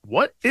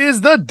What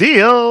is the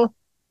deal?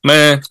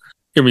 Man,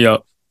 hear me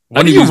out.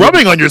 What are you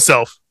rubbing on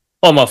yourself?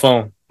 On my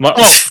phone.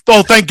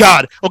 Oh, thank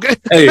God. Okay.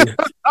 Hey,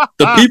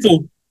 the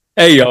people.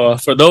 Hey, y'all.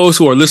 For those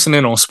who are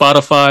listening on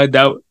Spotify,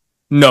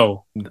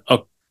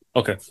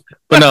 okay.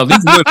 But now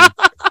these women.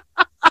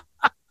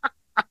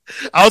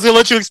 I was gonna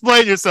let you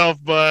explain yourself,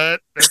 but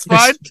it's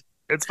fine.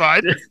 It's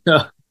fine.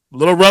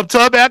 Little rub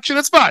tub action.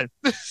 It's fine.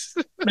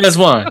 That's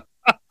fine.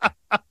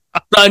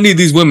 I need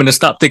these women to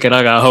stop thinking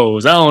I got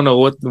hoes. I don't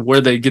know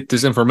where they get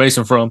this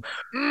information from.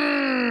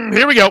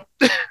 Here we go.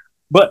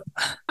 But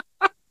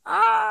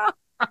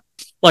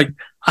like,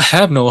 I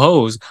have no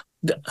hoes.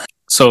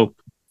 So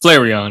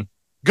Flareon.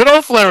 Good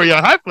old Flareon.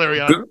 Hi,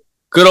 Flareon.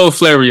 Good old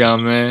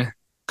Flareon, man.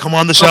 Come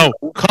on the show.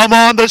 Come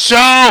on the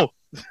show.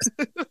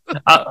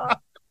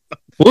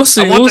 We'll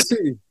see. We'll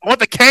see. I want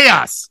the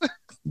chaos.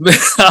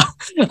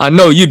 I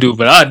know you do,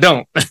 but I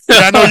don't. Yeah,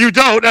 I know you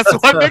don't. That's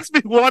what makes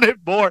me want it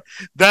more.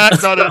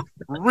 That's not a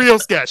real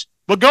sketch.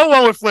 But go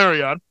on with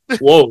Flareon.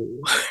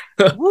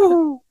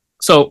 Whoa.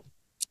 So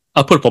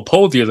I put up a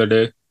poll the other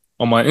day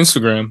on my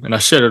Instagram and I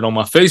shared it on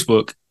my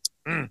Facebook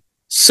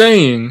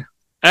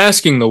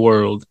asking the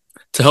world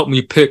to help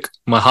me pick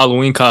my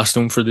Halloween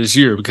costume for this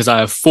year because I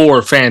have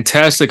 4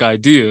 fantastic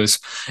ideas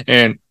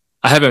and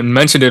I haven't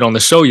mentioned it on the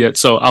show yet.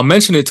 So I'll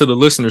mention it to the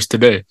listeners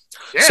today.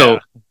 Yeah. So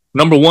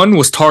number 1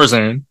 was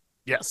Tarzan.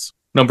 Yes.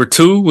 Number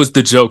 2 was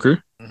the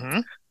Joker. Mm-hmm.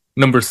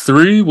 Number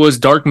 3 was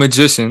Dark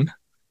Magician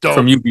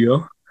from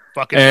Yu-Gi-Oh!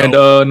 And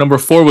number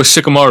 4 was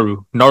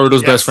Shikamaru,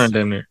 Naruto's best friend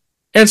down there.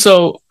 And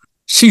so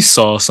she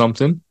saw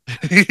something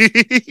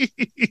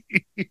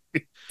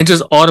and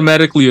just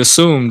automatically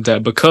assumed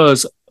that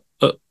because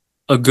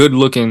a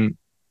good-looking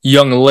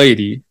young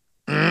lady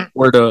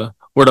were to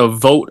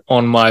vote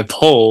on my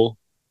poll,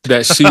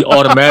 that she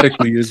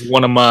automatically is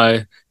one of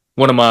my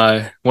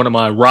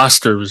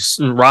roster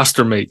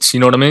mates. You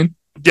know what I mean?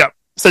 Yeah,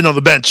 sitting on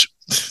the bench.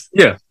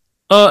 Yeah,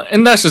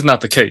 and that's just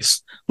not the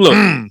case. Look,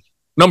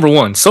 number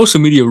 1,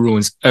 social media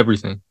ruins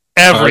everything.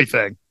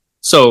 Everything. Right?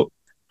 So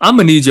I'm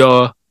gonna need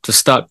y'all to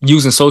stop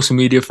using social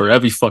media for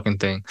every fucking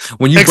thing.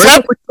 When you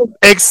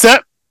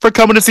except for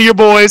coming to see your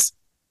boys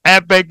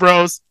at Bank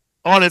Bros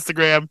on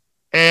Instagram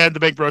and the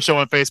Bank Bros Show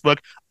on Facebook.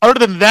 Other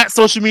than that,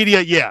 social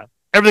media, yeah,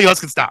 everything else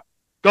can stop.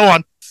 Go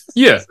on.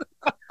 Yeah.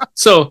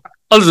 So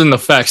other than the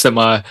facts that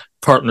my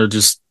partner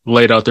just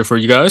laid out there for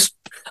you guys,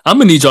 I'm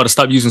gonna need y'all to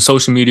stop using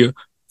social media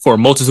for a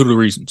multitude of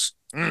reasons.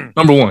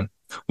 Number 1,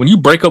 when you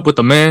break up with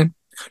a man,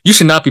 you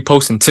should not be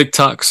posting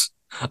TikToks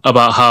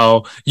about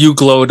how you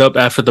glowed up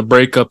after the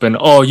breakup and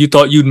you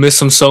thought you'd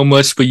miss him so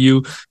much, but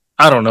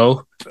I don't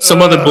know,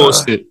 some other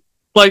bullshit.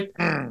 Like,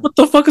 what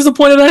the fuck is the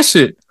point of that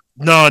shit?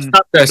 None.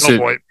 Stop that shit.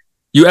 Point.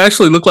 You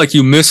actually look like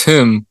you miss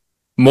him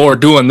more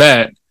doing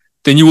that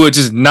than you would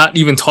just not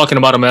even talking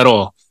about him at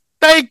all.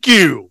 Thank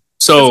you.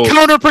 So it's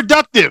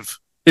counterproductive.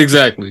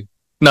 Exactly.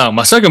 Now,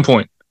 my second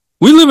point.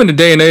 We live in a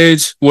day and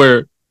age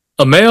where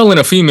a male and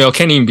a female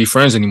can't even be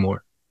friends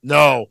anymore.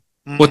 No.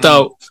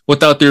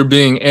 Without there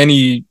being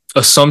any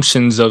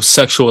assumptions of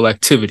sexual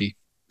activity.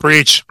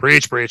 Preach.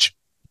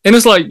 And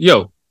it's like,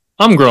 yo,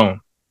 I'm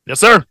grown. Yes,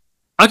 sir.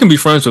 I can be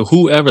friends with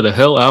whoever the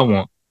hell I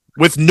want.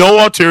 With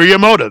no ulterior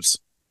motives.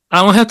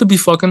 I don't have to be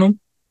fucking them.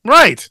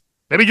 Right.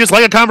 Maybe just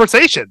like a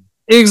conversation.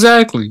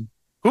 Exactly.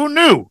 Who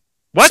knew?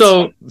 What?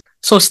 So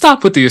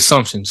stop with the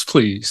assumptions,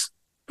 please.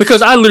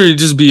 Because I literally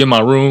just be in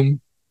my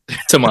room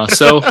to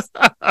myself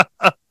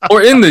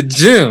or in the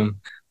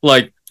gym.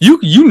 Like,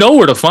 you know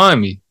where to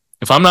find me.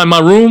 If I'm not in my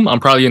room, I'm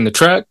probably in the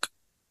track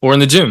or in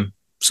the gym.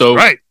 So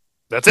right.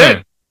 That's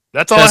it.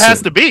 That's all it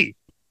has to be.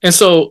 And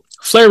so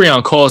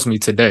Flareon calls me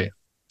today.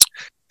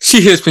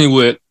 She hits me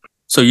with,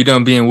 "So you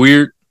done being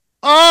weird?"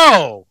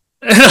 Oh.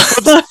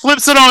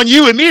 Flips it on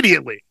you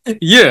immediately.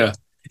 Yeah.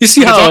 You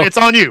see how it's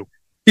on you.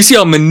 You see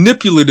how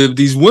manipulative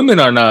these women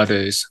are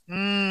nowadays.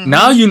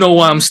 Now you know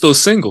why I'm still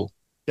single.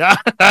 Yeah,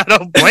 I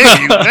don't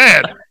blame you,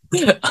 man.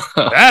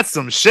 That's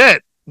some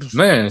shit.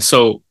 Man,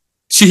 so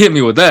she hit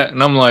me with that,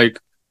 and I'm like,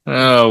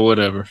 oh,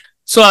 whatever.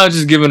 So I was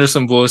just giving her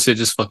some bullshit,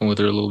 just fucking with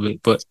her a little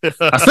bit. But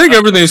I think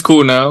everything's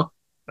cool now.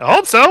 I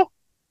hope so.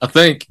 I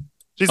think.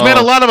 She's made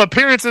a lot of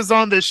appearances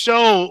on this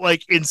show,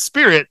 like, in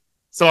spirit.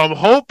 So I'm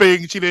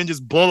hoping she didn't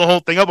just blow the whole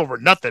thing up over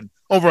nothing,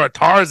 over a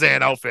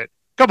Tarzan outfit.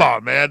 Come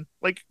on, man.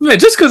 Like, man,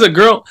 just because a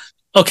girl,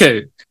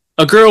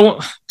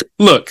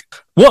 look,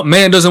 what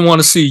man doesn't want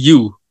to see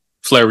you,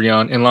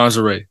 Flareon, in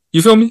lingerie?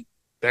 You feel me?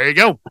 There you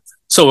go.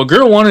 So a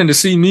girl wanting to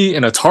see me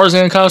in a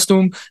Tarzan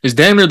costume is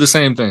damn near the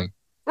same thing.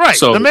 Right.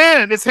 So, the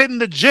man is hitting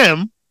the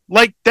gym.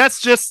 Like,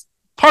 that's just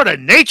part of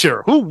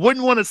nature. Who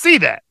wouldn't want to see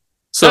that?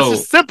 So, that's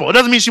just simple. It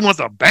doesn't mean she wants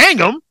to bang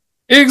him.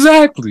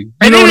 Exactly.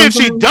 And even if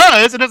she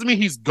does, it doesn't mean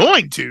he's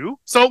going to.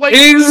 So, like,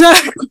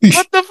 exactly.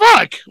 What the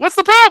fuck? What's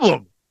the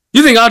problem?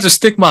 You think I'll just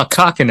stick my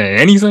cock into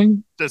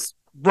anything? Just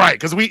right,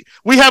 because we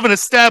haven't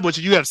established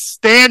that you have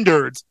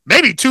standards,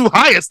 maybe too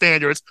high of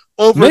standards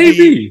over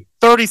the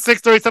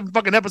 36, 37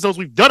 fucking episodes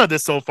we've done of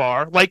this so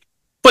far. Like,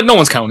 but no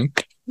one's counting.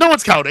 No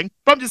one's counting.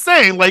 But I'm just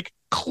saying, like,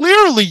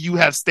 clearly you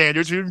have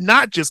standards. You're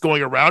not just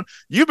going around.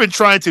 You've been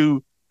trying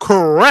to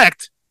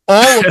correct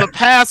all of the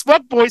past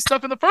fuckboy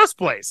stuff in the first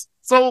place.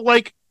 So,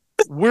 like,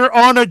 we're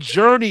on a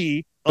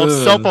journey of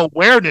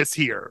self-awareness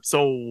here.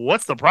 So,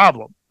 what's the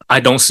problem? I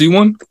don't see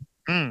one.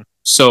 Mm.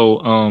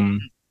 So,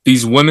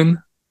 these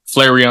women,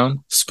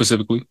 Flareon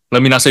specifically,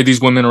 let me not say these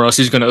women, or else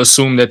he's going to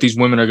assume that these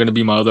women are going to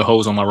be my other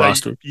hoes on my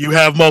roster. You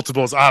have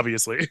multiples,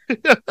 obviously.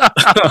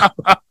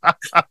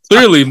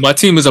 Clearly, my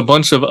team is a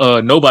bunch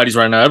of nobodies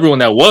right now. Everyone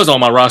that was on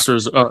my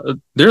rosters,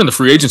 they're in the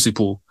free agency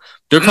pool.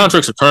 Their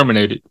contracts are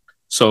terminated.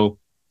 So,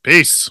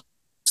 peace.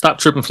 Stop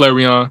tripping,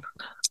 Flareon.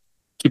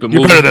 Keep it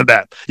moving. You're better than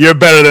that. You're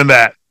better than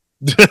that.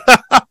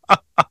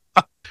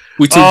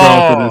 We too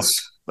grown for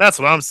this. That's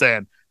what I'm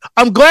saying.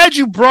 I'm glad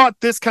you brought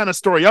this kind of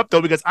story up,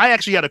 though, because I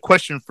actually had a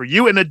question for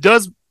you, and it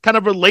does kind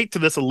of relate to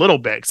this a little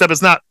bit, except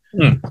it's not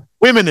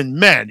women and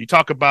men. You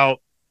talk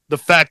about the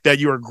fact that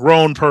you're a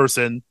grown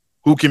person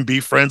who can be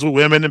friends with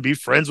women and be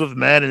friends with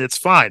men, and it's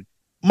fine.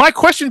 My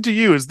question to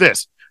you is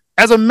this.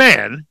 As a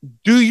man,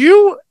 do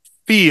you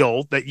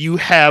feel that you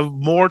have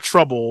more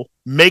trouble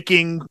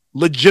making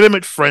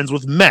legitimate friends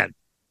with men?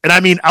 And I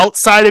mean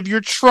outside of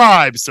your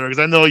tribe, sir, because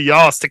I know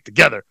y'all stick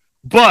together.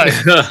 But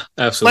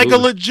like a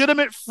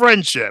legitimate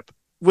friendship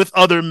with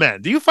other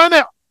men, do you find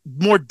that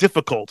more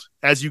difficult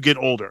as you get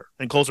older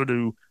and closer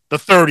to the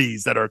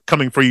 30s that are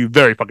coming for you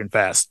very fucking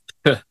fast?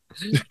 To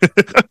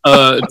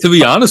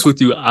be honest with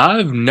you,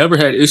 I've never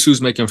had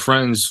issues making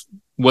friends,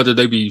 whether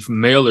they be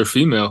male or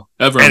female,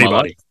 ever in my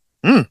life.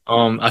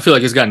 I feel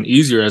like it's gotten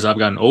easier as I've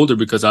gotten older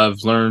because I've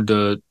learned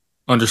to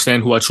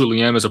understand who I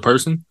truly am as a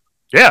person.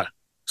 Yeah.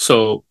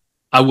 So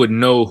I would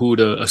know who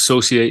to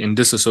associate and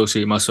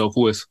disassociate myself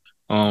with.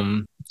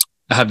 I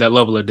have that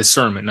level of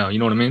discernment now. You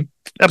know what I mean?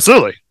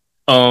 Absolutely.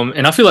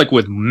 And I feel like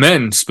with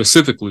men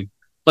specifically,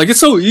 like it's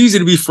so easy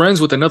to be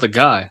friends with another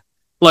guy.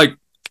 Like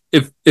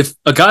if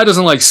a guy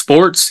doesn't like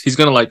sports, he's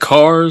gonna like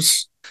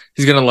cars.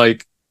 He's gonna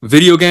like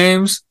video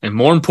games, and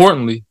more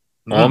importantly,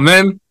 all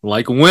men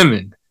like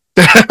women.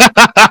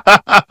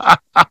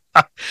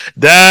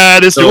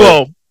 That is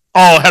cool.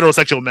 All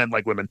heterosexual men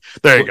like women.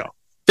 There you go.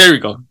 There you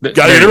go. Get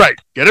it right.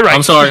 Get it right.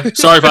 I'm sorry.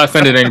 Sorry if I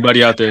offended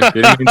anybody out there.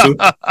 Didn't mean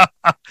to.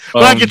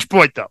 Well, I get your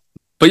point, though.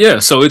 But yeah,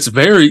 so it's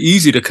very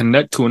easy to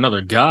connect to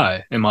another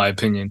guy, in my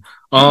opinion.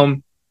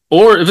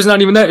 Or if it's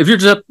not even that, if you're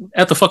just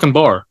at the fucking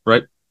bar,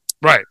 right?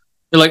 Right.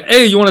 You're like,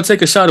 hey, you want to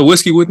take a shot of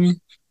whiskey with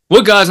me?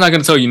 What guy's not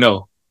going to tell you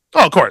no?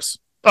 Oh, of course.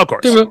 Of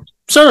course.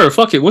 Sure,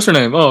 fuck it. What's your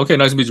name? Oh, okay.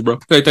 Nice to meet you, bro.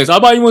 Hey, thanks.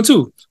 I'll buy you one,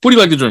 too. What do you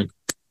like to drink?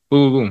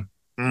 Boom, boom.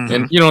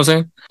 And you know what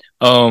I'm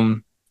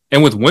saying?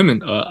 And with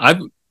women,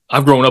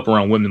 I've grown up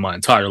around women my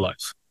entire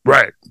life.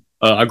 Right.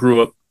 I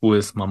grew up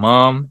with my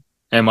mom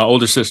and my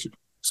older sister.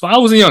 So I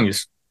was the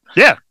youngest.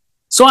 Yeah.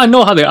 So I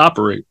know how they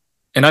operate,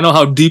 and I know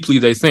how deeply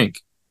they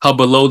think, how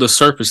below the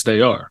surface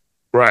they are.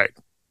 Right.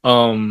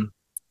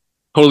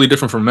 Totally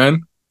different from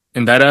men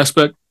in that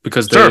aspect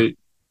because they're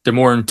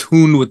more in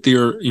tune with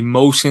their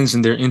emotions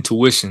and their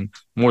intuition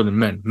more than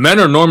men. Men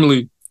are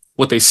normally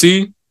what they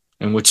see,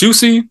 and what you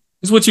see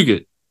is what you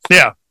get.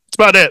 Yeah. That's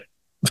about it.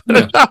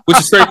 Yeah, which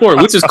is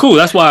straightforward, which is cool.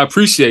 That's why I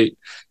appreciate,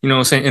 you know what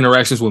I'm saying,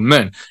 interactions with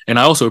men. And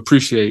I also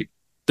appreciate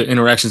the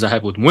interactions I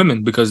have with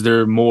women because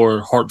they're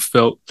more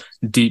heartfelt,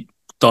 deep,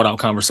 thought out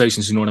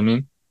conversations. You know what I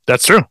mean?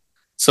 That's true.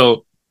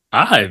 So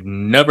I've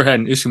never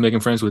had an issue making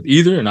friends with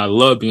either. And I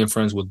love being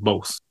friends with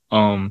both.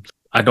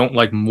 I don't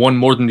like one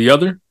more than the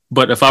other.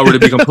 But if I were to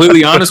be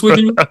completely honest with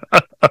you,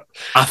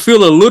 I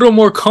feel a little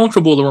more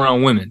comfortable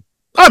around women.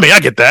 I mean, I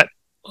get that.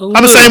 I'm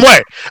the same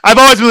way. I've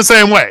always been the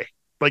same way.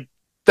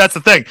 That's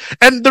the thing.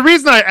 And the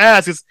reason I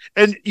ask is,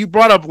 and you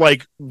brought up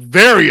like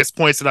various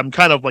points that I'm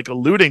kind of like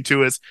alluding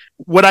to is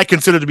what I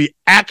consider to be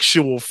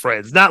actual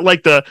friends, not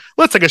like the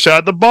let's take a shot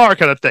at the bar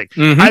kind of thing.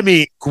 I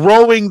mean,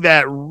 growing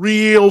that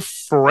real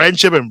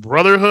friendship and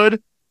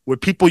brotherhood with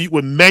people,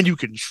 with men you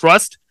can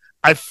trust.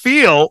 I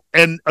feel,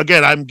 and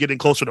again, I'm getting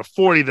closer to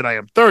 40 than I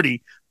am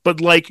 30, but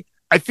like,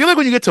 I feel like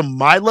when you get to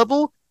my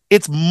level,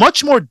 it's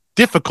much more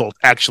difficult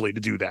actually to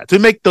do that, to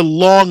make the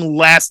long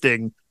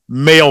lasting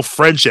male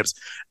friendships.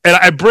 And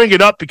I bring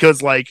it up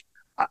because, like,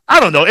 I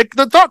don't know,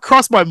 the thought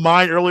crossed my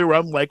mind earlier where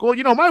I'm like, well,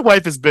 you know, my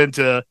wife has been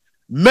to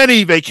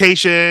many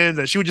vacations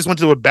and she just went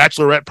to a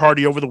bachelorette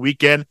party over the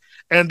weekend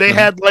and they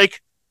had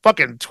like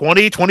fucking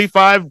 20,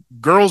 25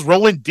 girls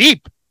rolling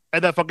deep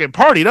at that fucking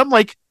party. And I'm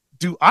like,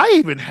 do I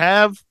even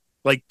have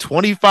like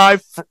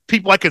 25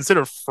 people I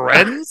consider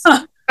friends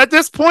at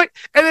this point?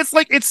 And it's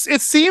like, it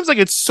seems like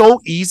it's so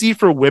easy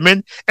for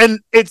women. And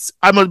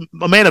I'm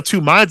a man of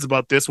two minds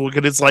about this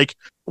because it's like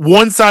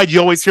one side you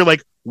always hear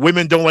like,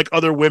 women don't like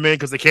other women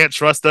because they can't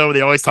trust them.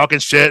 They always talking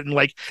shit. And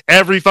like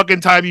every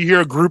fucking time you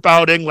hear a group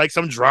outing, like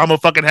some drama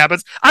fucking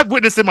happens. I've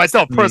witnessed it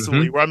myself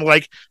personally where I'm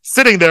like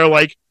sitting there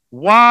like,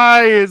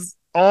 why is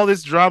all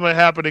this drama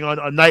happening on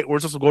a night where we're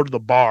supposed to go to the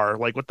bar?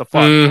 Like what the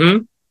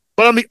fuck?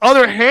 But on the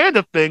other hand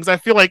of things, I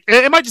feel like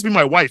it might just be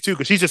my wife too,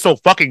 because she's just so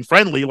fucking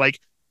friendly.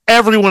 Like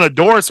everyone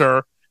adores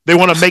her. They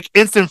want to make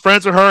instant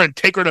friends with her and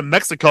take her to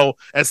Mexico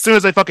as soon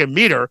as they fucking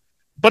meet her.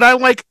 But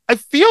I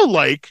feel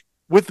like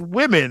with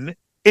women,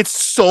 it's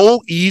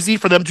so easy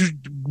for them to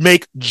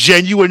make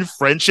genuine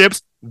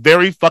friendships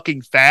very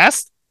fucking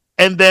fast.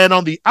 And then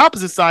on the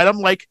opposite side, I'm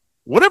like,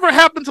 whatever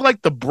happened to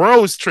like the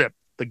bros trip,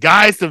 the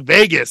guys to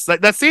Vegas?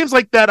 Like, that seems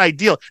like that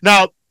ideal.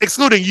 Now,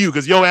 excluding you,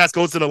 because your ass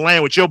goes to the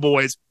land with your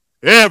boys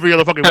every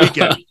other fucking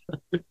weekend.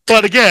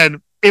 But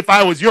again, if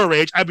I was your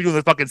age, I'd be doing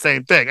the fucking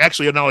same thing.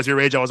 Actually, when I was your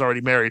age, I was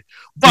already married.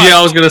 But yeah,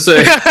 I was gonna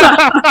say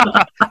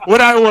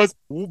when I was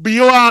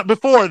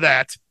before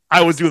that,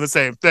 I was doing the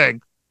same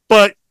thing.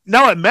 But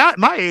now at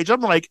my age,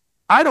 I'm like,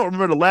 I don't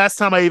remember the last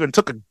time I even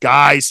took a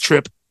guy's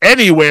trip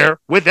anywhere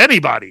with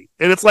anybody.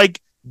 And it's like,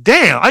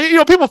 damn,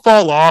 people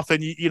fall off,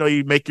 and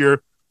you make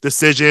your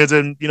decisions,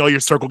 and your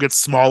circle gets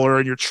smaller,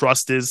 and your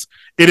trust is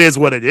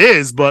what it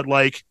is. But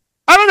like,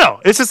 I don't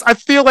know. It's just, I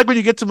feel like when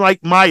you get to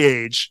like my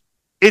age,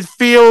 it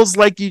feels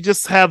like you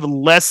just have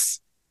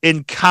less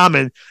in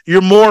common.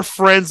 You're more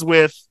friends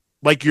with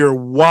like your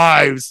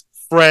wives'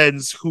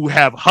 friends who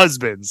have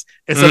husbands,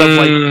 instead of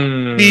like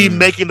me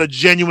making a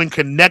genuine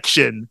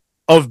connection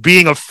of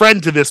being a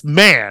friend to this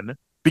man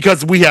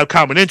because we have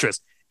common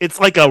interests.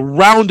 It's like a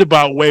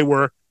roundabout way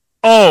where,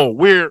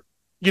 we're,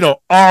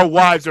 our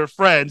wives are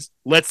friends.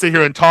 Let's sit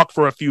here and talk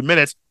for a few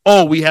minutes.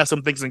 Oh, we have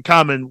some things in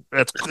common.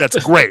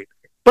 That's great.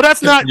 But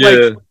that's not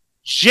like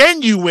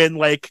genuine,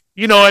 like,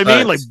 you know what I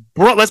mean? Like,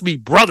 let's be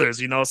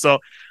brothers, So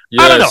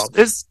I don't know.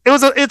 It's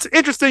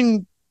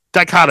interesting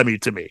dichotomy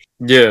to me.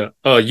 Yeah.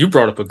 You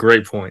brought up a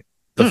great point.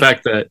 The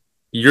fact that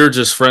you're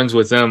just friends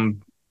with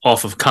them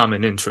off of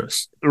common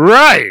interests.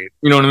 Right.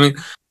 You know what I mean?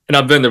 And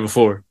I've been there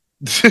before.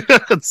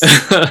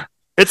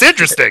 It's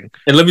interesting.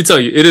 And let me tell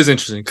you, it is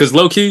interesting because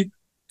low key,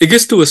 it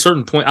gets to a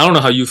certain point. I don't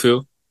know how you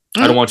feel.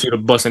 I don't want you to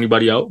bust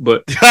anybody out,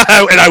 but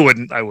and I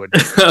wouldn't.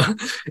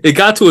 It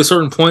got to a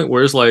certain point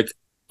where it's like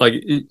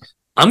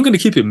I'm going to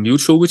keep it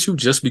mutual with you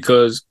just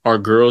because our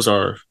girls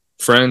are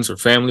friends or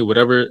family,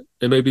 whatever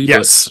it may be.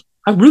 Yes.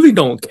 But I really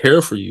don't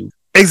care for you.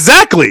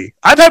 Exactly.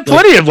 I've had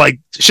plenty of like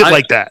shit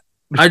like that.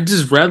 I'd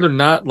just rather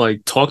not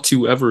like talk to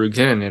you ever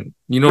again. And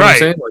you know what I'm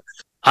saying?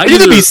 Like, you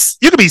can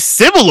be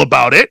civil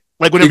about it,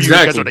 like whenever you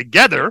guys are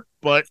together,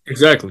 but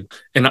exactly.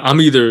 And I'm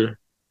either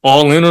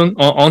all in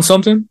on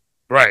something,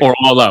 right, or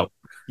all out.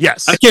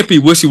 Yes. I can't be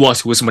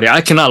wishy-washy with somebody.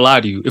 I cannot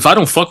lie to you. If I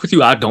don't fuck with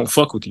you, I don't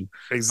fuck with you.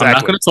 Exactly. I'm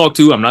not going to talk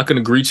to you. I'm not going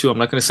to greet you. I'm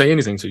not going to say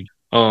anything to you.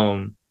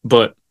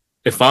 But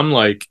if I'm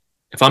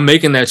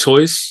making that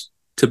choice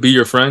to be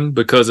your friend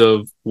because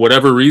of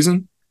whatever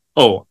reason,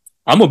 I'm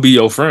going to be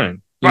your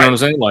friend. You know what I'm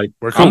saying? Like,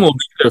 cool. I'm going to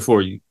be there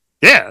for you.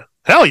 Yeah.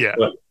 Hell yeah.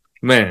 But,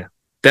 man,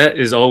 that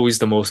is always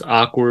the most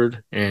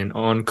awkward and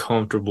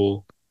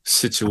uncomfortable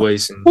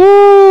situation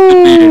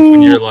to be in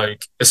when you're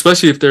like,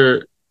 especially if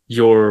they're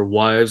your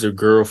wives or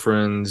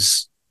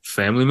girlfriends'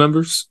 family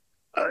members.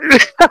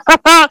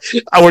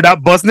 We're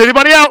not busting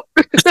anybody out.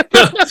 I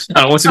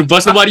don't want you to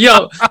bust nobody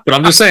out, but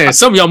I'm just saying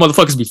some of y'all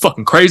motherfuckers be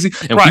fucking crazy,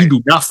 and we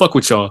do not fuck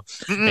with y'all.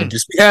 And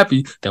just be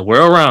happy that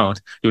we're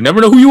around. You'll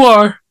never know who you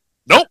are.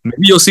 Nope.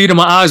 Maybe you'll see it in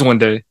my eyes one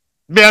day.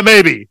 Yeah,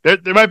 maybe. There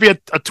might be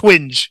a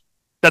twinge.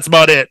 That's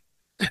about it.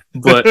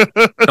 But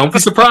don't be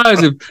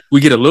surprised if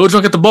we get a little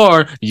drunk at the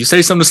bar, you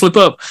say something to slip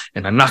up,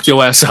 and I knock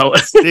your ass out.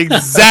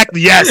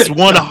 Exactly. Yes,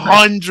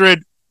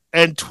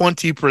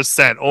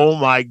 120%. Oh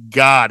my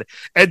god!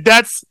 And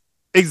that's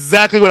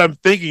exactly what I'm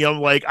thinking. I'm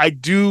like, I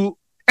do,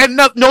 and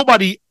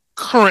nobody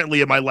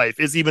currently in my life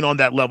is even on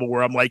that level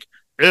where I'm like,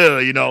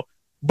 But in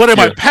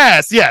my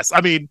past, yes. I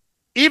mean,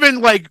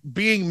 even like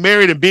being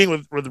married and being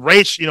with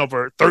Rach,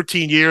 for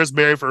 13 years,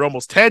 married for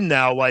almost 10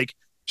 now, like.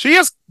 She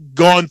has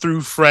gone through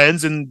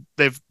friends and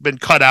they've been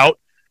cut out.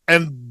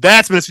 And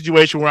that's been a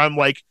situation where I'm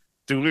like,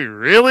 do we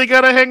really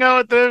got to hang out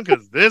with them?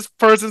 Because this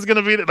person's going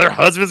to be there. Their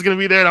husband's going to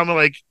be there. And I'm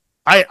like,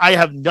 I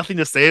have nothing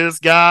to say to this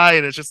guy.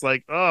 And it's just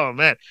like, oh,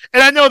 man.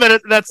 And I know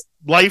that that's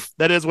life.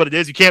 That is what it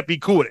is. You can't be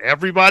cool with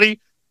everybody.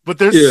 But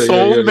there's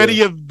so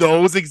many of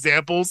those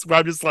examples where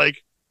I'm just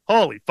like,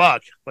 holy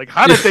fuck. Like,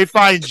 how did they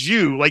find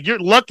you? Like, you're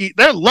lucky.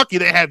 They're lucky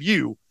they have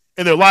you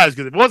in their lives.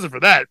 Because if it wasn't for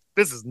that,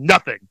 this is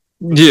nothing.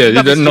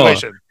 Yeah, no.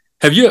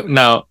 Have you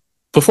now?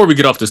 Before we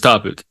get off this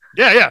topic,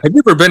 yeah. Have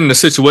you ever been in a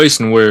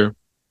situation where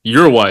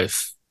your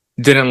wife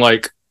didn't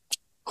like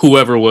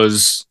whoever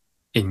was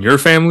in your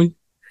family?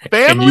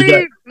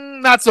 Family,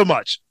 not so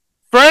much.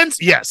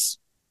 Friends, yes.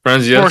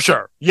 Friends, yes, for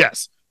sure,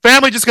 yes.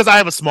 Family, just because I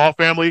have a small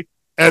family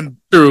and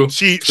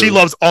she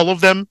loves all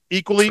of them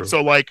equally,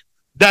 so like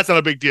that's not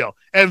a big deal,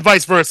 and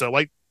vice versa.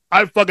 Like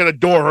I fucking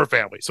adore her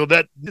family, so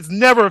that it's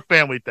never a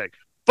family thing.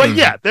 But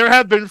yeah, there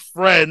have been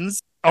friends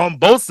on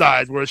both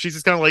sides where she's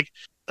just kind of like,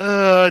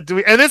 do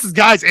we? And this is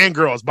guys and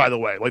girls, by the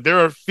way. Like there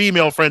are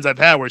female friends I've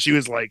had where she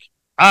was like,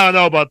 I don't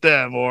know about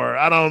them, or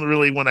I don't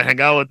really want to hang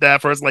out with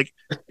that person. Like,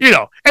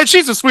 and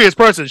she's the sweetest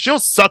person. She'll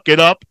suck it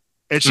up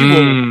and she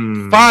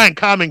will find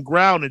common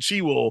ground and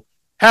she will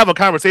have a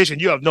conversation.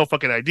 You have no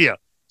fucking idea.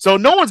 So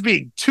no one's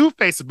being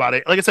two-faced about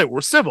it. Like I said,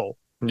 we're civil,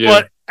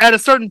 but at a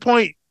certain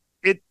point,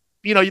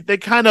 they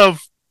kind of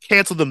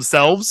cancel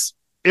themselves.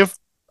 If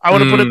I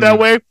want to put it that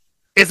way.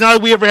 It's not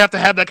like we ever have to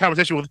have that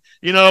conversation with,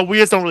 we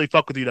just don't really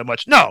fuck with you that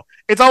much. No,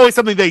 it's always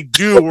something they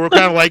do where we're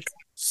kind of like,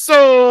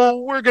 so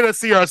we're going to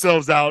see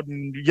ourselves out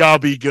and y'all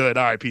be good.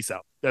 All right, peace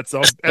out. That's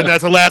all, and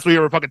that's the last we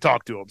ever fucking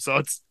talked to him. So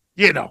it's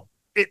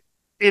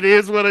it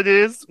is what it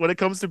is when it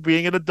comes to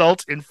being an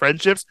adult in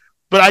friendships.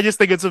 But I just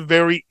think it's a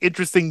very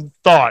interesting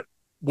thought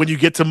when you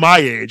get to my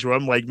age, where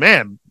I'm like,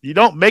 man, you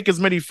don't make as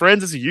many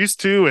friends as you used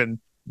to, and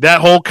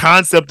that whole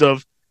concept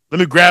of let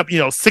me grab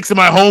 6 of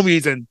my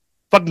homies and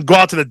fucking go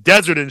out to the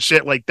desert and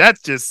shit, like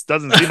that just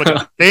doesn't seem like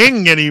a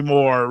thing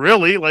anymore.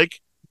 Really, like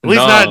at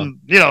least not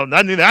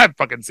not in that I've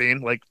fucking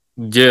seen. Like,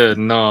 yeah,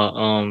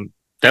 no,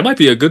 that might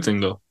be a good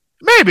thing though.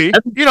 Maybe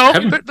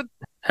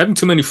having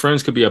too many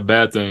friends could be a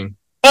bad thing.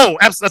 Oh,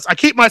 I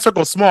keep my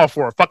circle small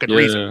for a fucking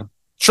reason.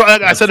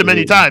 I said it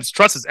many times.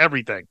 Trust is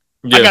everything.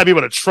 Yeah. I gotta be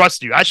able to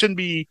trust you. I shouldn't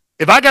be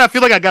if I gotta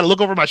feel like I gotta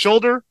look over my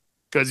shoulder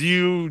because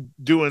you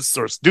doing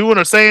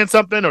or saying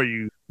something, or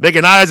you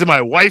making eyes at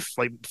my wife,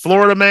 like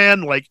Florida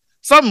man, like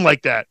something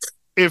like that.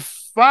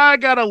 If I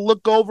gotta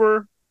look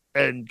over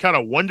and kind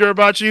of wonder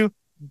about you,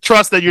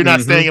 trust that you're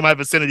not staying in my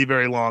vicinity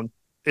very long.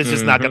 It's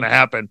just not gonna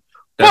happen.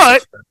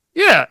 But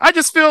yeah, I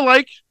just feel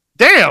like,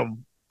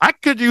 damn, I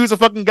could use a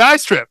fucking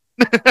guy's trip.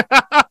 I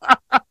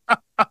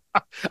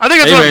think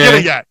that's what I'm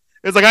getting at.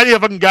 It's like I need a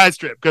fucking guy's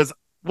trip because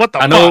what the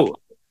fuck?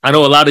 I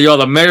know a lot of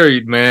y'all are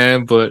married,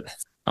 man, but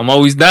I'm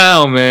always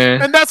down,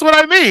 man. And that's what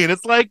I mean.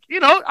 It's like,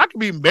 I could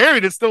be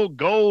married and still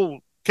go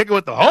kick it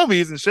with the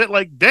homies and shit.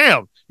 Like,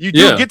 damn, you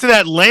do get to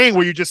that lane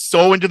where you're just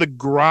so into the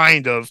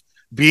grind of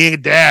being a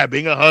dad,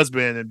 being a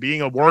husband, and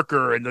being a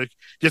worker, and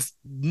just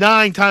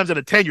 9 times out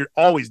of 10, you're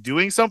always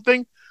doing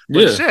something.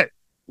 But shit,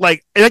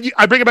 like, and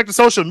I bring it back to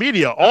social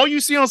media. All you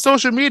see on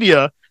social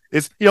media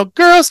is,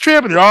 girls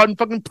trip and they're all in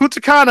fucking Punta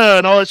Cana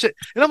and all that shit.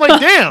 And I'm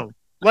like, damn,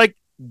 like,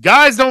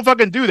 guys don't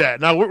fucking do that.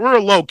 Now, we're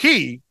a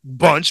low-key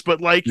bunch,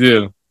 but, like,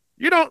 you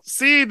don't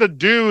see the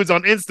dudes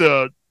on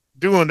Insta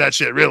doing that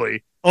shit,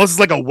 really. Unless it's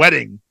like a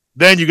wedding.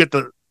 Then you get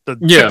the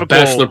typical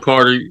bachelor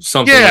party,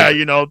 something.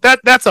 Yeah,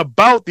 that's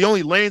about the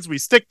only lanes we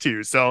stick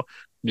to. So,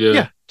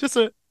 just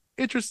an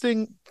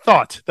interesting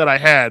thought that I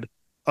had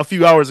a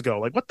few hours ago.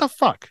 Like, what the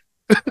fuck?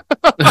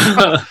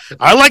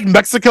 I like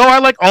Mexico. I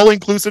like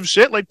all-inclusive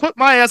shit. Like, put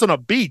my ass on a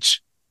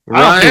beach.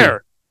 I don't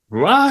care.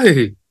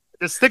 Right.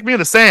 Just stick me in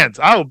the sands.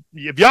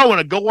 If y'all want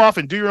to go off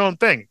and do your own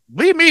thing,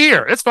 leave me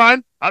here. It's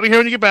fine. I'll be here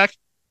when you get back.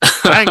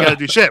 I ain't got to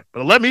do shit.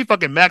 But let me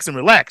fucking max and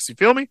relax. You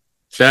feel me?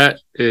 That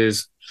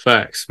is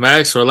facts.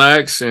 Max,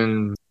 relax,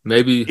 and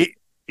maybe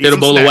get a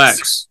bowl of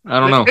wax. I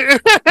don't know.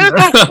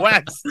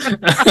 Wax.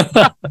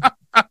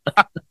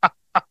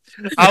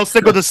 I'll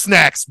stick with the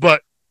snacks,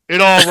 but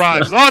it all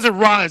rhymes. As long as it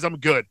rhymes, I'm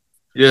good.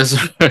 Yes,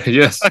 sir.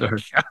 Yes, sir.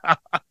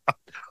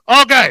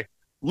 Okay,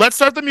 let's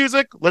start the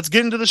music. Let's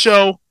get into the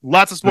show.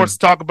 Lots of sports to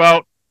talk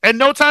about, and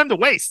no time to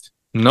waste.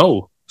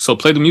 No. So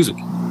play the music.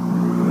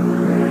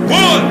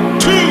 1,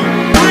 2,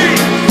 3.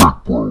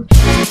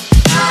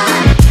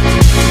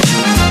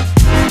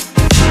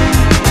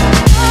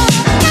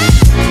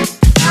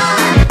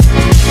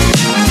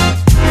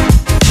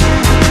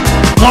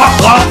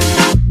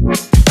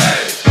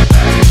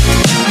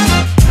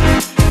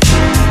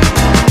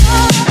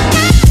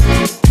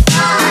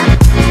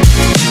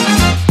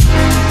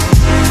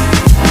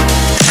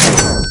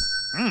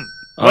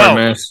 All right,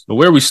 man. So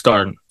where are we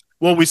starting?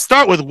 Well, we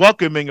start with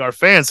welcoming our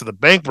fans to the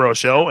Bank Bro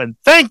Show and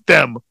thank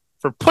them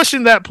for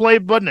pushing that play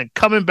button and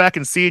coming back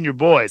and seeing your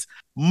boys.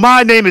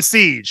 My name is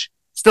Siege.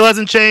 Still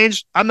hasn't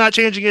changed. I'm not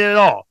changing it at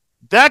all.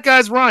 That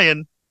guy's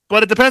Ryan,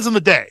 but it depends on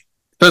the day.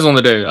 Depends on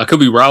the day. I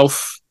could be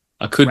Ralph.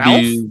 I could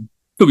be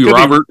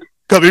Robert.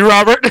 Could be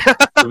Robert.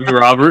 Could be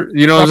Robert.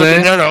 You know what I'm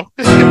saying? No.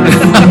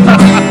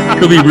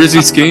 Could be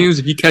Rizzy Schemes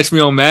if you catch me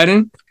on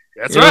Madden.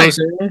 That's right.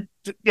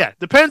 Yeah,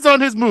 depends on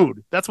his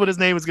mood. That's what his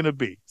name is going to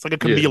be. It's like a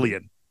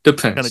chameleon.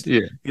 Depends.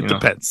 It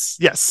depends.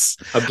 Yes.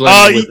 I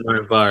blend with my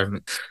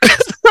environment.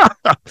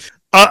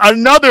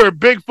 Another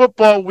big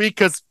football week,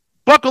 because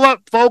buckle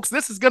up, folks.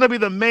 This is going to be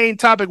the main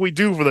topic we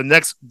do for the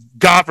next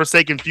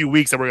godforsaken few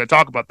weeks that we're going to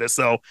talk about this.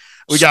 So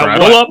we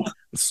got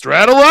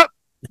straddle up.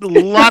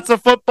 Lots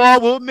of football.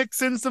 We'll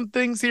mix in some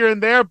things here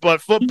and there,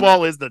 but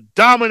football is the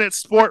dominant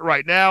sport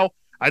right now.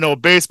 I know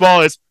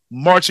baseball is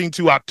marching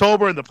to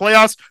October in the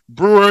playoffs.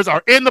 Brewers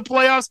are in the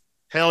playoffs.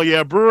 Hell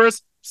yeah,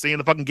 Brewers. Seeing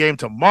the fucking game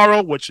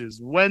tomorrow, which is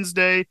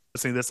Wednesday.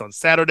 Seeing this on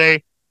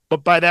Saturday.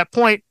 But by that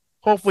point,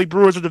 hopefully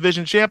Brewers are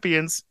division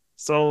champions.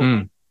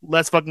 So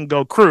let's fucking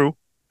go, Crew.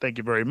 Thank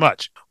you very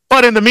much.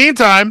 But in the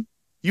meantime,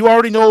 you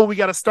already know what we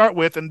got to start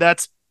with, and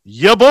that's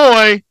your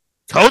boy,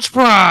 Coach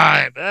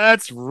Prime.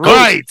 That's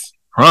right. Coach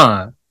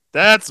Prime.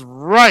 That's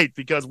right,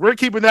 because we're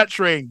keeping that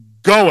train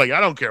going. I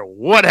don't care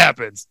what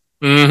happens.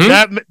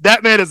 That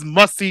man is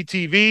must-see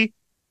TV,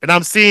 and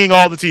I'm seeing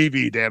all the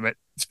TV, damn it.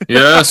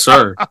 Yes,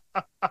 sir.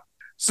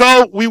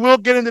 So we will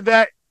get into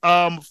that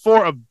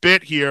for a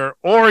bit here.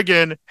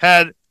 Oregon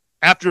had,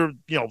 after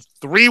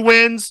 3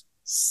 wins,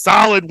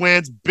 solid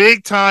wins,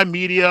 big-time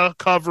media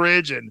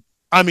coverage, and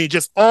I mean,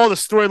 just all the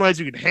storylines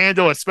you can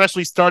handle,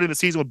 especially starting the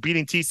season with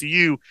beating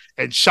TCU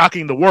and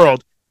shocking the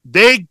world.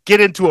 They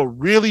get into a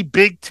really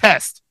big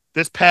test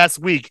this past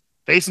week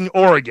facing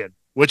Oregon,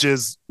 which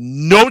is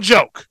no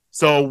joke.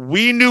 So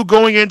we knew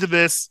going into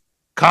this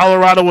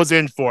Colorado was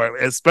in for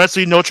it,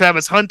 especially no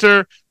Travis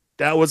Hunter.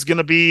 That was going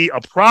to be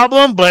a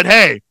problem. But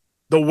hey,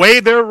 the way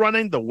they're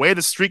running, the way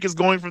the streak is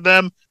going for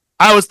them,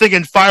 I was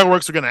thinking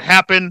fireworks are going to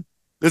happen.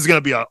 This is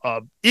going to be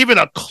even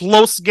a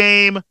close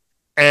game.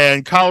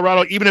 And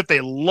Colorado, even if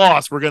they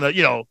lost, we're going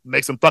to,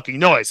 make some fucking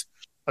noise.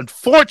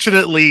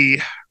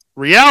 Unfortunately,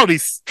 reality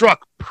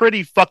struck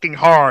pretty fucking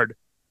hard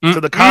to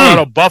the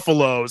Colorado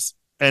Buffaloes,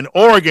 and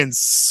Oregon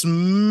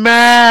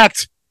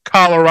smacked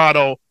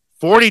Colorado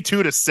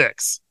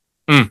 42-6.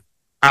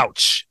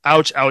 Ouch.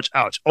 Ouch, ouch,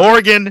 ouch.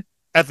 Oregon,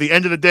 at the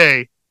end of the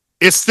day,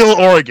 is still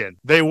Oregon.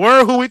 They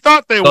were who we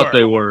thought they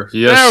were.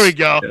 Yes. There we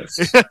go.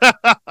 Yes.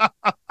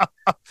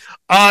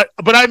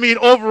 But I mean,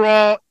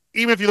 overall,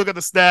 even if you look at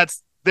the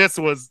stats, this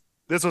was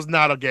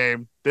not a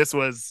game. This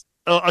was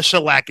a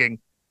shellacking.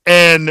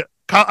 And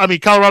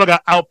Colorado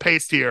got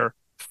outpaced here,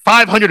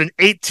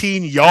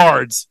 518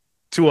 yards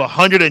to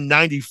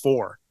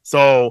 194.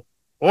 So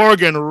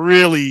Oregon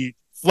really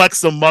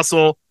flexed some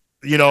muscle.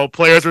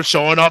 Players are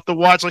showing off the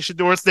watch like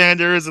Shedeur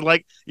Sanders, and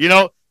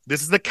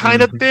this is the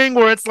kind of thing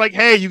where it's like,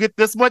 hey, you get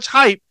this much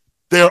hype,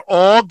 they're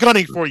all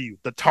gunning for you.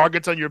 The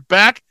target's on your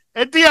back,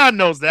 and Deion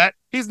knows that.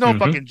 He's no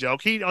fucking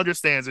joke. He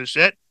understands this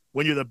shit.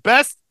 When you're the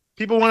best,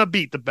 people want to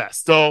beat the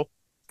best. So,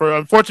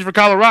 unfortunately for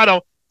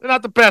Colorado, they're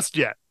not the best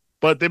yet,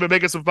 but they've been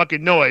making some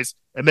fucking noise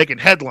and making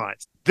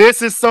headlines.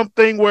 This is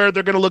something where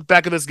they're going to look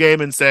back at this game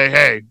and say,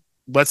 hey,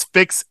 let's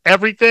fix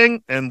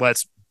everything and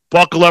let's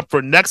buckle up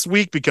for next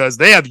week, because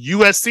they have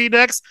USC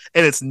next,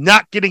 and it's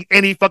not getting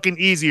any fucking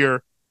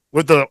easier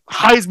with the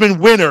Heisman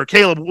winner,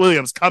 Caleb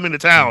Williams, coming to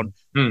town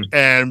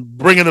and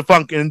bringing the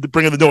funk and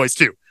bringing the noise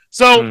too.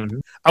 So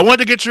I wanted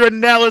to get your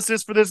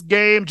analysis for this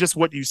game, just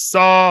what you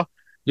saw,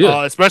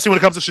 especially when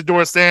it comes to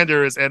Shedeur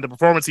Sanders and the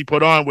performance he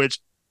put on, which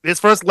is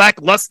first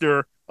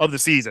lackluster of the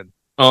season.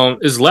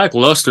 Is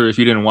lackluster if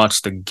you didn't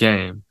watch the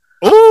game.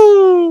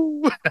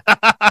 Ooh!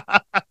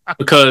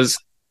 Because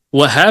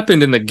what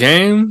happened in the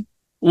game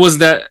was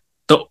that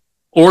the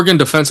Oregon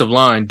defensive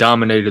line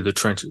dominated the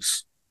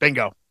trenches.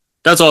 Bingo.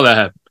 That's all that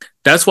happened.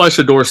 That's why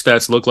Shedeur's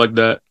stats look like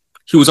that.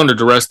 He was under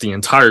duress the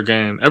entire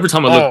game. Every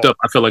time I looked up,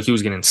 I felt like he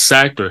was getting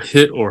sacked or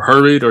hit or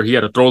hurried, or he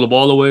had to throw the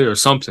ball away or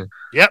something.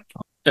 Yep.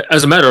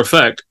 As a matter of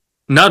fact,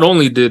 not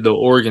only did the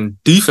Oregon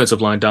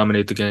defensive line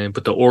dominate the game,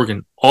 but the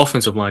Oregon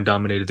offensive line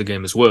dominated the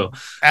game as well.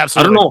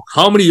 Absolutely. I don't know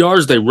how many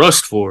yards they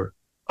rushed for.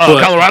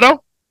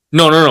 Colorado?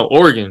 No,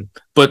 Oregon.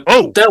 But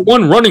that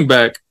one running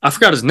back, I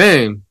forgot his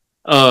name.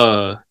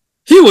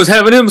 He was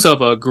having himself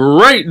a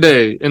great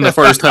day in the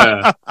first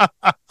half.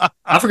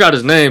 I forgot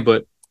his name,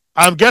 but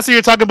I'm guessing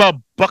you're talking about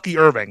Bucky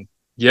Irving.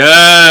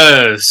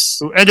 Yes.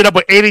 Who ended up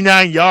with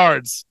 89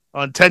 yards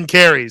on 10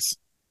 carries.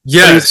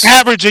 Yes. He was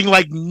averaging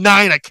like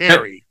 9 a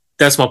carry.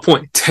 That's my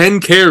point.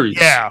 10 carries.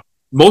 Yeah.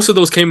 Most of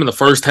those came in the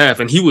first half,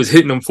 and he was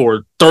hitting them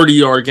for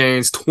 30-yard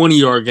gains,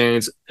 20-yard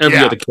gains, every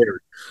other carry.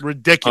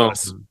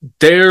 Ridiculous.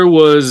 There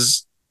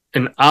was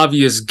an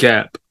obvious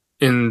gap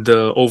in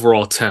the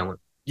overall talent.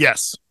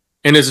 Yes.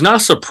 And it's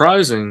not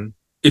surprising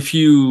if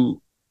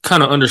you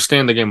kind of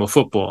understand the game of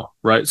football,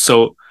 right?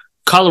 So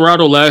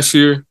Colorado last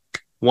year,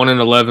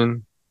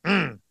 1-11.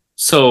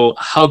 So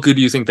how good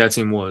do you think that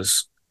team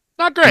was?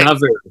 Not great. Not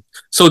very.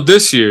 So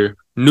this year,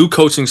 new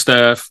coaching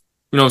staff,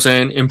 you know what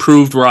I'm saying?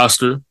 Improved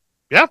roster.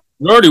 Yeah.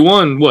 You already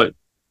won, what,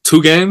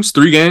 2 games?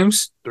 3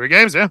 games? 3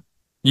 games, yeah.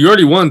 You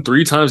already won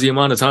 3 times the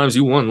amount of times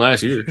you won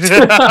last year.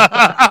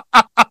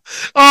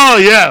 Oh,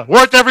 yeah.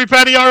 Worth every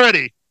penny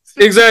already.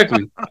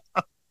 Exactly.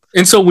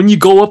 And so when you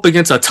go up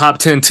against a top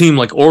 10 team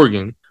like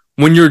Oregon,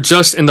 when you're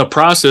just in the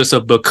process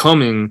of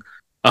becoming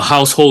a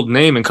household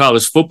name in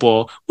college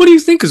football, what do you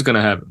think is going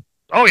to happen?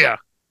 Oh, yeah.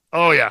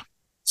 Oh, yeah.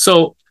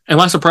 So am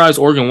I surprised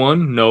Oregon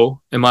won?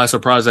 No. Am I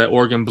surprised that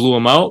Oregon blew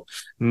them out?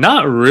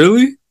 Not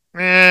really.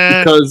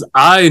 Because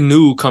I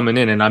knew coming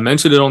in, and I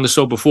mentioned it on the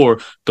show before,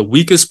 the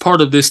weakest part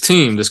of this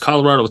team, this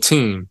Colorado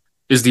team,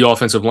 is the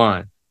offensive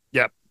line.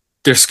 Yep.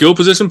 Their skill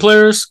position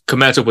players can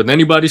match up with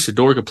anybody.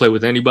 Shedeur can play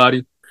with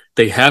anybody.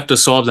 They have to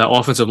solve that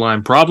offensive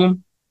line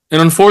problem.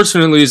 And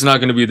unfortunately, it's not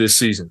going to be this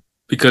season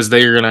because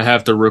they are going to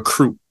have to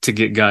recruit to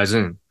get guys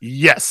in.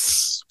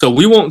 Yes. So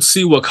we won't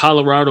see what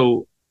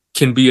Colorado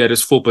can be at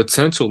its full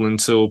potential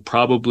until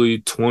probably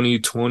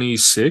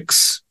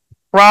 2026.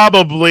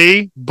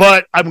 Probably,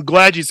 but I'm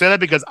glad you said that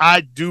because I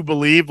do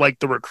believe like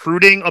the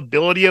recruiting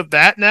ability of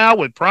that now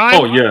with Prime.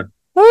 Oh, yeah.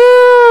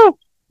 Woo!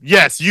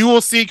 Yes, you will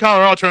see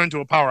Colorado turn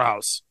into a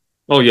powerhouse.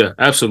 Oh, yeah,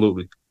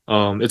 absolutely.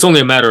 It's only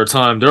a matter of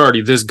time. They're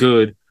already this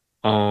good.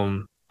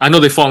 I know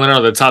they've fallen out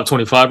of the top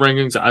 25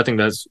 rankings. I think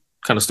that's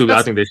kind of stupid.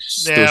 I think they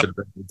still should have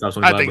been in the top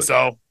 25. I think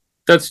so.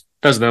 That's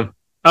them.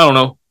 I don't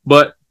know.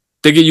 But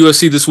they get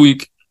USC this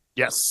week.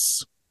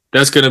 Yes.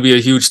 That's going to be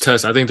a huge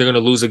test. I think they're going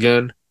to lose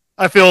again.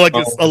 I feel like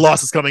a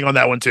loss is coming on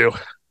that one too.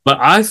 But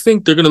I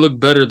think they're going to look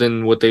better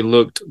than what they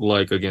looked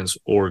like against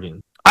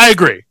Oregon. I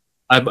agree.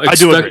 I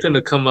expect them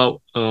to come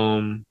out.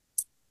 I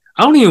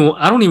don't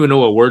even know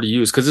what word to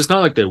use because it's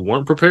not like they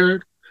weren't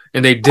prepared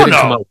and they didn't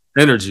come out with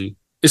energy.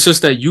 It's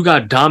just that you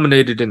got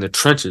dominated in the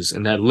trenches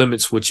and that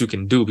limits what you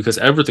can do because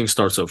everything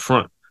starts up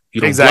front.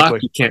 You don't Exactly.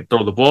 block, you can't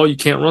throw the ball, you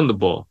can't run the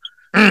ball.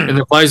 And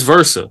then vice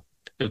versa.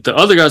 If the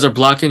other guys are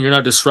blocking, you're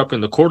not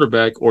disrupting the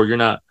quarterback or you're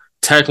not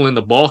tackling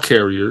the ball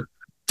carrier,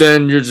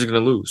 then you're just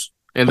going to lose.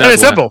 And Plain and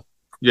that's simple.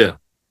 Yeah.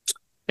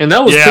 And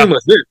that was pretty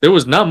much it. There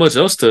was not much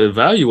else to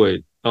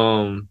evaluate.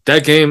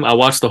 That game, I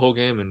watched the whole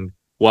game, and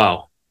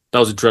wow, that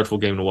was a dreadful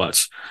game to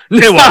watch.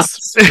 It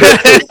was.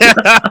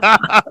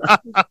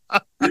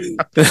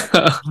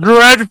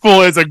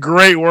 Dreadful is a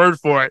great word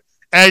for it.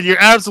 And you're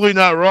absolutely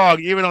not wrong.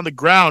 Even on the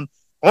ground,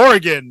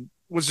 Oregon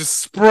was just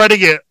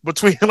spreading it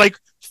between like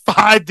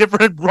 5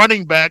 different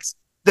running backs.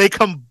 They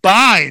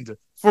combined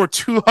for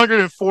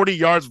 240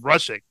 yards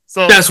rushing.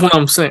 So that's what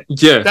I'm saying.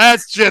 Yeah.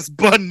 That's just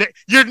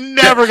you're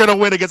never going to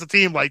win against a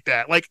team like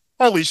that. Like,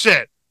 holy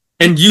shit.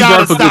 And you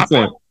brought up a good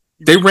point.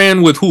 They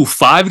ran with who?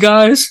 5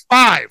 guys?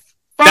 5.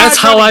 That's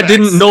how I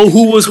didn't know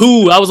who was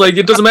who. I was like,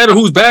 it doesn't matter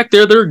who's back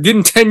there. They're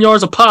getting 10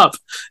 yards a pop.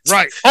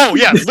 Right. Oh,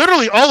 yeah.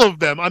 Literally all of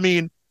them. I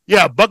mean,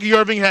 yeah, Bucky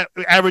Irving had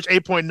averaged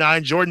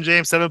 8.9, Jordan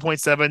James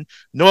 7.7,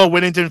 Noah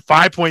Whittington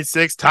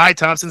 5.6, Ty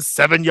Thompson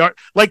 7 yards.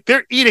 Like,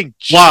 they're eating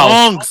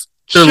chunks.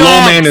 Their low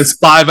man is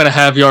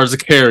 5.5 yards to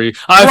carry.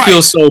 I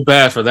feel so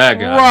bad for that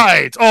guy.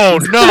 Right. Oh,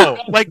 no.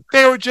 Like,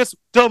 they were just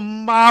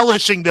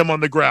demolishing them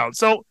on the ground.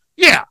 So,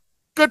 yeah,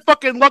 good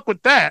fucking luck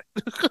with that.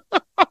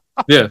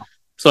 Yeah.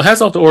 So, hats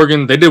off to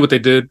Oregon. They did what they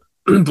did.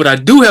 But I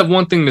do have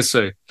one thing to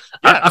say.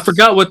 Yes. I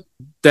forgot what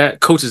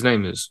that coach's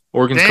name is.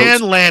 Oregon's coach.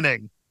 Dan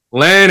Lanning.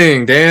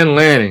 Dan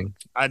Lanning.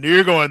 I knew you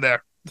were going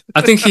there.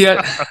 I think he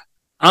had.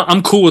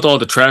 I'm cool with all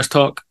the trash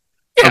talk.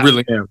 Yeah. I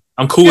really am.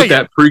 I'm cool with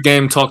that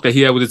pregame talk that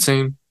he had with the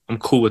team. I'm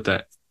cool with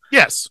that.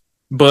 Yes.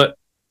 But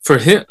for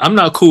him, I'm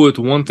not cool with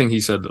one thing he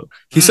said, though.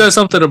 He said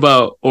something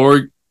about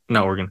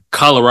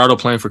Colorado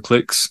playing for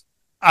clicks.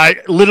 I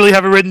literally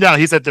have it written down.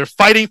 He said they're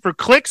fighting for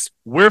clicks.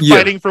 We're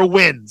fighting for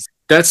wins.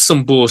 That's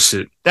some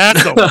bullshit.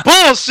 That's some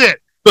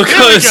bullshit.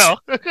 Because,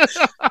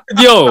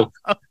 yo,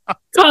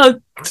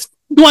 God,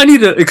 do I need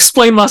to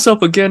explain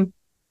myself again?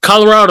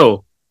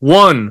 Colorado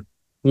won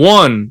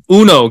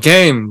uno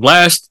game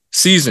last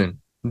season.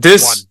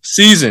 This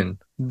season,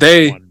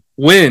 they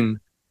win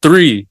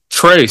 3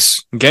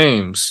 trace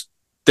games.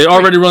 They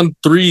already run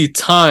 3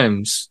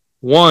 times,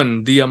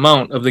 won the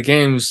amount of the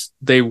games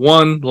they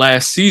won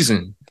last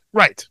season.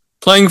 Right.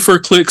 Playing for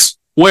clicks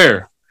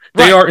where?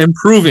 They are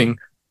improving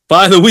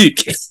by the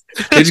week.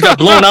 They just got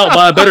blown out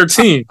by a better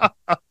team.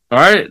 All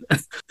right?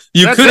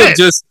 You could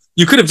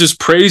have just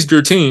praised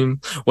your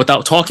team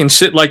without talking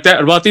shit like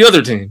that about the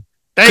other team.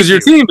 Because your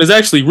team is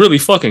actually really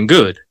fucking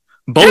good.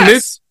 Bo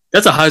Nix,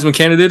 that's a Heisman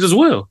candidate as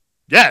well.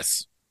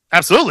 Yes.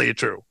 Absolutely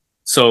true.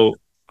 So,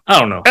 I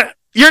don't know.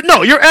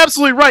 You're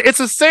absolutely right. It's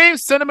the same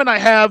sentiment I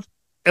have,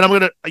 and I'm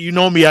gonna, you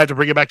know me, I have to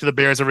bring it back to the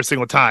Bears every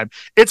single time.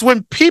 It's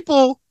when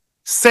people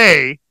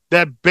say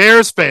that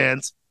Bears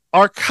fans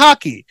are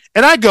cocky,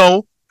 and I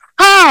go,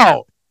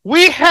 how?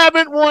 We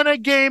haven't won a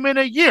game in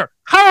a year.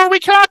 How are we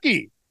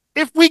cocky?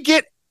 If we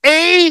get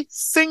a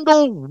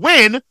single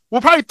win,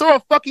 we'll probably throw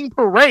a fucking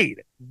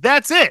parade.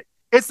 That's it.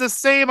 It's the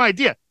same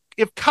idea.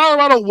 If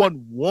Colorado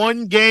won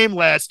 1 game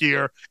last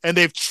year and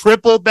they've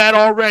tripled that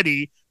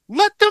already,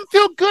 let them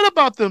feel good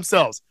about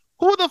themselves.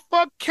 Who the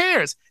fuck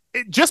cares?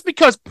 Just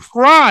because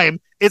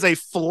Prime is a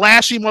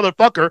flashy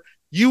motherfucker,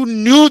 you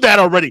knew that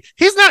already.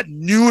 He's not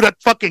new to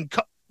fucking...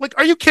 Like,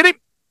 are you kidding?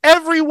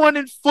 Everyone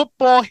in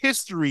football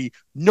history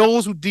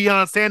knows who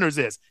Deion Sanders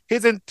is.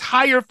 His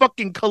entire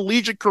fucking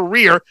collegiate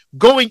career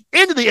going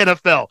into the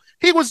NFL,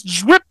 he was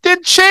dripped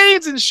in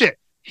chains and shit.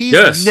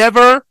 He's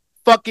never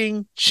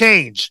fucking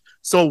changed.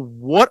 So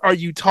what are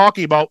you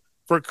talking about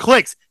for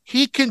clicks?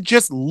 He can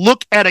just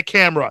look at a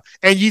camera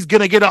and he's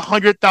going to get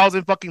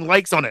 100,000 fucking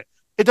likes on it.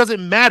 It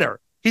doesn't matter.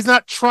 He's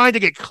not trying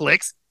to get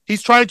clicks.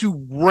 He's trying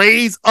to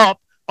raise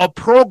up a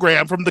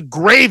program from the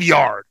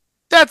graveyard.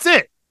 That's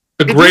it.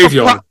 The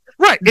graveyard.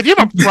 Right. If you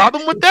have a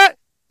problem with that,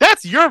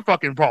 that's your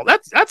fucking problem.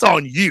 That's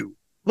on you.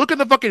 Look in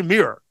the fucking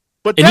mirror.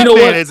 But that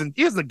man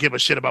he doesn't give a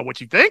shit about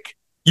what you think.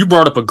 You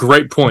brought up a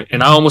great point,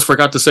 and I almost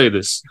forgot to say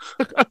this.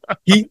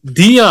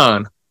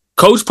 Deion,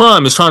 Coach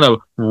Prime is trying to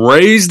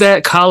raise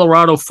that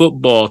Colorado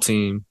football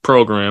team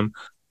program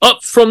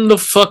up from the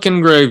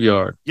fucking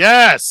graveyard.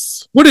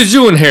 Yes. What did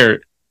you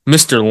inherit,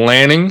 Mr.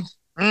 Lanning?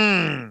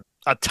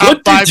 A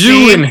top 5 team. What did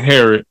you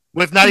inherit?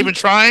 With not even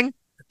trying?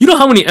 You know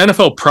how many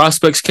NFL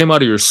prospects came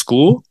out of your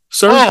school,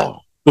 sir,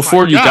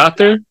 before you got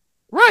there?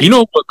 Right. You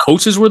know what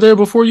coaches were there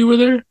before you were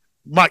there?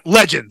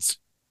 Legends.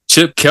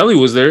 Chip Kelly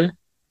was there.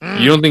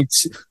 You don't think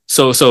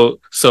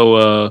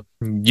so?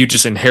 You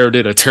just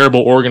inherited a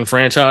terrible Oregon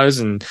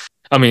franchise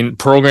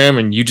program,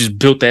 and you just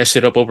built that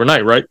shit up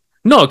overnight, right?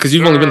 No, because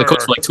you've only been the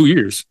coach for like 2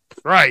 years.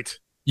 Right.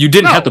 You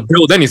didn't have to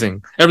build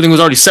anything. Everything was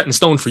already set in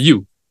stone for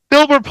you.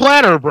 Silver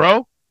platter,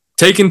 bro.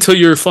 Taken to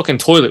your fucking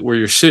toilet where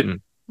you're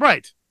shitting.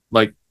 Right.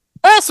 Like.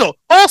 Also,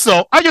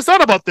 I just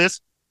thought about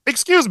this.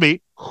 Excuse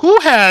me.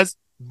 Who has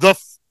the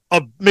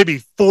maybe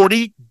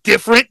 40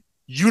 different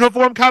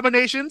uniform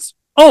combinations?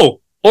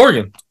 Oh,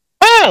 Oregon.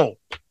 Oh,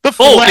 the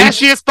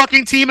flashiest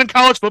fucking team in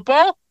college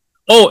football?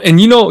 Oh,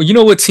 and you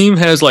know what team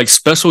has like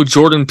special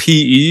Jordan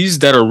PEs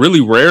that are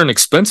really rare and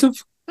expensive?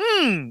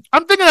 I'm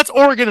thinking that's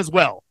Oregon as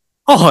well.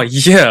 Oh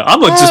yeah, I'm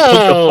gonna just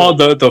put all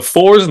the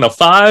fours and the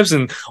fives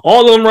and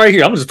all of them right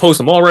here. I'm gonna just post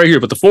them all right here.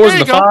 But the fours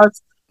and the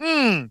fives,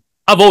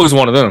 I've always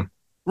wanted them.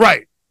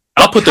 Right.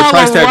 I'll put their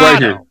price tag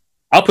right here.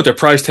 I'll put their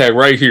price tag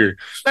right here.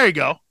 There you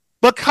go.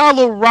 But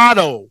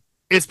Colorado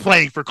is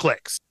playing for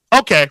clicks.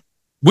 Okay.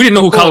 We didn't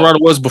know who Colorado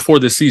was before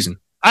this season.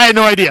 I had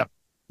no idea.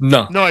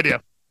 No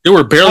idea. They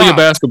were barely a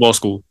basketball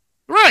school.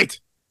 Right.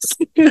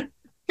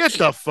 Get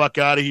the fuck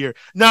out of here.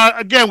 Now,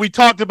 again, we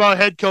talked about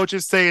head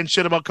coaches saying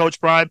shit about Coach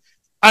Prime.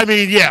 I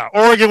mean, yeah,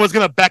 Oregon was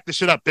going to back the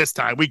shit up this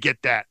time. We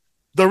get that.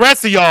 The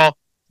rest of y'all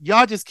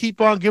just keep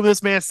on giving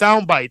this man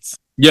sound bites.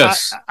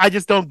 Yes. I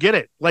just don't get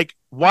it. Like,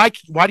 why do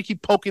you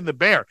keep poking the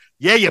bear?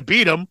 Yeah, you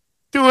beat him.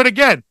 Do it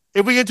again.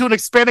 If we get to an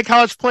expanded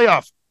college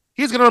playoff,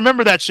 he's going to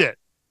remember that shit.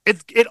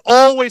 It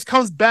always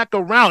comes back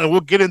around, and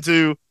we'll get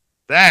into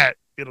that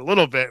in a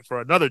little bit for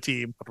another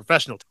team, a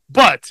professional.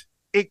 But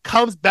it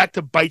comes back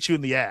to bite you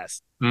in the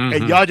ass.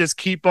 And y'all just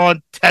keep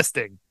on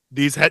testing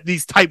these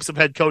types of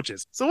head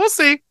coaches. So we'll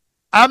see.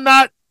 I'm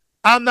not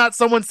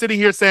someone sitting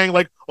here saying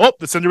like, oh,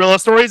 the Cinderella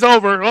story's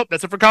over. Oh,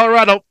 that's it for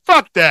Colorado.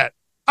 Fuck that.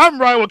 I'm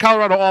riding with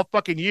Colorado all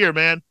fucking year,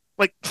 man.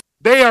 Like,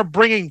 they are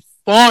bringing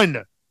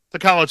fun to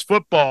college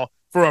football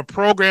for a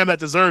program that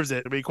deserves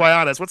it, to be quite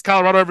honest. What's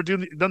Colorado ever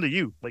done to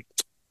you? Like,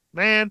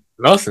 man,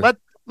 nothing.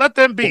 Let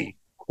them be.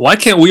 Why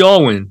can't we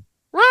all win?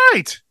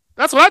 Right.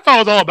 That's what I thought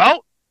it was all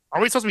about.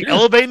 Are we supposed to be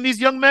elevating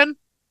these young men?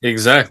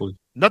 Exactly.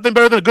 Nothing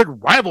better than a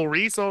good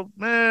rivalry, so,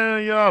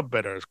 man, y'all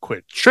better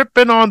quit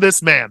tripping on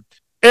this man.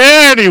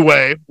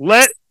 Anyway,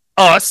 let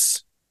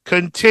us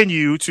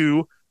continue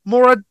to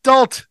more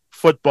adult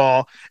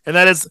football, and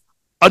that is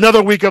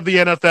another week of the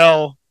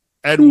NFL,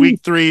 and week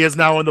 3 is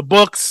now in the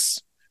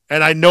books,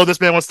 and I know this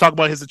man wants to talk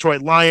about his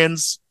Detroit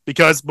Lions,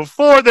 because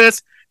before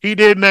this, he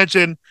did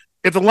mention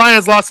if the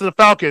Lions lost to the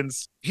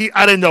Falcons,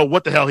 I didn't know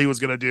what the hell he was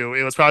going to do.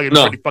 It was probably going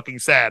to be pretty fucking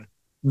sad.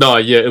 No,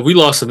 yeah, if we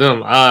lost to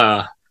them,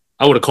 I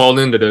would have called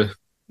in today.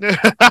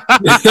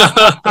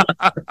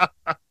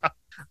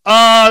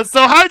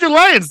 So how'd your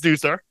Lions do,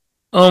 sir?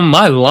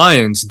 My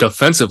Lions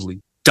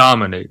defensively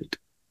dominated.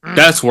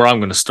 That's where I'm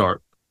going to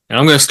start. And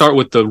I'm going to start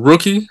with the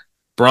rookie,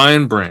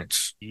 Brian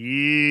Branch.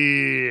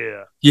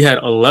 Yeah. He had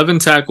 11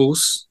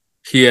 tackles.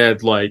 He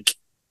had like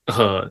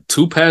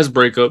 2 pass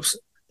breakups.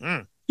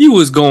 He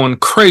was going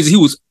crazy. He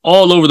was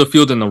all over the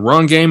field in the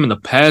run game and the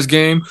pass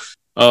game.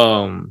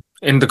 And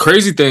the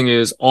crazy thing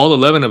is all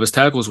 11 of his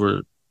tackles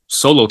were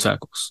solo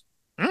tackles.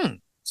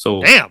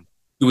 So damn.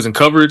 He was in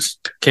coverage,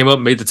 came up,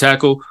 made the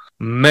tackle.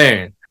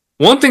 Man,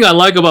 one thing I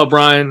like about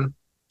Brian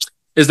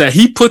is that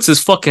he puts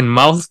his fucking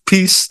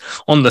mouthpiece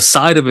on the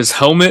side of his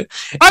helmet.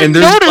 I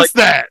noticed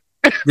that.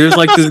 There's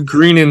like this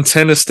green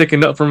antenna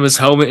sticking up from his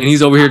helmet, and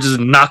he's over here just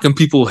knocking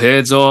people's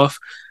heads off.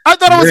 I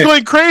thought I was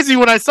going crazy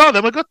when I saw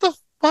them. Like, what the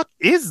fuck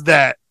is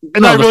that?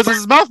 And I realized it's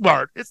his mouth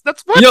guard.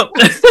 That's what? Yep.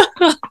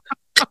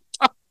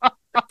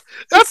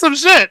 That's some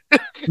shit.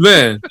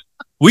 Man,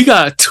 we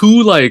got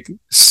 2 like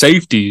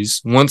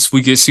safeties once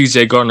we get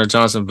CJ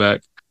Gardner-Johnson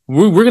back.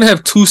 We're going to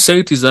have 2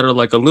 safeties that are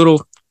like a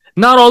little,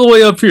 not all the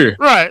way up here.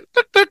 Right.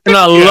 And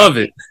I love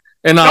it.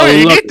 And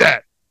I love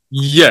that.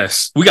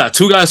 Yes. We got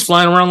 2 guys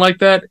flying around like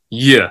that.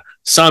 Yeah.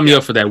 Sign me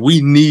up for that.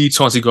 We need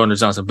Chauncey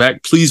Gardner-Johnson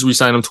back. Please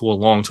re-sign him to a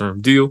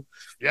long-term deal.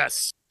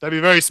 Yes. That'd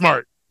be very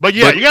smart. But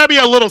yeah, you got to be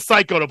a little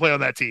psycho to play on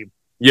that team.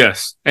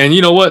 Yes. And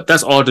you know what?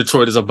 That's all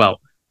Detroit is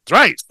about. That's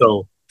right.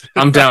 So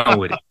I'm down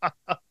with it.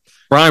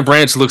 Brian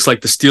Branch looks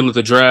like the steal of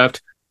the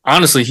draft.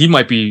 Honestly, he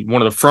might be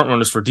one of the front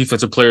runners for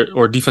defensive player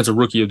or defensive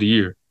rookie of the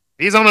year.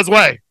 He's on his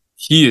way.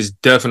 He is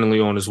definitely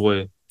on his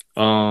way.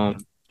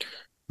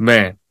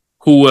 Man,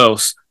 who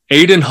else?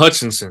 Aiden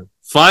Hutchinson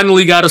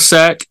finally got a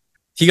sack.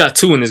 He got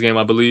 2 in this game,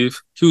 I believe.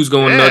 He was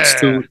going nuts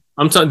too.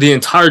 I'm talking. The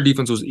entire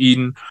defense was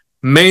eating,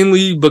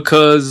 mainly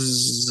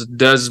because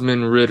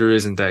Desmond Ridder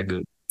isn't that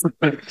good.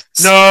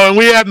 No,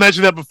 we have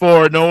mentioned that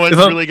before. No one's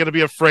really going to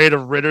be afraid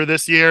of Ridder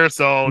this year,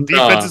 so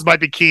defenses might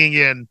be keying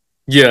in.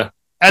 Yeah,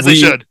 as they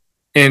should.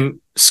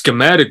 And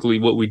schematically,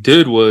 what we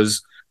did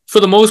was, for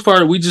the most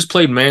part, we just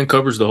played man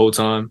coverage the whole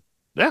time.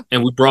 Yeah,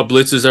 and we brought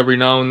blitzes every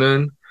now and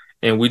then,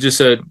 and we just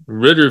said,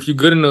 Ridder, if you're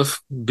good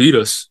enough, beat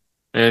us.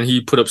 And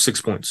he put up 6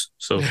 points.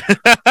 So offensively,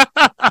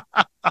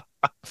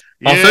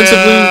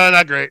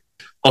 not great.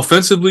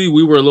 Offensively,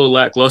 we were a little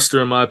lackluster,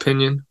 in my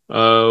opinion. We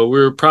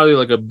were probably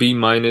like a B-,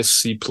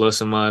 C+,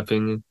 in my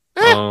opinion.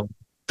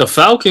 The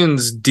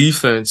Falcons'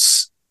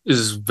 defense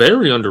is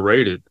very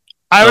underrated.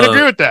 I would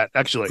agree with that,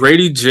 actually.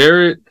 Grady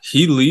Jarrett,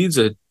 he leads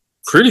a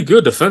pretty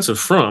good defensive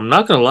front. I'm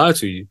not going to lie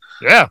to you.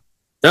 Yeah.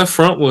 That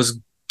front was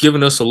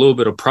giving us a little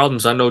bit of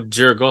problems. I know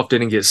Jared Goff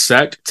didn't get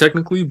sacked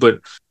technically,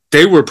 but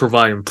they were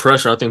providing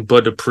pressure. I think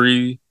Bud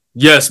Dupree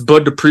was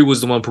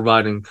the one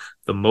providing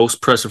the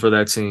most pressure for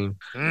that team.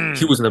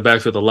 He was in the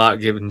backfield a lot,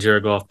 giving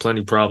Jared Goff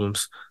plenty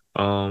problems.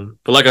 But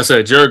like I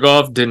said, Jared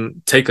Goff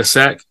didn't take a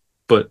sack,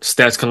 but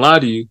stats can lie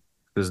to you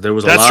because there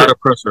was a lot of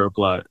pressure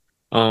applied.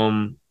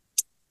 And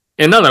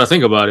now that I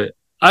think about it,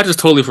 I just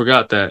totally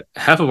forgot that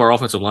half of our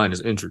offensive line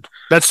is injured.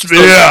 That's So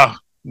yeah.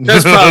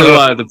 that's probably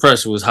why the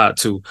pressure was hot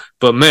too.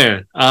 But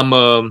man, I'm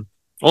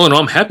all in all,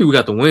 I'm happy we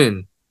got the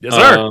win. Yes,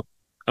 sir.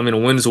 I mean, a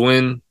win is a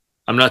win.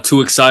 I'm not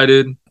too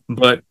excited,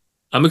 but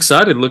I'm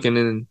excited looking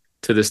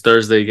into this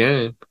Thursday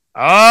game.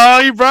 Oh,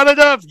 you brought it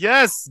up.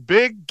 Yes,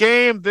 big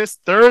game this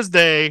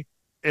Thursday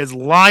is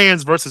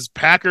Lions versus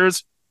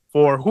Packers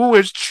for who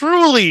is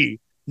truly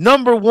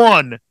number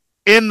one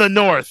in the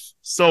North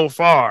so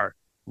far.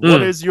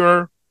 What is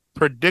your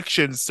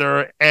prediction,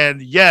 sir?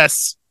 And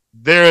yes,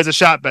 there is a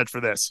shot bet for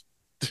this.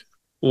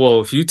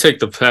 Well, if you take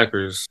the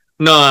Packers,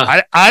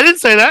 nah. I didn't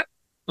say that.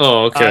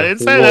 Oh, okay. I didn't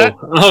say that.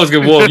 I was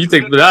gonna. Whoa, you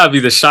think that'd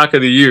be the shock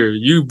of the year?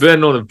 You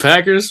betting on the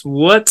Packers?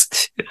 What?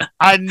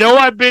 I know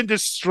I've been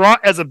distraught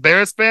as a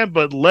Bears fan,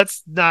 but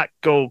let's not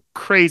go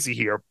crazy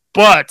here.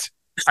 But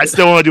I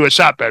still want to do a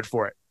shot bet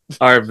for it.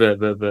 All right,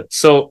 bet.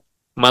 So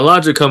my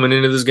logic coming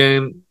into this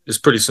game is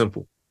pretty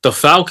simple. The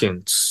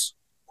Falcons,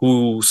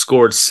 who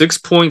scored 6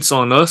 points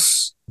on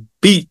us,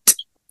 beat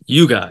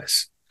you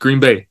guys, Green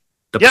Bay,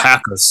 the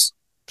Packers.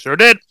 Sure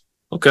did.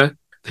 Okay.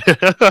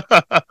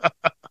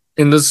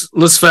 And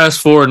let's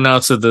fast forward now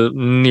to the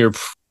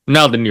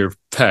near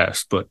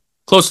past, but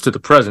closer to the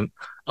present.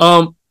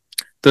 The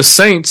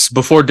Saints,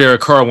 before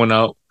Derek Carr went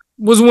out,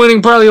 was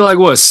winning probably like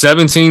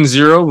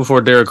 17-0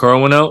 before Derek Carr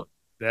went out.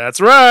 That's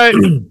right.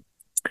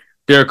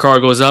 Derek Carr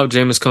goes out,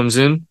 Jameis comes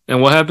in,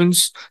 and what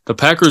happens? The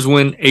Packers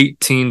win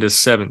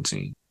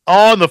 18-17.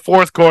 All in the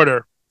fourth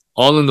quarter.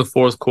 All in the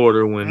fourth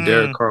quarter when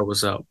Derek Carr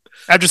was out.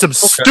 After some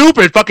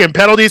stupid fucking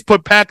penalties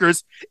put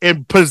Packers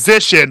in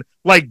position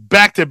like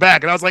back to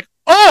back. And I was like,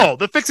 oh,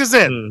 the fix is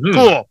in.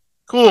 Mm-hmm.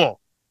 Cool.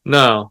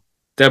 Now,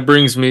 that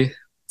brings me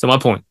to my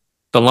point.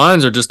 The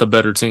Lions are just a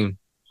better team.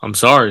 I'm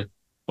sorry.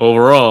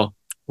 Overall,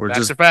 we're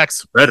just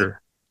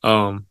better.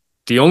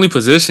 The only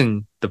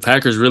position the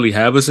Packers really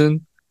have us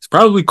in is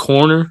probably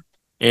corner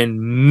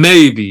and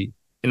maybe,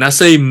 and I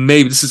say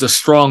maybe, this is a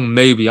strong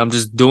maybe. I'm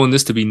just doing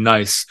this to be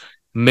nice.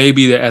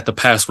 Maybe they're at the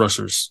pass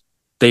rushers.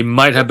 They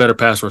might have better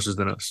pass rushers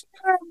than us.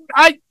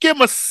 I give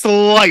them a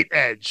slight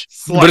edge.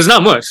 But it's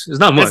not much. It's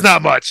not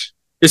much.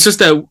 It's just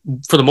that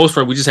for the most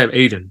part, we just have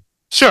Aiden.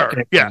 Sure.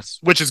 Yes.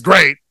 Which is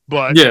great.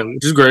 But yeah,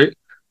 which is great.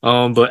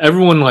 But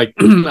everyone like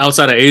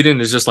outside of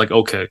Aiden is just like,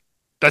 okay.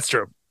 That's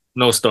true.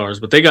 No stars.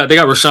 But they got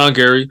Rashawn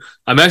Gary.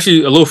 I'm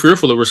actually a little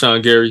fearful of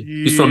Rashawn Gary.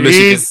 He's from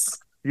Michigan.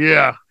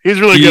 Yeah.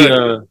 He's really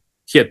good.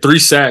 He had 3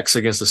 sacks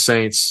against the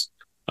Saints.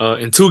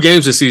 In 2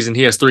 games this season,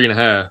 he has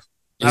 3.5.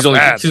 He's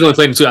only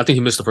played in 2. I think he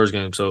missed the first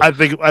game. So I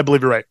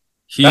believe you're right.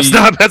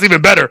 That's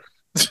even better.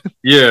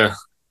 Yeah.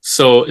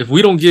 So if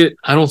we don't get,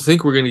 I don't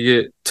think we're gonna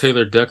get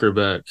Taylor Decker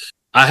back.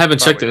 I haven't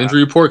checked the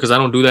injury report because I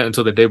don't do that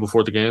until the day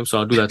before the game. So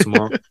I'll do that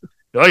tomorrow.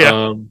 Oh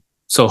yeah.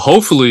 So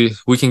hopefully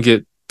we can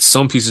get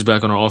some pieces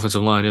back on our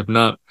offensive line. If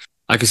not,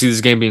 I can see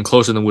this game being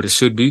closer than what it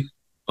should be.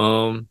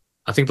 I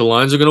think the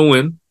Lions are gonna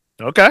win.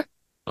 Okay.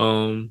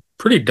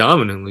 Pretty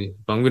dominantly.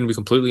 If I'm gonna be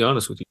completely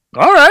honest with you.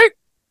 All right.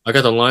 I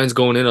got the Lions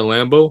going in at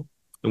Lambeau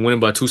and winning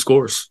by 2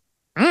 scores.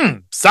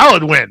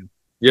 Solid win.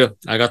 Yeah,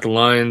 I got the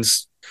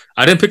Lions.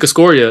 I didn't pick a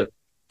score yet,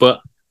 but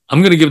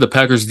I'm going to give the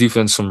Packers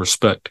defense some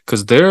respect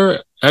because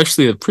they're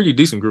actually a pretty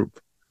decent group.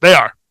 They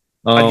are.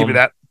 I'll give you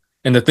that.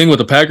 And the thing with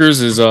the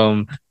Packers is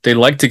they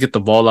like to get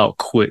the ball out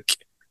quick.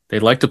 They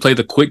like to play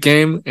the quick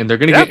game, and they're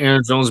going to get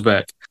Aaron Jones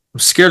back. I'm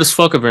scared as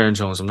fuck of Aaron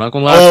Jones. I'm not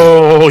going to lie to you.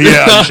 Oh,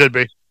 yeah, you should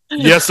be.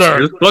 Yes, sir.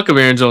 Scared as fuck of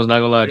Aaron Jones, not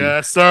going to lie to you.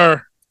 Yes,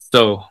 sir.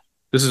 So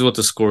this is what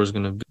the score is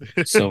going to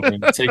be. So we're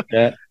going to take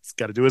that. He's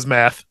got to do his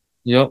math.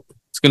 Yep.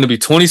 It's going to be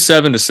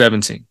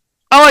 27-17.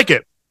 I like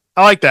it.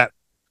 I like that.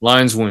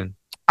 Lions win.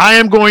 I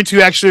am going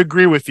to actually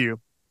agree with you.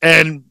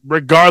 And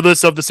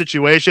regardless of the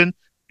situation,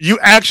 you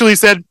actually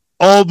said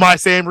all my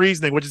same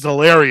reasoning, which is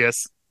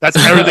hilarious. That's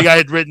everything I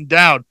had written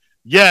down.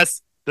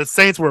 Yes, the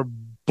Saints were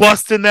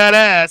busting that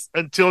ass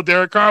until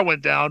Derek Carr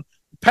went down.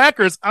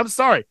 Packers, I'm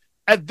sorry.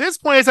 At this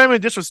point, it's not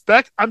even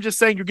disrespect. I'm just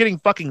saying you're getting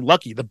fucking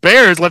lucky. The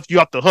Bears left you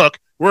off the hook.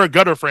 We're a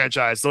gutter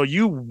franchise. So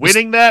you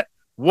winning that,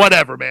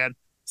 whatever, man.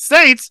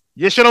 Saints,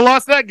 you should have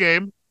lost that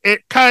game.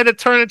 It kind of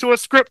turned into a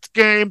script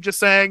game, just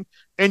saying,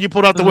 and you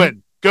pulled out the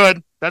win.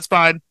 Good. That's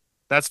fine.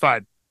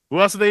 Who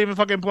else did they even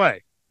fucking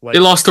play? They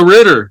lost to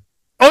Ritter.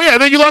 Oh, yeah,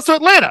 and then you lost to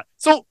Atlanta.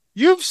 So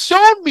you've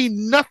shown me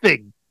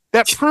nothing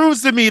that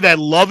proves to me that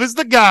Love is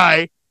the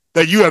guy,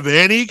 that you have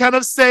any kind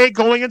of say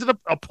going into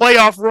a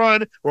playoff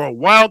run or a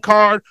wild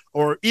card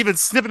or even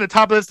sniffing the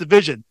top of this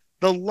division.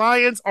 The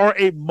Lions are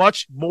a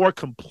much more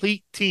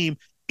complete team,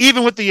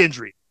 even with the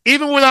injury,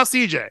 even without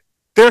CJ.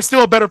 They're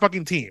still a better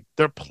fucking team.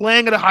 They're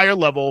playing at a higher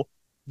level.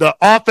 The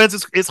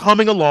offense is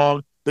humming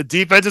along. The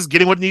defense is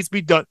getting what needs to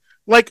be done.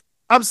 Like,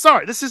 I'm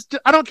sorry.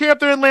 I don't care if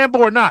they're in Lambeau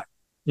or not.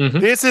 Mm-hmm.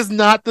 This is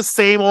not the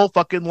same old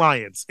fucking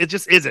Lions. It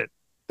just isn't.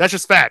 That's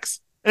just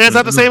facts. And it's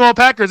not the same old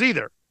Packers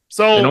either.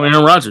 So no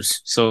Aaron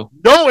Rodgers.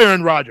 No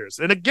Aaron Rodgers.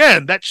 And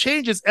again, that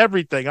changes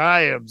everything.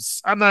 I'm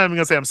not even going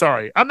to say I'm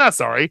sorry. I'm not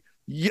sorry.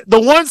 The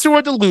ones who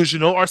are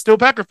delusional are still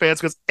Packer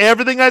fans because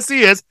everything I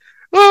see is,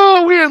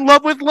 oh, we're in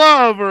love with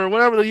Love or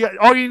whatever.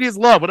 All you need is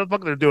love. What the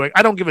fuck they're doing.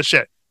 I don't give a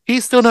shit.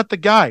 He's still not the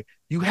guy.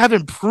 You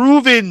haven't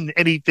proven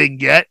anything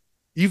yet.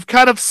 You've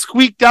kind of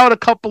squeaked out a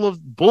couple of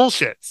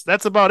bullshits.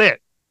 That's about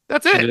it.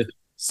 That's it. Yeah.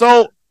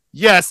 So,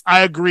 yes,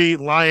 I agree.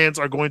 Lions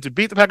are going to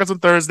beat the Packers on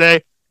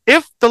Thursday.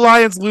 If the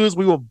Lions lose,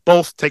 we will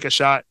both take a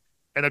shot.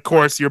 And, of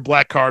course, your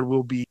black card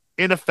will be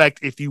in effect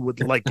if you would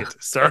like it,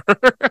 sir.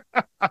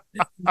 All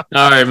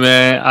right,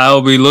 man.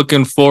 I'll be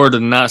looking forward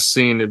to not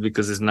seeing it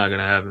because it's not going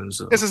to happen.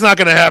 So. This is not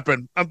going to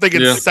happen. I'm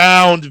thinking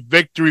sound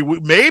victory.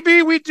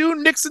 Maybe we do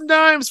nicks and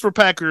dimes for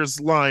Packers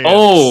Lions.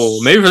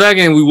 Oh, maybe for that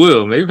game we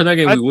will. I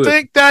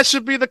think that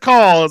should be the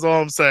call, is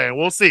all I'm saying.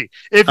 We'll see.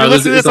 If you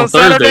listen to this on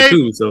Saturday,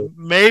 too, so.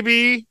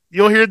 Maybe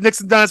you'll hear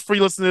nicks and dimes before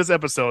you listen to this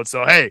episode.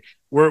 So, hey,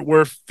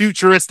 we're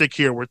futuristic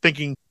here. We're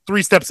thinking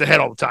 3 steps ahead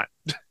all the time.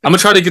 I'm going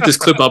to try to get this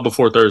clip out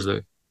before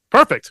Thursday.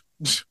 Perfect.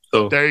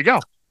 So there you go.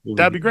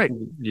 That'd be great.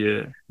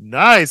 Yeah.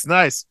 Nice.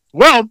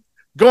 Well,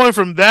 going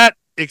from that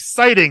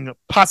exciting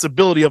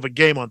possibility of a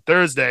game on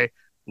Thursday,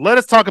 let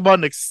us talk about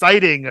an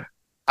exciting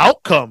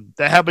outcome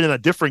that happened in a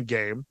different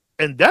game,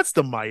 and that's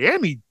the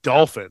Miami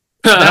Dolphins.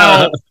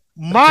 Now,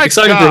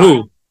 exciting God, for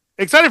who?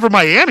 Exciting for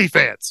Miami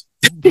fans.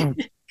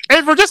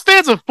 And for just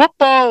fans of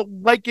football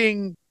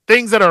liking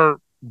things that are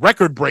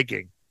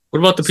record-breaking. What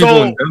about the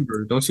people in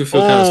Denver? Don't you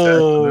feel kind of sad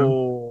for them?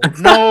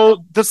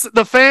 No,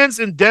 the fans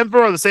in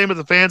Denver are the same as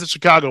the fans in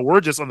Chicago. We're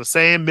just on the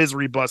same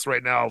misery bus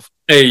right now.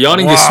 Hey, y'all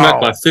didn't get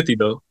smacked by 50,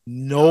 though.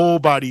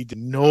 Nobody did.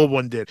 No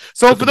one did.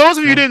 So for those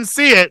of you who didn't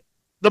see it,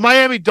 the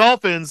Miami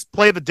Dolphins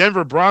played the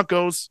Denver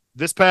Broncos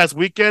this past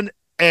weekend,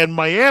 and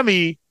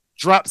Miami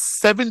dropped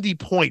 70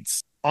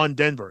 points on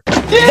Denver.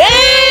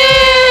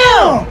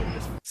 Damn!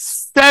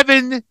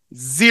 70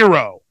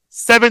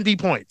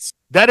 points.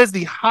 That is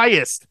the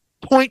highest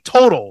point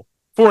total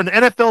for an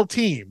NFL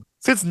team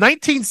since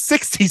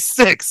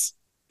 1966.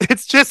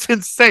 It's just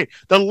insane.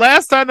 The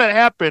last time that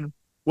happened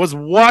was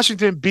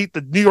Washington beat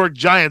the New York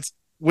Giants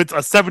with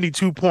a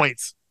 72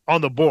 points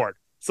on the board.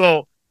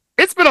 So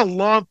it's been a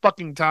long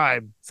fucking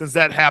time since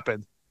that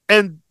happened.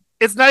 And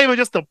it's not even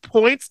just the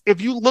points.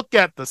 If you look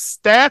at the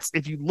stats,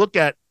 if you look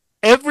at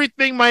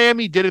everything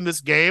Miami did in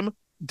this game,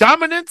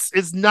 dominance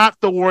is not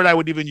the word I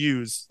would even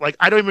use. Like,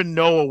 I don't even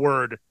know a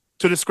word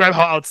to describe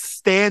how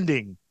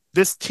outstanding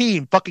this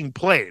team fucking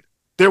played.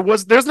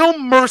 There's no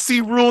mercy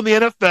rule in the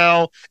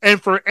NFL,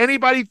 and for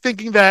anybody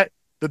thinking that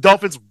the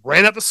Dolphins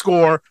ran up the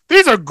score,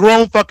 these are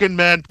grown fucking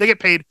men. They get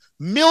paid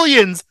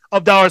millions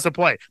of dollars to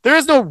play. There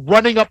is no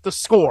running up the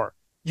score.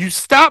 You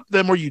stop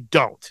them or you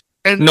don't.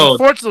 And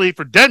unfortunately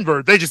for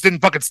Denver, they just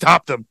didn't fucking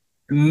stop them.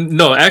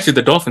 No, actually,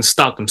 the Dolphins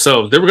stopped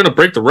themselves. They were going to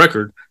break the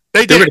record.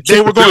 They did.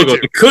 They were going to.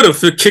 They could have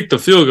kicked the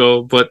field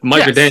goal, but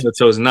Mike McDaniel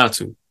chose not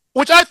to.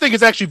 Which I think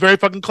is actually very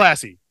fucking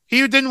classy.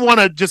 He didn't want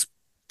to just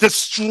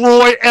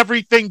destroy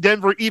everything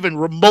Denver even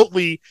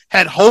remotely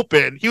had hope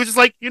in. He was just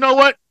like, you know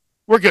what?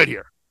 We're good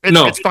here.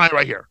 It's fine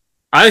right here.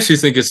 I actually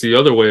think it's the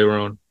other way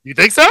around. You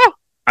think so?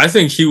 I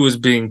think he was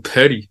being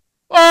petty.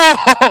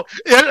 Oh,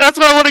 yeah, that's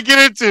what I want to get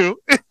into.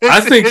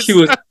 I think he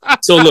was.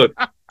 So look,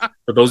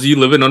 for those of you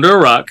living under a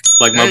rock,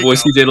 like my boy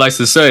CJ likes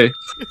to say,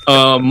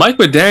 Mike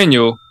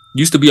McDaniel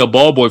used to be a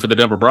ball boy for the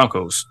Denver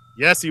Broncos.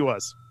 Yes, he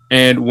was.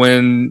 And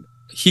when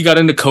he got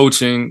into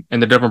coaching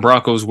and the Denver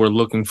Broncos were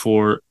looking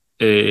for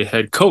a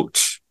head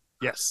coach.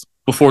 Yes.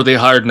 Before they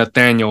hired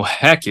Nathaniel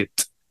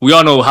Hackett. We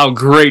all know how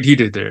great he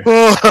did there.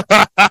 Mike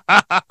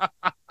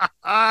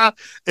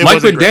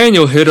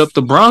McDaniel hit up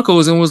the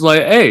Broncos and was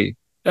like, hey,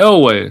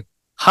 Elway,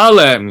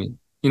 holla at me.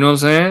 You know what I'm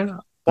saying?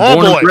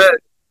 Born and bred.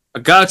 I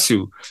got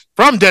you.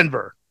 From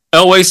Denver.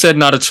 Elway said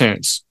not a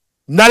chance.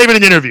 Not even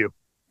an interview.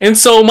 And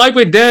so Mike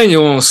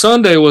McDaniel on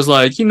Sunday was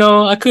like,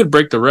 I could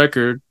break the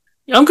record.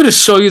 I'm going to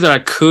show you that I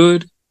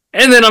could.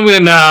 And then I'm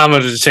going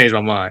to just change my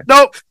mind.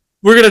 Nope.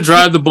 We're going to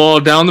drive the ball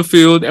down the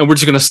field, and we're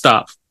just going to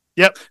stop.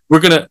 Yep.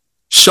 We're going to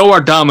show our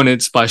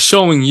dominance by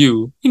showing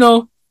you,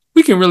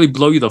 we can really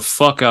blow you the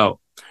fuck out.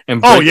 And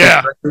break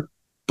the record,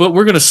 but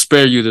we're going to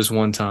spare you this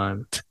one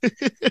time.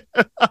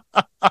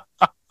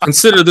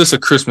 Consider this a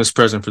Christmas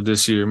present for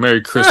this year.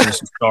 Merry Christmas,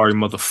 you sorry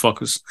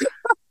motherfuckers.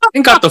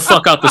 And got the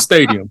fuck out the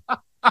stadium.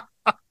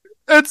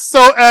 It's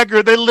so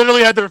accurate. They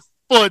literally had their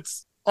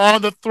foots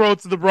on the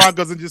throats of the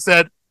Broncos and just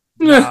said,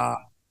 nah.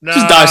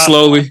 Just die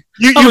slowly.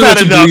 You've had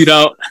enough. Bleed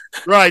out.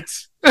 Right.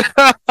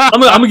 I'm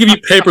gonna give you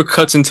paper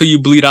cuts until you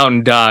bleed out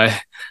and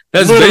die.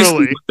 That's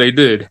basically what they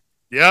did.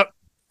 Yep.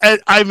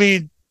 And I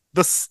mean,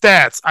 the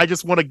stats. I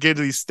just want to get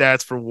to these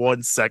stats for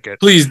 1 second.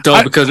 Please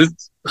don't, because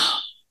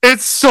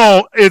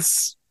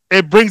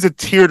it brings a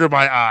tear to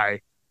my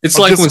eye. It's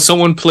like when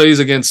someone plays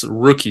against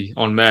rookie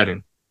on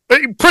Madden.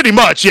 Pretty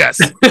much,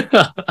 yes.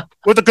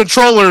 With the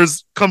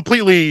controllers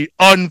completely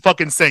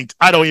unfucking synced.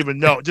 I don't even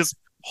know. Just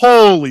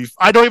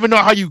I don't even know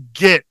how you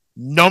get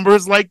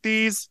numbers like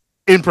these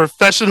in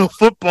professional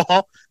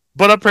football,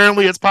 but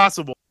apparently it's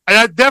possible. And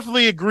I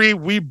definitely agree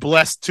we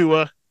blessed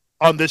Tua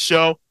on this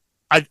show.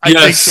 I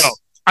think so.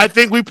 I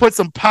think we put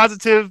some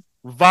positive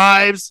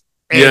vibes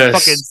and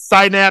fucking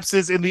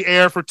synapses in the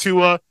air for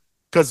Tua,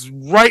 because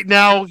right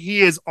now he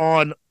is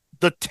on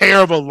the tear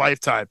of a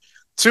lifetime.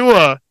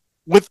 Tua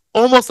with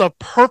almost a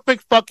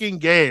perfect fucking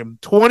game,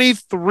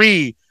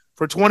 23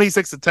 for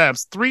 26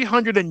 attempts,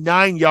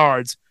 309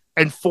 yards,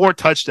 and 4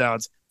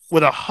 touchdowns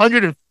with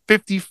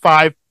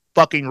 155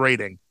 fucking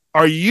rating.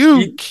 Are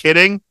you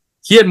kidding?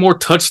 He had more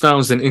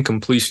touchdowns than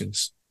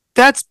incompletions.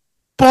 That's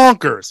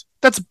bonkers.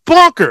 That's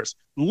bonkers.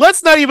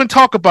 Let's not even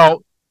talk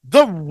about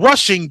the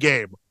rushing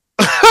game.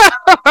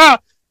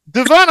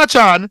 Devon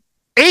Achane,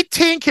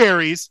 18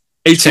 carries,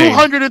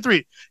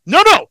 203.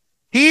 No.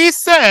 He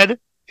said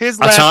his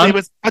last name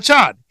was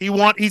Achane.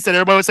 He said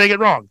everybody was saying it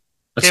wrong.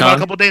 Came out a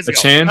couple days ago.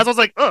 Achane? I was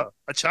like,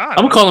 Achane. I'm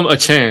gonna call him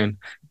Achane.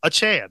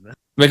 Achane.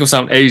 Make him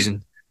sound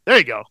Asian. There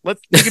you go.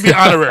 He can be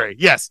honorary.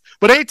 Yes.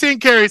 But 18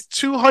 carries,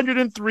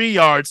 203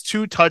 yards,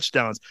 2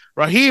 touchdowns.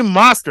 Raheem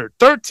Mostert,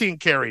 13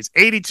 carries,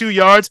 82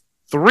 yards,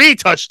 3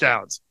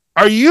 touchdowns.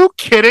 Are you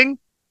kidding?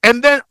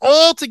 And then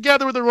all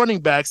together with the running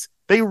backs,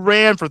 they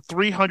ran for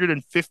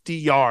 350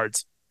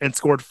 yards and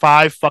scored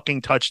 5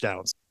 fucking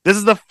touchdowns. This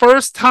is the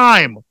first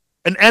time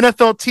an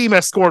NFL team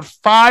has scored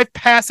 5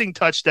 passing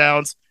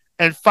touchdowns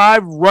and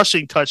 5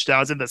 rushing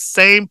touchdowns in the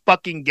same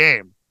fucking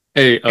game.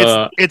 Hey,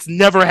 it's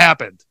never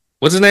happened.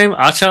 What's his name?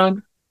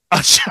 Achane?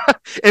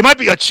 It might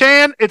be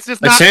Achane. It's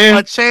just not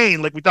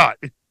Achane like we thought.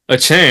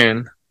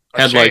 Achane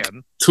had like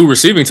 2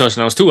 receiving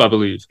touchdowns too, I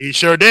believe. He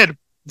sure did.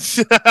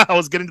 I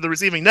was getting to the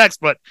receiving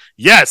next, but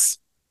yes,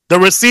 the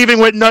receiving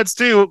went nuts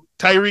too.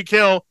 Tyreek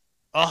Hill,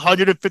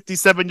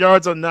 157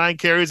 yards on 9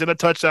 carries and a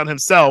touchdown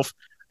himself.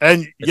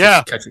 And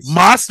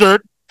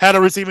Mostert had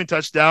a receiving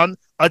touchdown.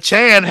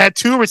 Achane had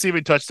 2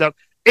 receiving touchdowns.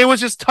 It was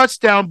just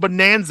touchdown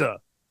bonanza.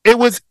 It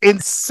was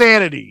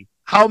insanity.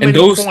 How many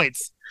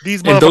points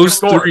these motherfuckers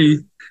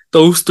scored?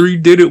 Those three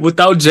did it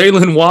without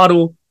Jalen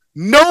Waddle.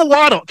 No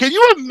Waddle. Can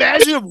you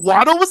imagine if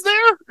Waddle was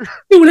there?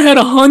 He would have had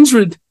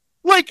 100.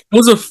 Like,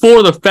 those are 4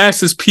 of the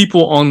fastest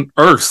people on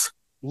earth.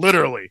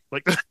 Literally.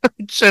 Like,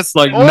 just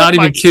like, not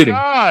even kidding.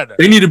 God.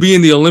 They need to be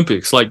in the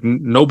Olympics. Like,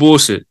 no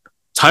bullshit.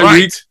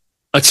 Tyreek,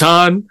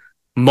 Achane,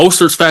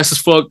 Mostert's fast as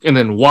fuck, and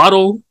then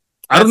Waddle.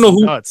 I don't know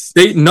who. Nuts.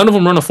 None of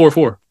them run a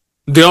 4.4.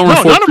 They all run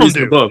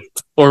 4.3s above.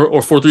 Or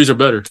 4.3s are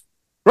better.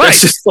 Right.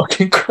 That's just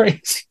fucking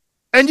crazy.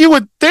 And you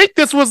would think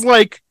this was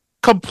like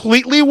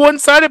completely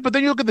one-sided, but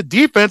then you look at the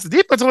defense. The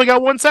defense only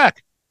got 1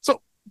 sack.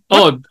 So,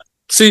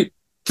 see,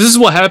 this is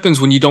what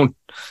happens when you don't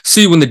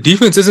see when the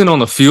defense isn't on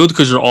the field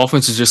because your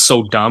offense is just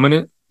so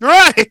dominant.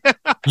 Right.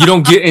 You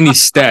don't get any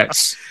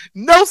stats.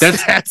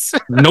 Stats.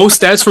 No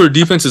stats for a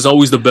defense is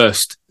always the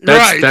best.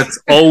 That's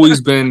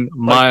always been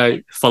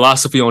my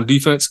philosophy on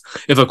defense.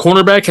 If a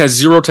cornerback has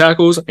 0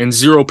 tackles and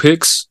 0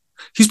 picks,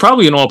 he's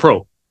probably an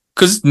all-pro.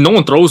 Because no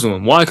one throws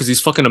him. Why? Because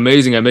he's fucking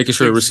amazing at making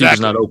sure the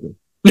receiver's not open.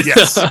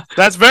 Yes,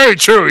 that's very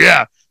true.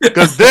 Yeah,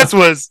 because this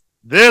was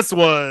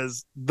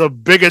the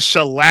biggest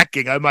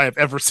shellacking I might have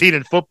ever seen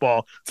in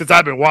football since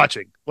I've been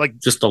watching. Like,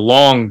 just a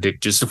long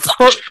dick, just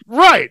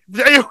right.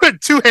 It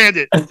went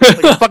 2-handed,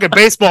 like a fucking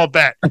baseball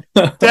bat.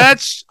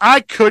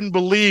 I couldn't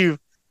believe.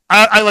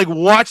 I like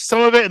watched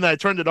some of it and then I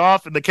turned it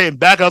off and they came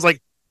back. I was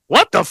like,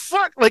 what the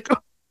fuck? Like,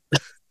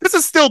 this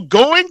is still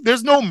going.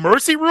 There's no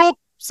mercy rule.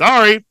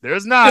 Sorry,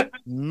 there's not.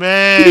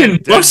 Man, he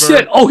didn't bust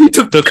it. Oh, he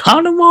took the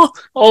condom off?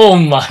 Oh,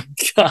 my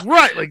God.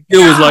 Right. Like, it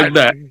was like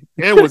that.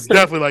 It was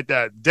definitely like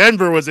that.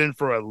 Denver was in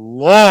for a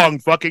long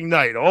fucking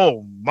night.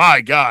 Oh,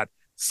 my God.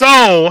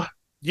 So,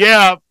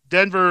 yeah,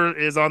 Denver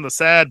is on the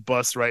sad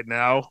bus right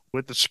now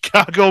with the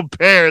Chicago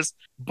Bears.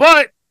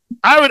 But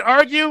I would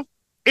argue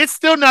it's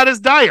still not as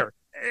dire.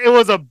 It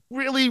was a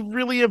really,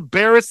 really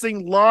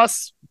embarrassing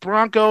loss,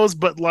 Broncos,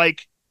 but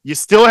like, you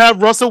still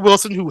have Russell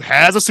Wilson, who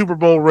has a Super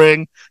Bowl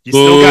ring. You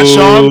still got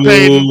Sean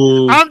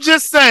Payton. I'm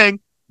just saying.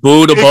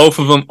 Boo to both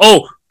of them.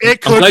 Oh, it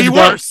could be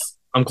worse.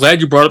 I'm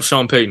glad you brought up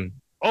Sean Payton.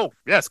 Oh,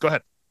 yes, go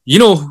ahead. You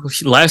know,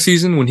 last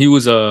season when he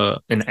was an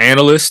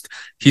analyst,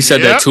 he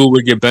said that Tua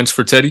would get benched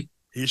for Teddy.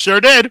 He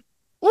sure did.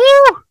 Woo!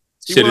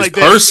 Shit is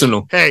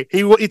personal. Hey,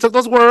 he took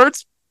those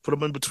words, put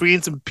them in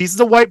between some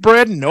pieces of white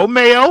bread, no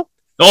mayo.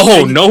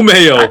 Oh, no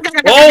mayo.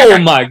 Oh,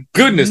 my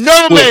goodness.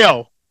 No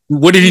mayo.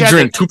 What did he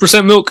drink?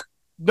 2% milk?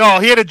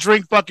 No, he had to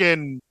drink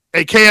fucking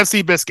a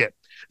KFC biscuit.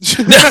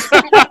 So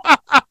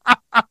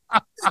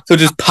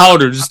just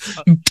powder.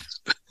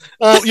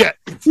 Oh, yeah.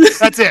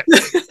 That's it.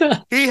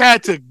 He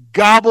had to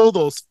gobble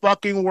those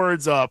fucking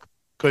words up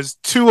because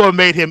Tua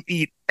made him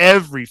eat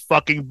every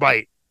fucking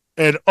bite.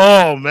 And,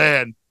 oh,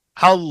 man,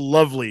 how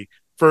lovely.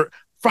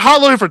 How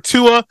lovely for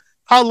Tua,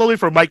 how lovely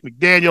for Mike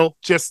McDaniel.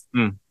 Just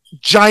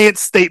giant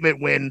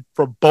statement win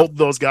for both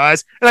those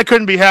guys. And I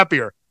couldn't be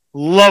happier.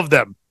 Love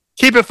them.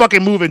 Keep it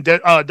fucking moving,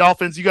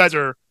 Dolphins. You guys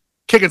are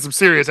kicking some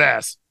serious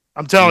ass.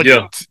 I'm telling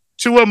you.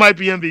 Tua might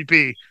be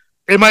MVP.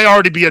 It might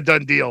already be a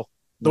done deal.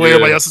 The way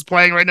everybody else is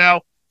playing right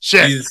now.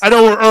 Shit. I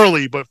know we're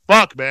early, but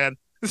fuck, man.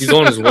 He's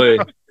on his way.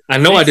 I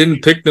know I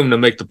didn't pick them to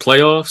make the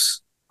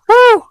playoffs,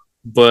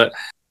 but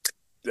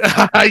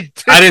I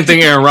didn't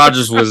think Aaron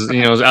Rodgers was,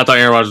 I thought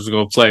Aaron Rodgers was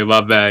going to play.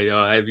 My bad,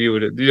 y'all. I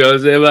viewed it. You know what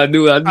I'm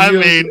saying? I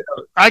mean,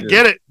 I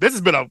get it. This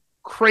has been a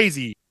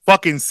crazy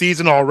fucking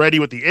season already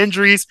with the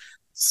injuries.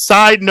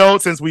 Side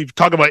note, since we've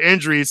talked about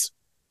injuries,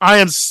 I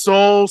am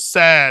so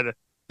sad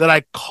that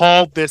I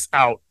called this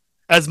out.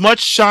 As much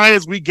shine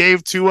as we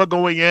gave Tua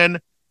going in,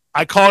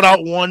 I called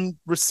out one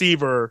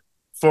receiver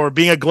for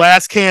being a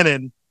glass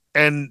cannon,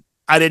 and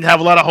I didn't have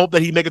a lot of hope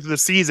that he'd make it through the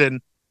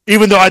season,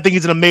 even though I think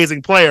he's an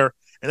amazing player.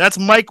 And that's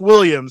Mike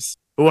Williams,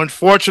 who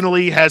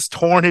unfortunately has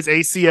torn his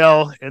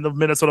ACL in the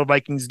Minnesota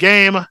Vikings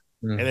game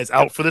and is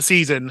out for the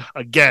season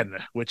again,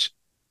 which,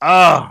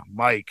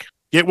 Mike,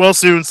 get well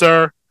soon,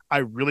 sir. I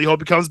really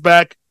hope he comes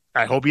back.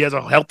 I hope he has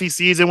a healthy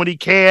season when he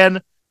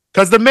can,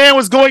 because the man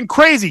was going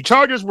crazy.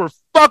 Chargers were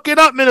fucking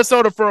up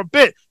Minnesota for a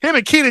bit. Him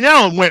and Keenan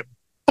Allen went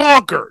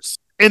bonkers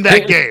in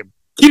that game.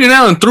 Keenan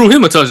Allen threw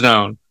him a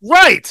touchdown.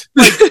 Right.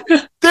 Like,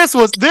 this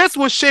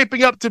was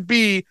shaping up to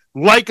be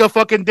like a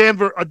fucking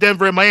Denver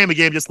and Miami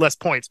game, just less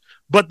points.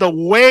 But the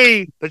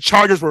way the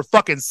Chargers were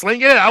fucking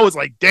slinging it, I was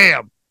like,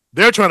 damn,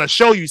 they're trying to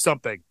show you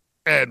something.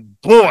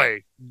 And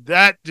boy,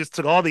 that just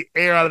took all the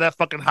air out of that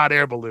fucking hot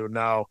air balloon.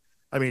 Now,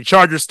 I mean,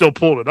 Chargers still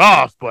pulled it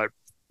off, but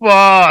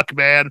fuck,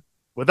 man.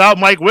 Without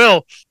Mike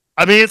Will,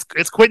 I mean,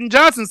 it's Quentin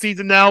Johnson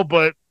season now,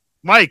 but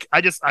Mike,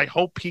 I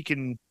hope he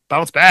can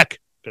bounce back,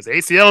 because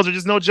ACLs are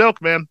just no joke,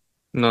 man.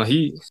 No,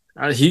 he's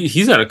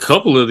had a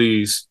couple of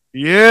these.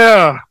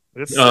 Yeah,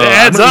 it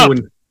adds up.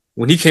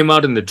 When he came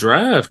out in the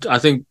draft, I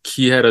think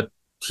he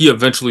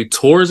eventually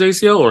tore his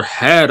ACL or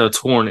had a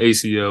torn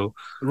ACL.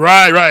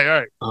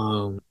 Right.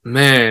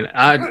 Man,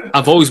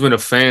 I've always been a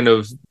fan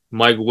of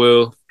Mike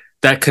Will.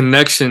 That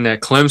connection at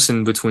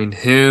Clemson between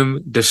him,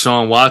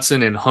 Deshaun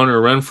Watson, and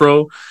Hunter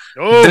Renfrow,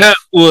 that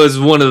was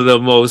one of the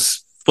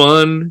most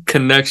fun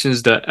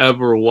connections to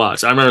ever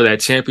watch. I remember that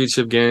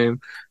championship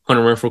game.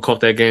 Hunter Renfrow caught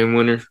that game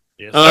winner.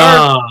 Yes,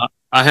 sir.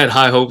 I had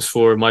high hopes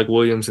for Mike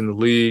Williams in the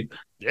league.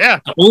 Yeah.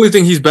 The only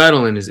thing he's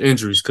battling is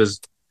injuries, because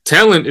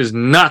talent is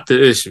not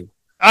the issue.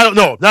 I don't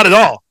know. Not at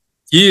all.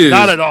 He is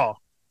not at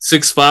all.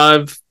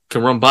 6'5",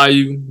 can run by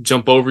you,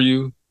 jump over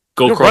you,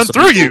 go across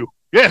run through you.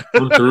 Yeah.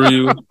 Run through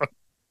you.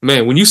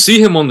 Man, when you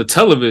see him on the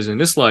television,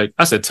 it's like,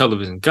 I said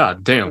television,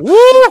 god damn.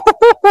 Woo!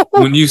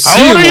 When you see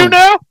How old him are you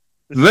now?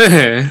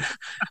 Man,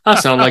 I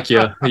sound like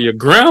your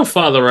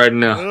grandfather right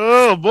now.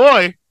 Oh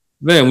boy.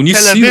 Man, when you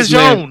see this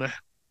man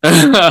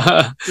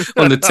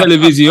on the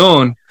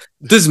television,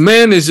 this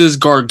man is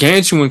just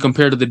gargantuan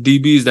compared to the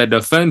DBs that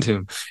defend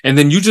him. And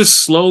then you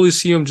just slowly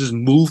see him just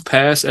move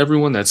past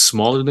everyone that's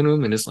smaller than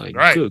him, and it's like,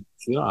 good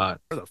God.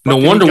 No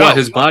wonder why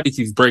his body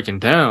keeps breaking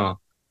down.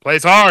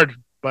 Plays hard.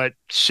 But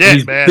shit,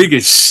 he's man. Big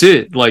as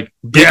shit. Like,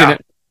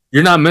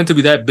 you're not meant to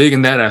be that big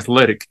and that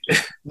athletic.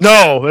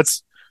 No,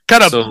 it's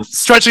kind of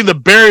stretching the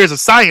barriers of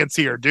science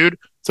here, dude.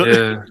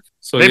 So,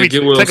 so maybe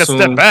take a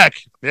step back.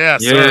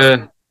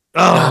 Yeah.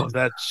 Oh,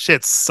 that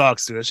shit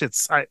sucks, dude. That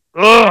shit's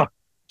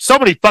so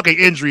many fucking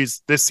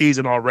injuries this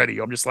season already.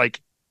 I'm just like,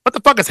 what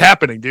the fuck is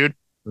happening, dude?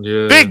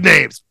 Yeah. Big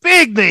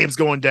names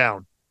going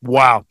down.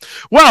 Wow.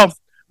 Well,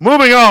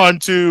 moving on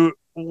to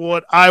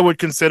what I would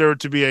consider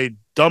to be a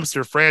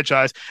dumpster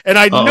franchise. And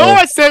I know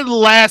I said not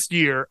last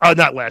year. I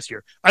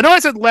know I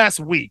said last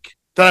week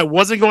that I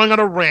wasn't going on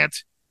a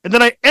rant, and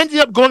then I ended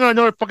up going on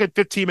another fucking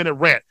 15-minute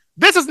rant.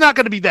 This is not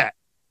going to be that.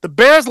 The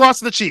Bears lost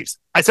to the Chiefs.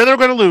 I said they were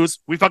going to lose.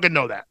 We fucking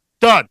know that.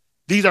 Done.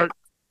 These are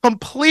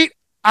complete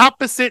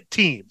opposite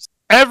teams.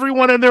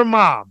 Everyone and their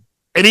mom,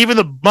 and even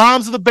the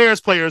moms of the Bears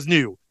players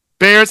knew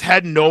Bears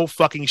had no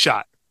fucking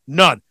shot.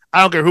 None.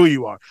 I don't care who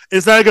you are.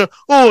 It's not like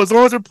as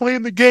long as they're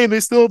playing the game, they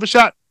still have a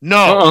shot.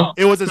 No,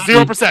 it was a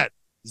 0%. 0%.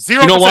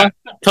 You know why?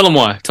 Tell them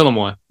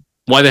why.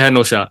 Why they had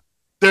no shot.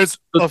 There's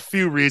a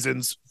few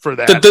reasons for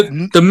that.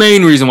 The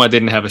main reason why they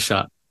didn't have a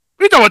shot.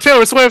 You talking about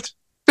Taylor Swift?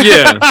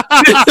 Yeah.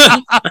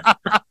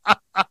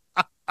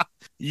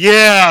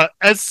 Yeah.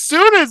 As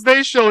soon as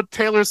they showed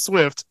Taylor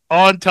Swift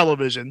on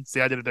television, see,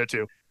 I did it there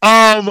too.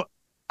 I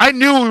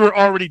knew we were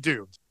already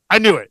doomed. I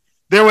knew it.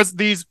 There was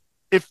these.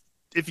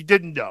 If you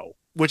didn't know,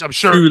 which I'm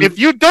sure, if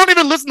you don't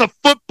even listen to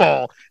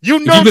football, you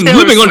know you've been Taylor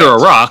living Swift. Under a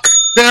rock.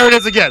 There it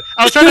is again.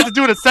 I was trying not to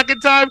do it a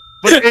second time,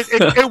 but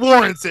it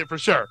warrants it for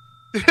sure.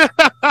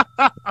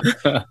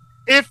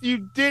 If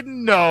you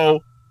didn't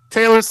know,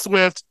 Taylor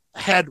Swift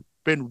had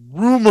been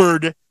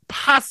rumored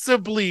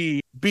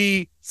possibly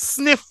be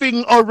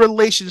sniffing a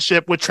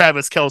relationship with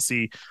Travis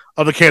Kelce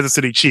of the Kansas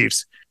City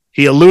Chiefs.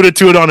 He alluded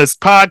to it on his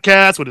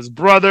podcast with his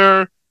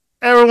brother.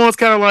 Everyone's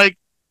kind of like,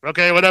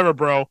 okay, whatever,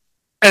 bro.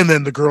 And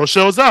then the girl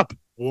shows up.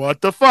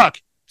 What the fuck?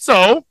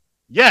 So,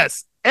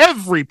 yes,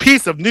 every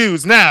piece of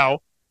news now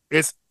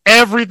is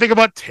everything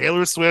about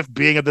Taylor Swift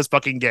being at this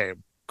fucking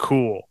game.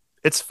 Cool.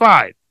 It's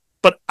fine.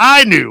 But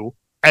I knew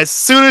as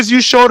soon as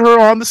you showed her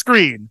on the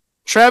screen,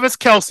 Travis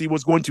Kelce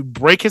was going to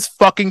break his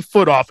fucking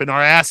foot off in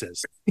our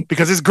asses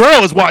because his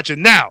girl is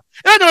watching now.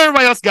 And I know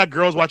everybody else got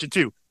girls watching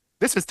too.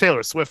 This is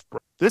Taylor Swift, bro.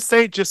 This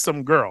ain't just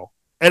some girl.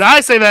 And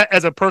I say that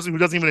as a person who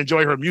doesn't even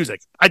enjoy her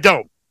music. I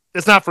don't.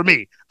 It's not for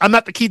me. I'm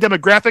not the key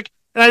demographic,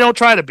 and I don't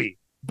try to be.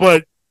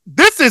 But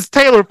this is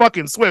Taylor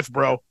fucking Swift,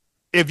 bro.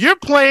 If you're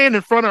playing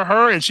in front of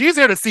her and she's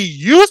here to see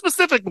you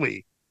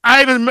specifically,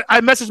 I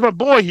messaged my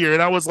boy here,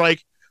 and I was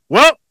like,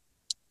 well,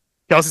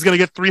 Kelsey's going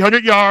to get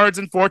 300 yards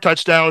and 4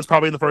 touchdowns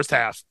probably in the first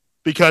half.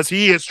 because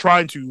he is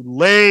trying to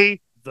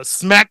lay the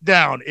smack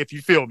down, if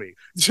you feel me.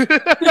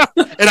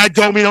 And I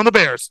don't mean on the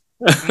Bears.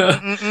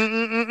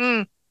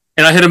 And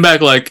I hit him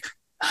back like,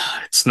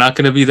 it's not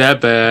going to be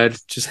that bad.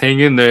 Just hang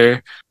in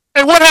there.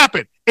 And what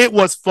happened? It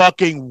was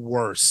fucking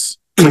worse.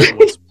 It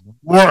was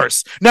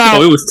worse.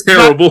 Now, it was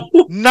terrible.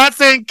 Not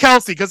saying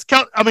Kelsey, because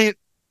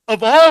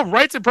of all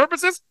rights and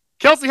purposes,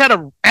 Kelsey had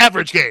an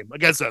average game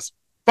against us.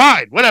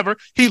 Fine, whatever.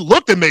 He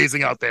looked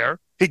amazing out there.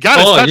 He got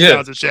his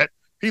touchdowns and shit.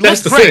 He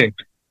looked great. Thing.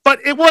 But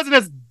it wasn't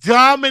as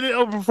dominant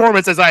of a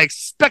performance as I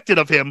expected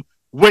of him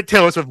with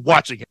Taylor Swift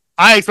watching him.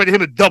 I expected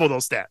him to double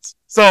those stats.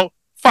 So,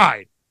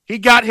 fine. He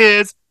got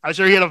his. I'm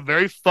sure he had a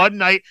very fun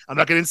night. I'm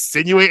not going to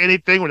insinuate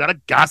anything. We're not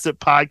a gossip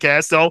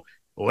podcast. So,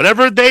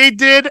 whatever they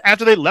did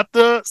after they left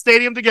the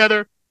stadium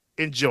together,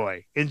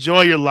 enjoy.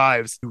 Enjoy your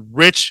lives, you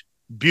rich,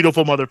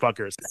 beautiful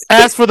motherfuckers.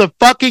 As for the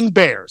fucking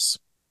Bears,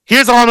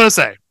 here's all I'm going to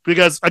say.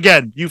 Because,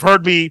 again, you've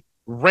heard me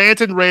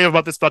rant and rave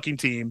about this fucking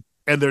team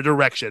and their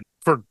direction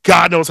for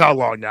God knows how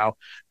long now.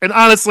 And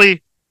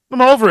honestly, I'm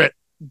over it.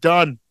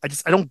 Done.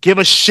 I don't give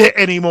a shit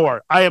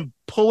anymore. I am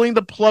pulling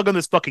the plug on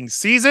this fucking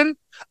season.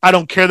 I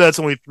don't care that it's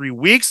only 3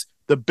 weeks.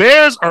 The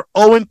Bears are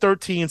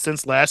 0-13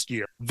 since last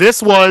year.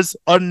 This was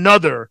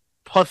another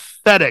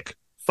pathetic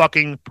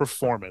fucking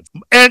performance.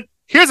 And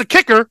here's a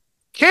kicker.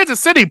 Kansas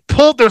City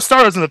pulled their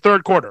starters in the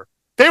third quarter.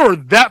 They were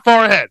that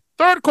far ahead.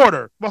 Third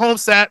quarter, Mahomes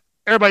sat,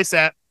 everybody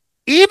sat.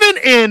 Even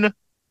in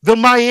the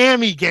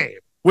Miami game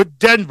with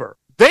Denver,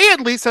 they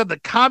at least had the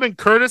common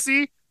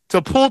courtesy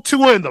to pull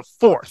Tua in the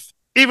fourth,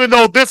 even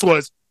though this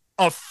was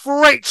a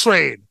freight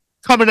train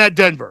coming at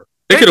Denver.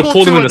 They could have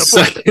pulled him in the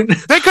second.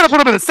 They could have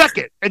put him in the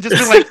second and just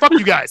been like, fuck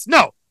you guys.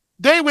 No,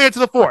 they waited to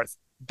the fourth.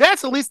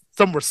 That's at least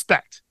some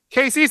respect.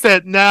 KC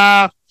said,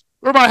 nah,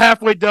 we're about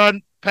halfway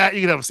done. Pat,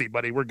 you can have a seat,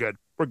 buddy. We're good.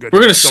 We're good. We're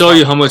going to show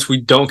you how much we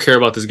don't care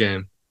about this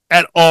game.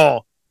 At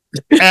all.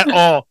 At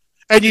all.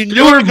 And you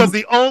knew it because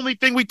the only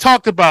thing we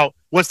talked about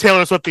was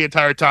Taylor Swift the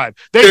entire time.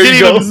 They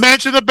didn't even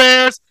mention the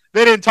Bears.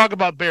 They didn't talk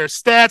about Bears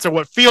stats or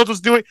what Fields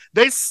was doing.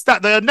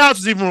 The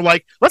announcers even were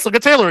like, let's look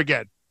at Taylor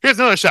again. Here's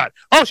another shot.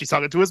 Oh, she's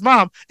talking to his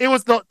mom. It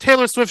was the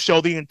Taylor Swift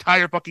show the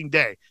entire fucking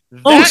day.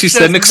 She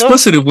said an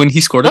explicit when he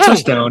scored a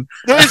touchdown.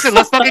 Then he said,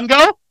 let's fucking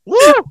go.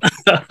 Woo!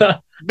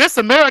 Miss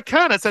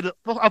Americana said,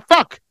 a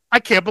fuck. I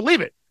can't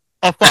believe it.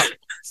 A fuck.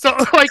 So,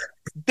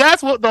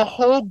 that's what the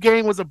whole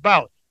game was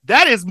about.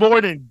 That is more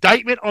an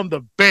indictment on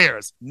the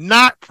Bears,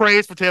 not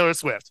praise for Taylor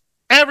Swift.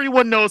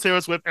 Everyone knows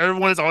Taylor Swift.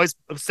 Everyone is always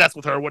obsessed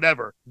with her,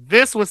 whatever.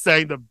 This was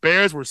saying the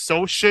Bears were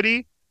so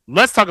shitty.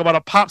 Let's talk about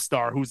a pop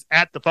star who's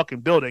at the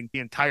fucking building the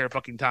entire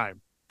fucking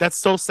time. That's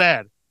so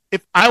sad.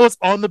 If I was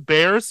on the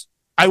Bears,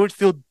 I would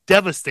feel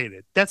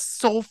devastated. That's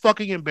so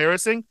fucking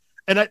embarrassing.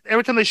 And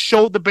every time they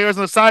showed the Bears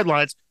on the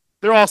sidelines,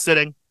 they're all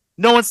sitting.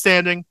 No one's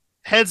standing.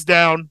 Heads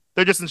down.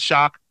 They're just in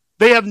shock.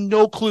 They have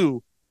no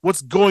clue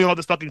what's going on with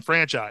this fucking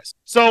franchise.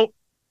 So,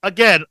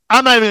 again,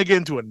 I'm not even going to get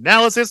into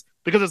analysis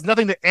because there's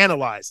nothing to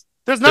analyze.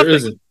 There's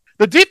nothing.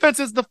 The defense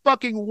is the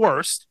fucking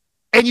worst,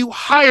 and you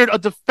hired a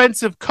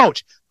defensive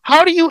coach.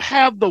 How do you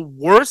have the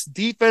worst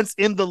defense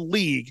in the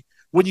league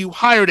when you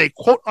hired a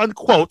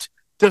quote-unquote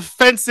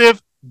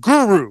defensive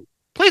guru?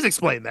 Please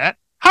explain that.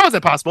 How is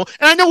that possible?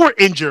 And I know we're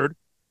injured,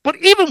 but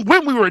even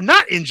when we were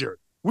not injured,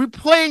 we're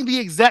playing the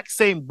exact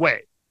same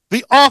way.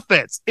 The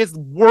offense is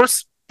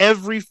worse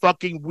every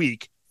fucking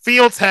week.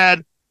 Fields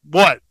had,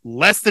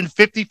 less than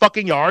 50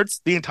 fucking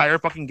yards the entire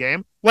fucking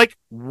game?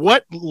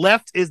 What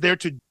left is there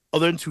to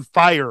other than to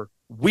fire?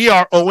 We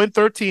are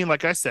 0-13,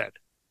 like I said.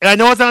 And I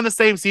know it's not in the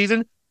same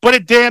season, but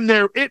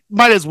it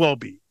might as well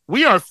be.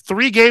 We are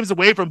 3 games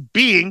away from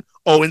being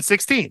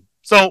 0-16.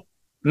 So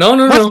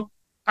No.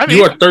 I mean,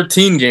 you are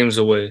 13 games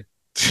away.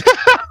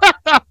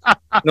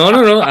 No.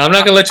 I'm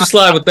not gonna let you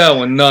slide with that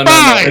one. No.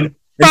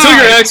 Until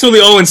you're actually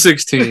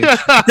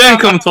 0-16, then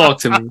come talk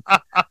to me.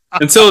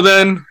 Until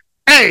then,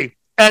 hey,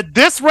 at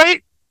this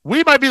rate,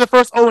 we might be the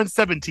first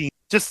 0-17.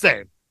 Just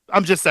saying.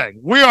 I'm just saying.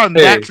 We're on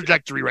that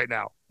trajectory right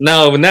now.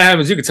 Now, when that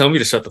happens, you can tell me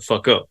to shut the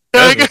fuck up.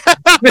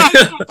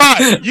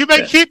 Fine. You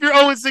may keep your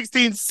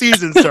 0-16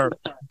 season, sir.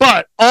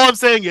 But all I'm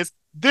saying is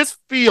this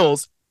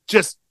feels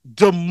just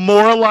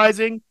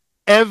demoralizing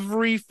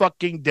every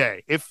fucking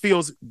day. It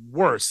feels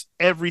worse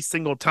every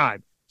single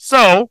time.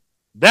 So,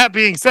 that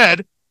being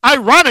said,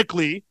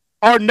 ironically,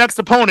 our next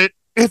opponent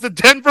is the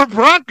Denver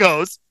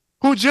Broncos,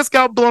 who just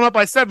got blown up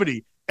by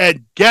 70.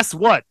 And guess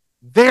what?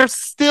 They're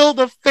still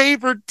the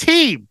favored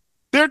team.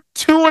 They're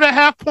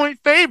 2.5-point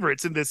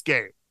favorites in this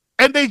game.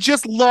 And they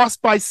just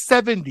lost by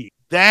 70.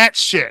 That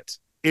shit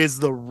is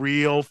the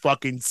real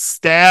fucking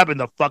stab in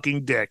the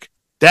fucking dick.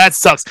 That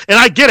sucks. And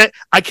I get it.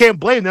 I can't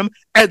blame them.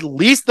 At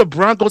least the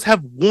Broncos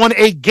have won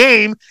a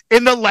game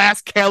in the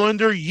last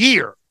calendar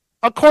year.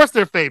 Of course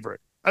they're favored.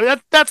 I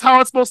mean, that's how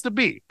it's supposed to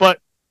be. But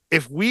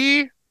if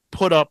we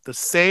put up the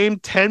same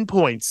 10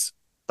 points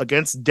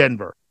against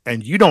Denver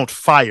and you don't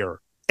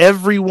fire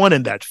everyone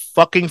in that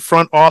fucking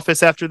front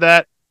office after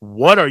that,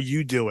 what are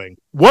you doing?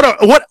 What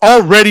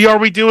already are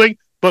we doing?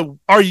 But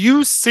are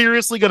you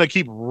seriously going to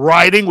keep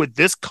riding with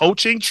this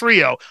coaching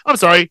trio? I'm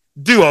sorry,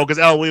 duo, because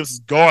Al Williams is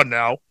gone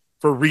now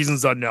for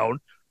reasons unknown.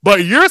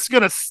 But you're just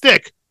going to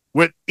stick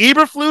with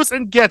Eberflus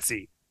and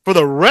Getsy for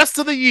the rest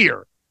of the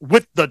year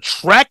with the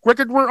track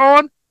record we're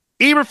on.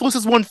 Eberflus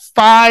has won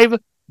 5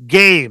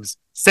 games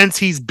since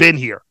he's been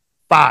here.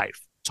 5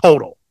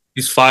 total.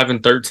 He's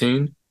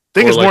 5-13. I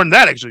think it's more than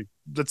that, actually.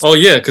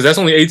 Because that's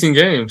only 18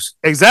 games.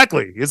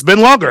 Exactly. It's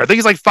been longer. I think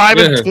he's like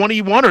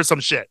 5-21 or some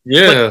shit.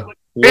 Yeah.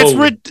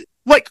 It's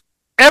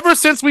ever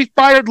since we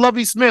fired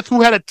Lovie Smith,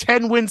 who had a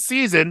 10-win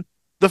season,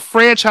 the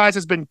franchise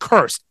has been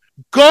cursed.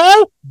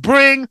 Go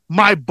bring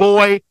my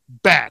boy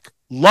back.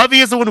 Lovie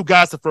is the one who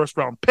got us the first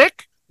round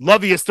pick.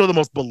 Lovie is still the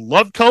most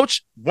beloved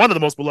coach, one of the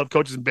most beloved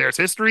coaches in Bears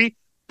history.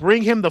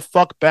 Bring him the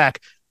fuck back.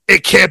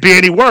 It can't be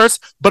any worse,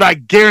 but I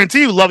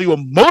guarantee you Lovie will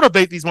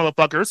motivate these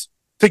motherfuckers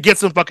to get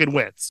some fucking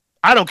wins.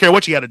 I don't care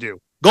what you got to do.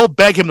 Go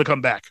beg him to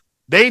come back.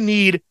 They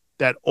need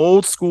that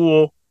old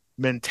school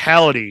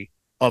mentality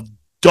of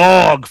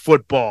dog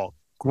football,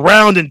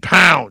 ground and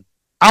pound,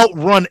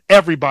 outrun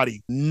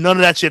everybody. None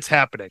of that shit's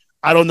happening.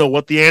 I don't know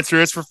what the answer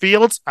is for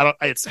Fields.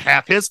 It's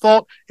half his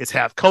fault. It's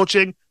half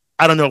coaching.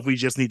 I don't know if we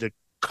just need to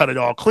cut it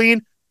all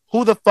clean.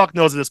 Who the fuck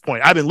knows at this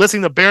point? I've been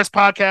listening to Bears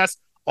podcasts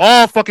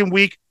all fucking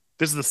week.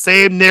 This is the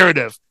same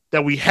narrative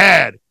that we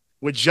had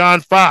with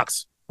John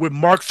Fox, with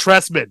Mark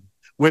Trestman,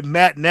 with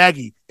Matt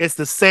Nagy. It's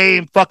the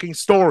same fucking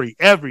story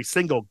every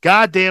single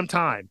goddamn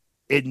time.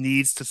 It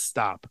needs to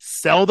stop.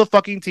 Sell the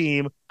fucking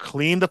team,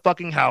 clean the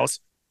fucking house,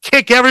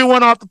 kick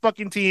everyone off the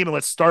fucking team, and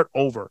let's start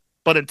over.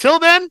 But until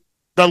then,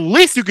 the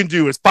least you can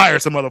do is fire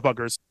some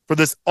motherfuckers for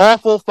this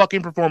awful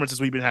fucking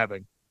performances we've been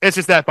having. It's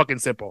just that fucking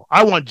simple.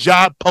 I want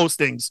job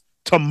postings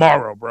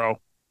tomorrow, bro.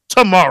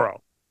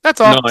 Tomorrow.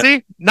 That's all. No,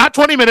 See? Not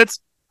 20 minutes.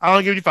 I'll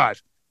only give you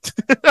 5.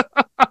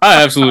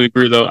 I absolutely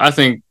agree, though. I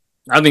think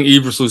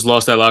Eberflus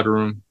lost that locker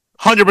room.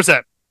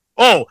 100%.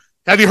 Oh,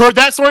 have you heard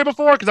that story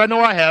before? Because I know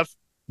I have.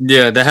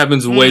 Yeah, that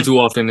happens way too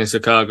often in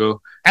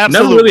Chicago.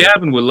 Absolutely. Never really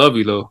happened with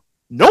Lovey, though.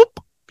 Nope.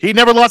 He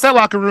never lost that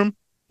locker room.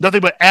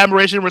 Nothing but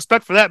admiration and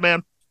respect for that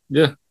man.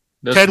 Yeah.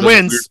 10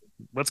 wins.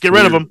 Weird. Let's get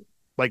rid of him.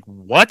 Like,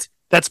 what?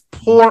 That's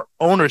poor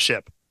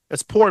ownership.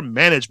 That's poor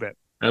management.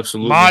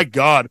 Absolutely. My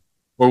God.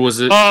 Or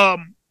was it? Oh,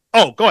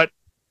 go ahead.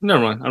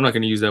 Never mind. I'm not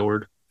going to use that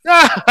word.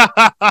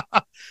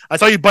 I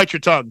saw you bite your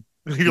tongue.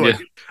 You're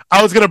like,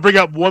 I was going to bring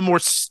up one more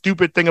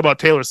stupid thing about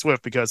Taylor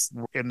Swift because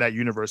we're in that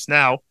universe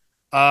now.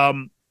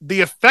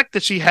 The effect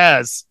that she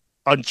has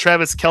on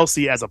Travis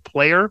Kelce as a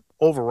player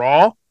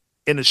overall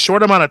in a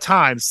short amount of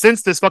time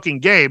since this fucking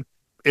game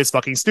is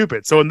fucking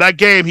stupid. So in that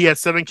game, he had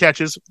 7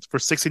 catches for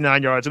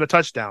 69 yards and a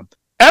touchdown.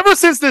 Ever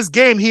since this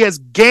game, he has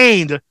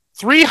gained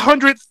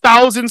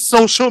 300,000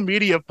 social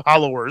media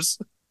followers.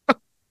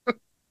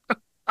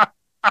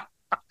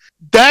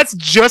 That's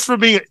just for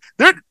being.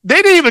 They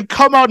didn't even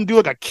come out and do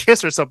like a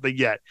kiss or something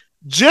yet.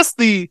 Just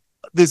the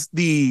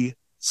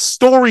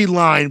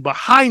storyline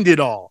behind it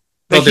all.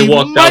 That he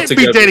might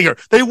be dating her.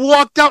 They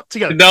walked out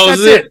together.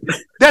 That's it.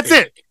 That's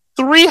it.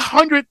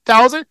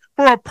 300,000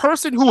 for a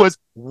person who is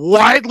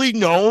widely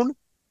known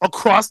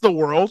across the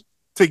world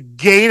to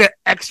gain an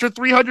extra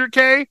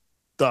 300K.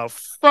 The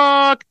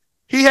fuck?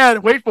 He had,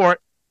 wait for it,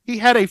 he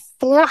had a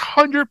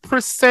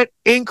 400%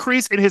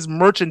 increase in his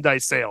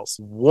merchandise sales.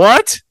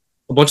 What?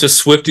 A bunch of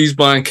Swifties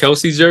buying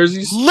Kelce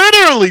jerseys?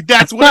 Literally,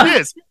 that's what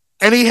it is.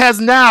 And he has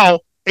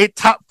now a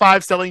top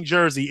 5 selling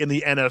jersey in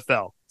the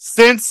NFL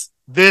since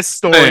this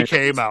story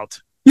came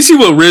out. You see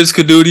what Riz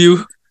could do to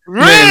you?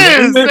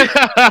 Riz!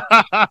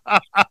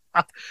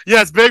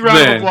 Yes, big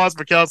round of applause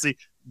for Kelce.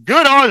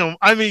 Good on him.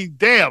 I mean,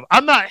 damn,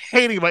 I'm not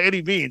hating by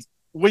any means.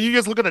 When you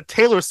just look at the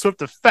Taylor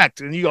Swift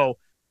effect and you go,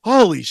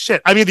 holy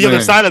shit. I mean, the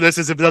other side of this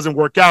is if it doesn't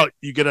work out,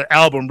 you get an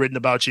album written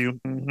about you.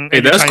 Mm-hmm, hey,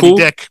 that's cool.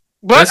 Dick.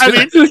 But, I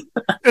mean,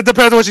 it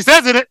depends on what she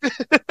says in it.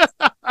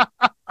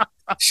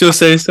 She'll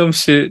say some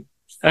shit.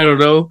 I don't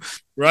know.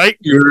 Right?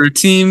 You're a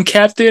team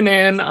captain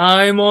and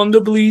I'm on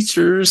the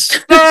bleachers.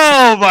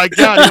 Oh, my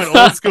God. You went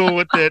old school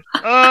with it.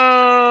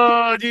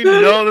 Oh, you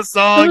know the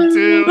song,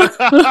 too.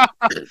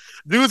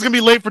 Dude's going to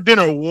be late for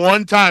dinner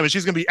one time and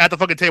she's going to be at the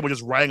fucking table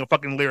just writing a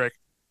fucking lyric.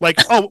 Like,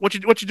 oh, what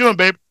you doing,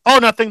 babe? Oh,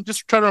 nothing.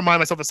 Just trying to remind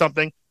myself of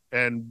something.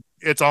 And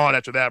it's on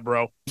after that,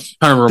 bro.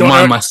 Trying to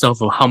remind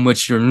myself of how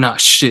much you're not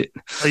shit.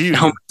 Are you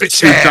how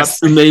much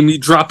you made me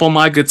drop on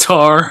my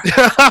guitar.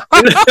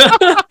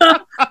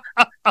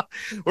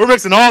 We're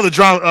mixing all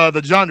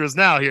the genres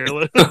now here.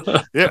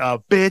 Yeah, a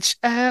bitch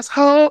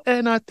asshole,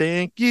 and I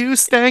think you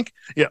stank.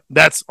 Yeah,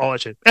 that's all that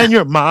shit. And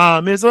your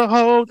mom is a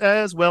hoe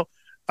as well.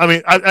 I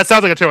mean, that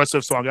sounds like a Taylor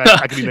Swift song.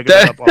 I could be making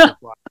that up off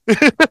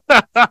the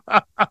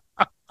fly.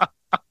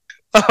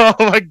 Oh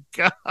my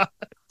God.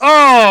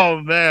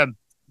 Oh man.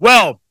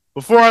 Well,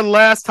 before our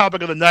last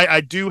topic of the night,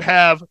 I do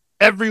have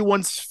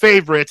everyone's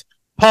favorite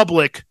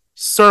public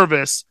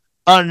service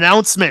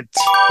announcement.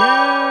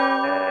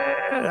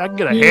 Yeah, I can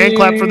get a hand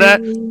clap for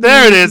that.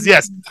 There it is.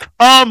 Yes.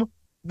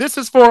 This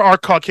is for our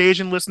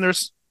Caucasian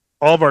listeners,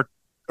 all of our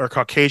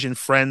Caucasian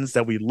friends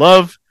that we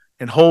love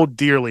and hold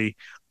dearly.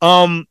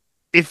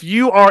 if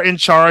you are in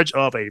charge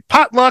of a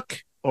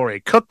potluck or a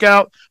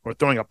cookout or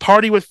throwing a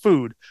party with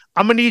food,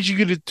 I'm going to need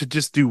you to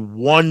just do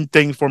one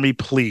thing for me,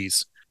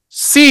 please.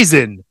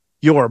 Season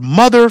your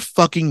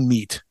motherfucking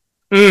meat.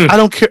 I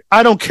don't care.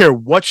 I don't care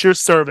what you're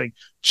serving.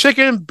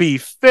 Chicken,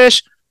 beef,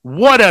 fish,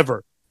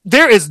 whatever.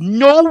 There is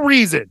no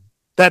reason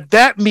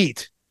that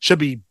meat should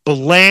be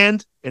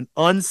bland and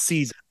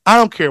unseasoned. I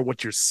don't care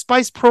what your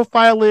spice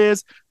profile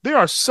is. There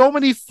are so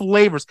many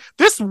flavors.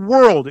 This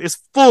world is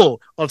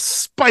full of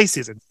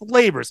spices and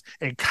flavors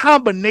and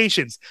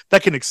combinations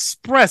that can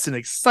express and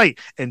excite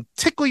and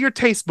tickle your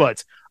taste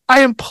buds.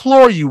 I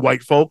implore you,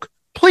 white folk,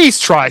 please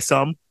try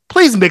some.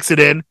 Please mix it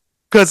in.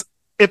 Because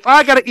if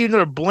I got to eat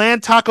another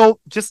bland taco,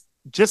 just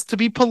to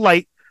be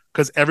polite,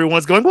 because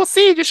everyone's going, well,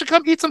 see, you should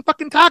come eat some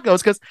fucking tacos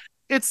because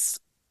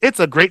it's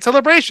a great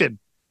celebration.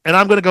 And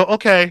I'm going to go,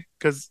 okay,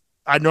 because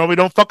I normally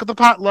don't fuck with the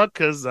potluck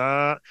because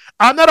I'm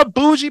not a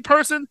bougie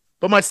person,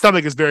 but my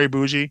stomach is very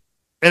bougie.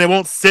 And it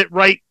won't sit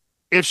right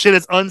if shit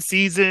is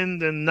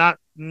unseasoned and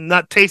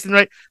not tasting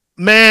right.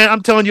 Man,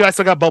 I'm telling you, I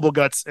still got bubble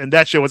guts, and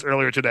that shit was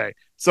earlier today.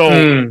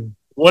 So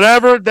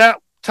whatever that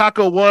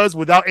taco was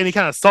without any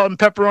kind of salt and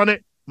pepper on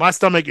it, my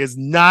stomach is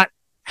not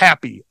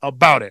happy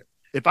about it.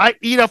 If I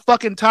eat a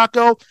fucking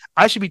taco,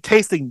 I should be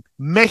tasting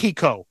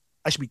Mexico.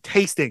 I should be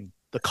tasting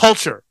the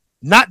culture,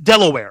 not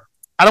Delaware.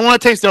 I don't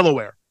want to taste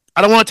Delaware.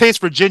 I don't want to taste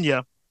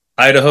Virginia.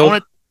 Idaho. I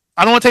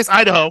don't want to taste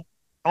Idaho.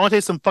 I want to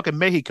taste some fucking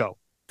Mexico.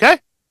 Okay?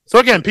 So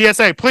again,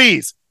 PSA,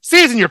 please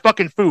season your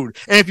fucking food.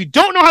 And if you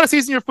don't know how to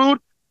season your food,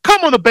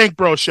 come on the Bank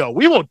Bro Show.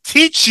 We will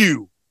teach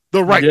you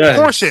the right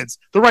portions,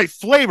 the right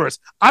flavors.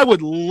 I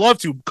would love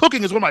to.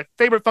 Cooking is one of my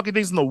favorite fucking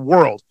things in the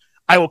world.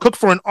 I will cook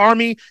for an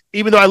army,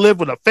 even though I live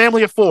with a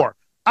family of 4.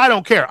 I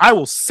don't care. I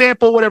will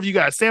sample whatever you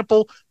guys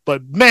sample.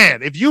 But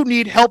man, if you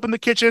need help in the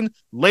kitchen,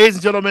 ladies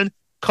and gentlemen,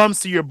 come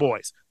see your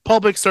boys.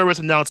 Public service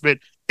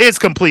announcement is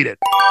completed.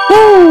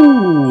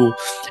 Woo!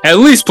 At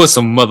least put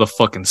some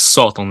motherfucking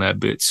salt on that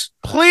bitch.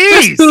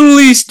 Please. That's the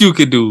least you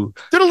could do.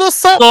 Do the little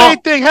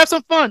salt thing. Have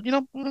some fun. You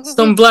know,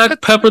 some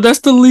black pepper. That's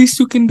the least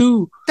you can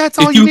do. That's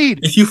all you need.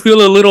 If you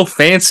feel a little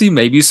fancy,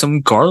 maybe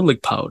some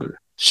garlic powder.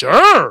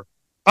 Sure.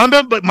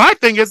 But my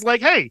thing is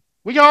like, hey,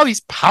 we got all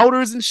these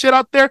powders and shit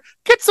out there.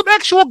 Get some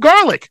actual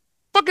garlic.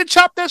 Fucking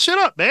chop that shit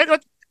up, man.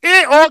 Like, it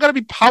ain't all gotta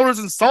be powders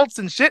and salts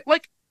and shit.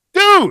 Like,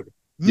 dude,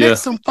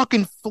 mix some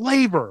fucking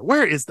flavor.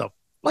 Where is the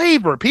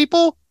flavor,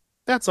 people?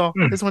 That's all.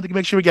 I just wanted to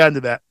make sure we got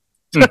into that.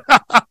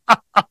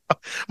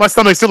 My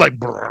stomach's still like,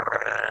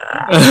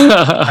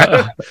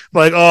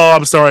 like, oh,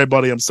 I'm sorry,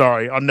 buddy. I'm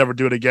sorry. I'll never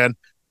do it again.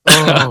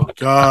 Oh,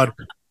 God.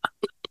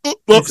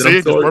 Whoops, see,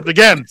 it just burped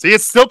again. See,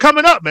 it's still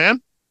coming up,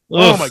 man.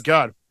 Oh, my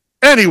God.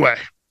 Anyway,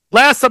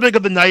 last subject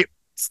of the night.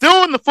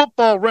 Still in the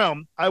football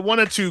realm, I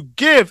wanted to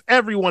give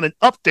everyone an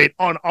update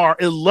on our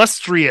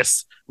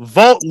illustrious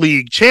Vault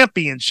League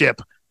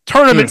Championship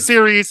Tournament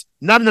Series.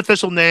 Not an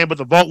official name, but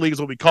the Vault League is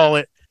what we call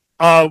it.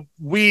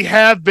 We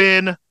have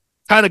been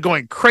kind of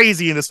going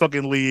crazy in this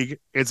fucking league.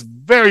 It's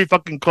very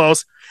fucking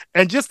close.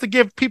 And just to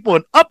give people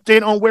an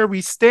update on where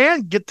we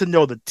stand, get to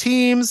know the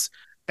teams,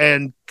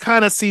 and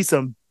kind of see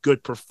some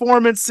good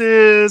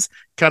performances,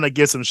 kind of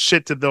give some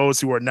shit to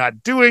those who are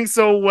not doing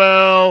so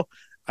well.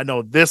 I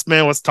know this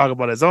man was talking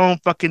about his own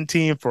fucking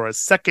team for a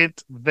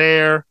second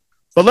there.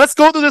 But let's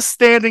go through the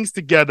standings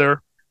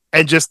together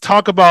and just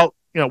talk about,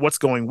 you know, what's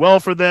going well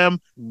for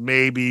them,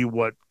 maybe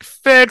what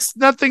fixed,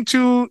 nothing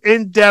too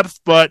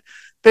in-depth, but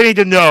they need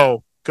to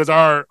know because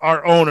our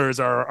owners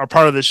are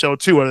part of the show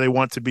too, whether they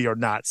want to be or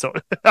not. So,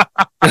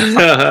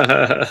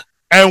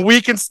 and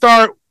we can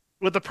start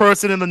with the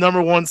person in the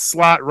number 1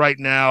 slot right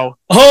now.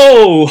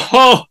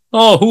 Oh,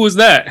 who is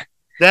that?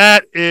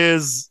 That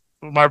is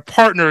my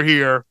partner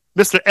here,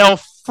 Mr. El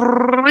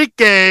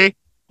Frique,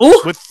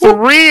 with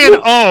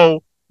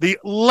 3-0, the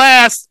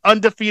last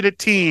undefeated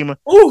team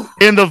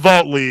in the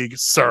Vault League,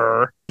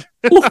 sir.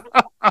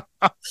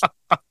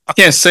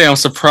 Can't say I'm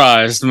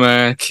surprised,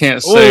 man.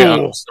 Can't say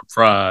I'm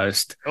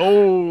surprised.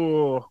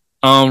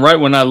 Right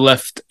when I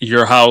left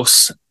your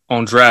house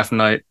on draft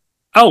night,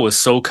 I was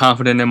so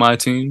confident in my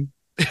team.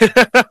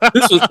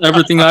 This was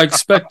everything I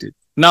expected.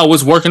 Now,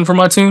 what's working for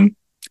my team?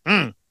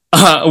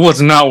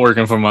 What's not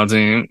working for my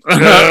team?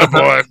 Oh,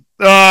 boy.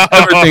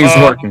 Everything's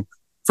working.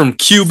 From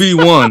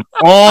QB1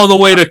 all the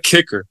way to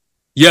kicker.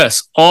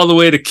 Yes, all the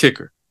way to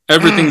kicker.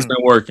 Everything's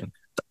been working.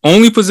 The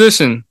only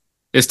position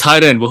is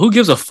tight end. But who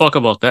gives a fuck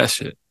about that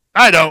shit?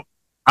 I don't.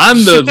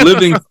 I'm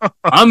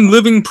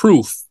living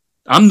proof.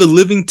 I'm the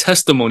living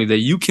testimony that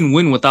you can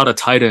win without a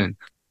tight end.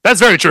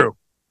 That's very true.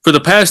 For the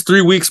past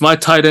 3 weeks, my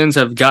tight ends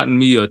have gotten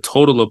me a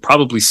total of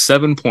probably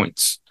 7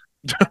 points.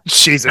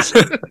 Jesus.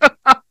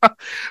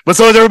 But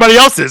so is everybody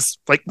else's.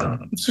 Like,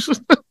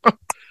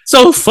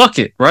 so fuck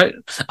it, right?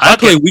 I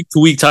play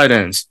week-to-week tight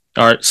ends.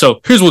 All right,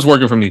 so here's what's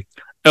working for me.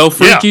 El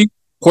Freaky,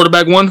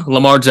 quarterback 1,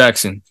 Lamar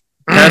Jackson.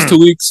 Past 2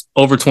 weeks,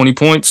 over 20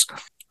 points.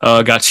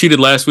 Got cheated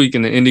last week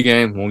in the indie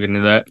game. Won't get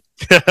into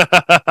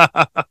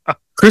that.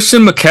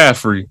 Christian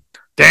McCaffrey.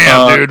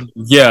 Damn, dude.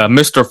 Yeah,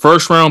 Mr.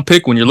 First round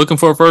pick. When you're looking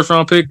for a first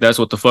round pick, that's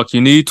what the fuck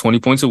you need. 20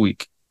 points a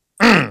week.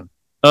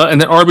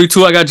 And then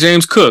RB2, I got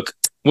James Cook.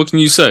 What can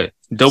you say?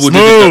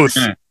 Smooth.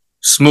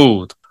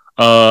 Smooth.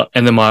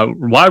 And then my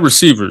wide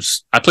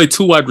receivers. I play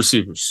 2 wide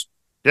receivers.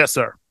 Yes,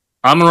 sir.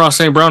 Amon-Ra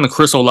St. Brown and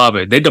Chris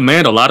Olave. They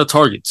demand a lot of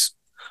targets.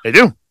 They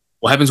do.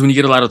 What happens when you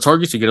get a lot of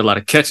targets? You get a lot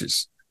of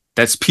catches.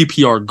 That's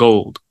PPR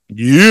gold.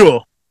 Yeah.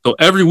 So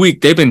every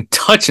week they've been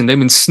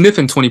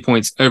sniffing 20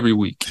 points every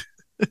week.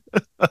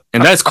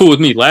 And that's cool with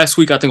me. Last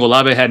week, I think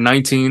Olave had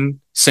 19.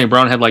 St.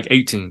 Brown had like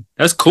 18.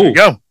 That's cool. There you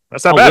go.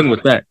 That's not I'll bad. win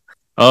with that.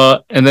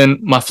 And then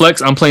my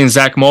flex, I'm playing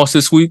Zach Moss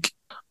this week.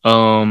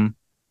 I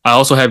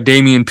also have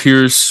Damian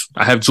Pierce.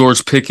 I have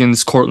George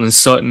Pickens, Cortland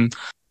Sutton.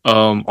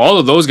 All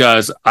of those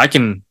guys, I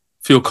can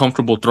feel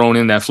comfortable throwing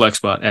in that flex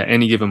spot at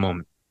any given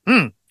moment.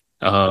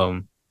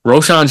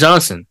 Roshan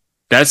Johnson.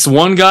 That's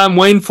one guy I'm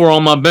waiting for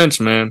on my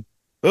bench, man.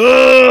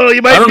 Oh,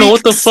 you might. I don't know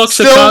what the fuck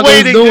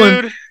Chicago's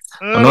doing. Dude.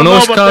 I don't know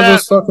what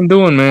Chicago's fucking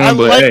doing, man. I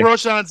but like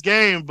Roshan's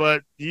game,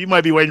 but you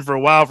might be waiting for a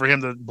while for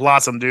him to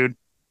blossom, dude.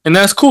 And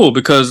that's cool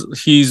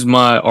because he's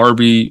my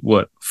RB,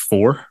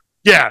 4?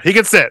 Yeah, he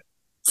can sit.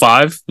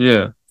 5?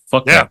 Yeah.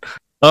 Fuck Yeah.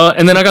 that.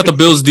 And then I got the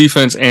Bills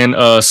defense and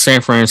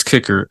San Fran's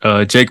kicker,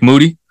 Jake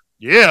Moody.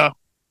 Yeah.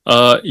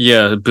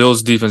 Yeah, the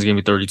Bills defense gave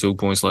me 32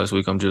 points last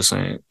week. I'm just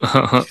saying.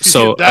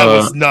 So that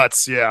was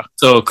nuts. Yeah.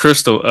 So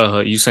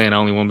Crystal, you saying I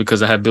only won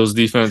because I had Bills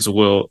defense?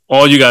 Well,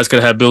 all you guys could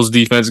have had Bills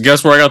defense.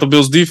 Guess where I got the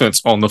Bills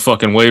defense? On the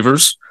fucking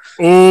waivers.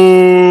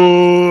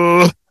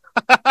 Ooh.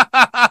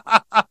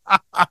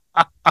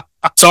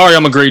 Sorry,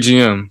 I'm a great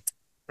GM.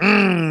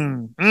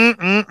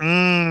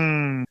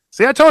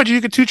 See, I told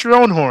you could toot your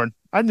own horn.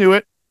 I knew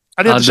it.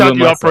 I didn't shout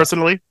you out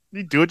personally.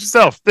 You do it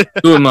yourself.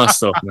 Do it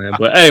myself, man.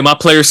 But hey, my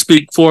players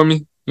speak for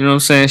me. You know what I'm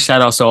saying?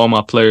 Shout outs to all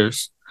my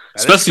players,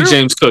 especially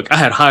James Cook. I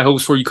had high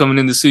hopes for you coming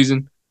in this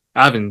season.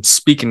 I've been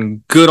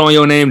speaking good on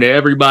your name to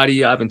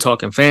everybody. I've been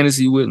talking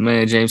fantasy with,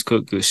 man. James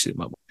Cook, good shit,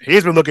 my boy.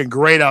 He's been looking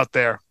great out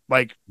there.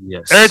 Like,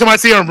 yes. Every time I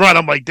see him run,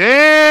 I'm like,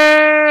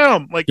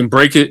 damn. Like, he can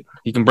break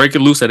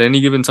it loose at any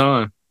given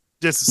time.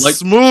 Just like,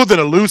 smooth and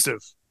elusive.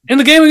 In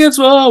the game against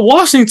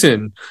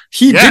Washington,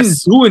 he didn't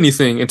do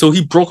anything until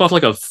he broke off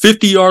like a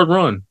 50-yard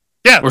run.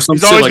 Yeah, or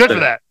something he's always like good for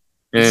that.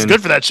 He's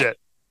good for that shit.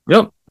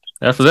 Yep.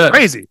 After that.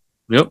 Crazy.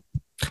 Yep.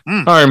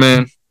 All right,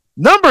 man.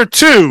 Number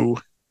 2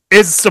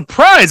 is a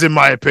surprise, in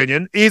my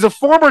opinion. He's a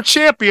former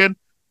champion,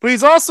 but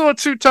he's also a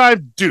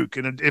 2-time Duke.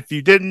 And if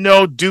you didn't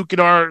know, Duke and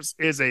ours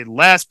is a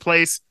last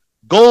place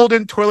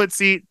golden toilet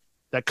seat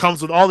that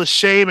comes with all the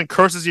shame and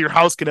curses your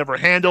house can ever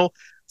handle.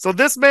 So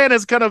this man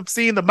has kind of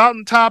seen the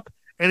mountaintop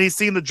and he's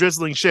seen the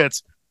drizzling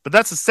shits. But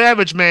that's a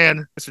savage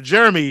man, Mr.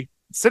 Jeremy,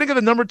 sitting at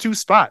the number 2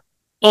 spot.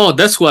 Oh,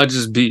 that's who I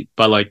just beat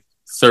by like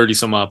 30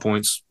 some odd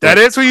points. That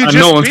is who you just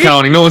No one's beat?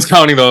 counting. No one's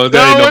counting, though.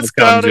 No one's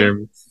counting,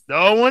 Jeremy.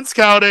 No one's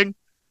counting.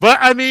 But,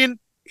 I mean,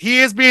 he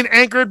is being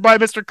anchored by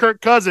Mr.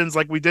 Kirk Cousins.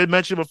 Like we did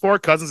mention before,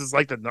 Cousins is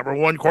like the number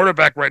 1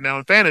 quarterback right now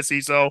in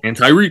fantasy. So and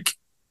Tyreek.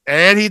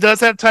 And he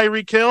does have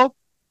Tyreek Hill.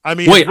 I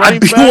mean, wait,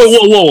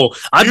 whoa.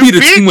 I beat a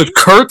team with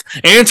Kirk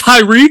and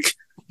Tyreek?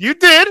 You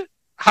did.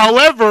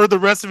 However, the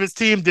rest of his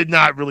team did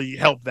not really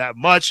help that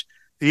much.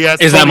 He has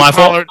Is that my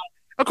fault?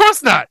 Of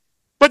course not.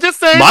 But just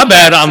saying. My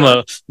bad.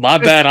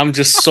 I'm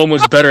just so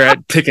much better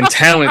at picking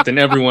talent than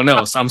everyone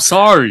else. I'm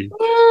sorry.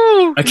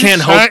 Ooh, I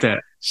can't help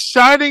that.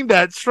 Shining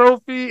that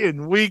trophy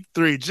in week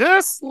 3,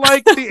 just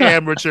like the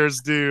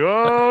amateurs do.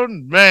 Oh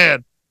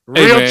man.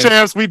 Real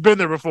champs, we've been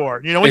there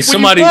before. You know, when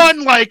you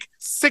won like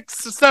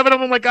 6 or 7 of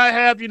them like I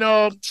have, you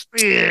know,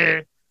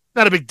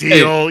 not a big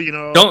deal, you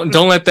know.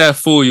 Don't let that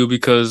fool you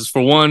because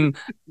for one,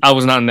 I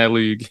was not in that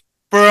league.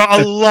 For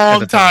a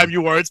long time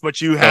you weren't,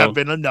 but you have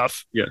been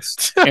enough.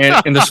 Yes.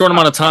 And in the short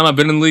amount of time I've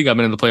been in the league, I've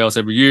been in the playoffs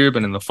every year,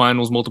 been in the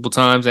finals multiple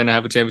times, and I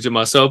have a championship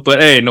myself. But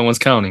hey, no one's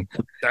counting.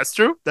 That's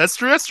true. Let's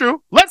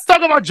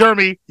talk about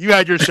Jeremy. You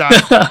had your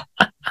shot.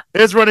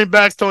 His running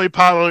backs, Tony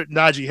Pollard,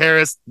 Najee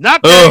Harris.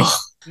 Not great.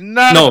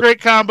 A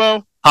great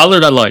combo.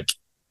 Pollard I like.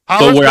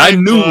 But where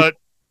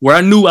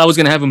I knew I was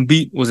gonna have him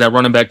beat was that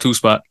running back 2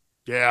 spot.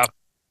 Yeah.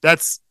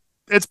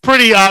 It's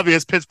pretty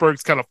obvious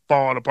Pittsburgh's kind of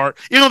falling apart.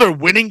 Even though they're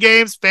winning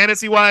games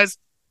fantasy-wise,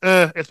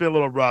 it's been a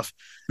little rough.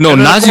 No,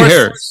 Najee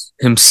Harris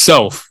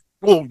himself.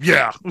 Oh,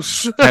 yeah.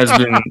 has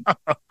been,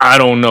 I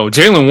don't know.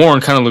 Jalen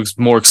Warren kind of looks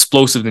more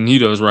explosive than he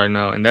does right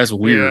now, and that's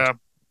weird.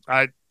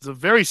 Yeah. It's a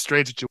very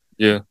strange situation.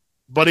 Yeah.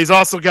 But he's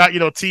also got,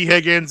 T.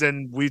 Higgins,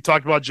 and we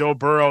talked about Joe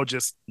Burrow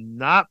just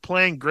not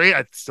playing great.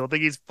 I still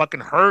think he's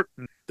fucking hurt.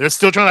 They're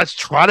still trying to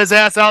trot his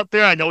ass out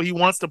there. I know he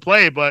wants to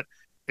play, but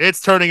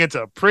it's turning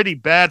into pretty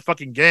bad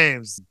fucking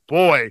games.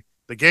 Boy,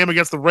 the game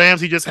against the Rams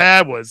he just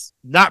had was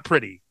not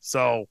pretty.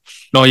 So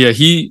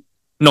he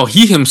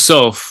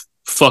himself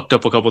fucked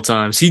up a couple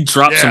times. He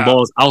dropped some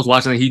balls. I was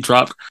watching that he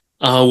dropped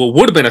what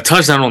would have been a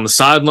touchdown on the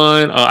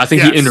sideline. I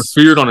think he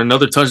interfered on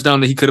another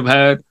touchdown that he could have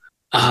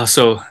had.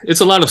 So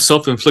it's a lot of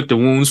self-inflicted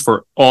wounds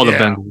for all the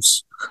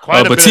Bengals.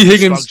 But T.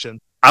 Higgins,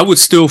 I would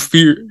still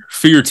fear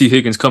T.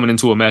 Higgins coming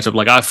into a matchup.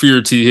 Like I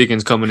fear T.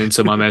 Higgins coming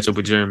into my matchup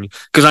with Jeremy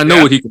because I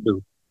know what he can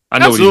do.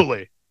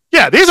 Absolutely.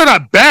 Yeah, these are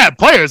not bad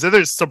players.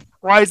 They're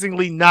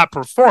surprisingly not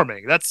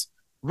performing. That's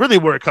really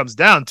where it comes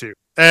down to.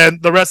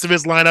 And the rest of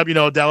his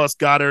lineup, Dallas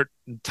Goedert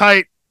and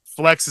tight.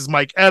 Flex is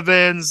Mike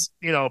Evans.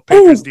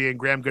 Patriots D and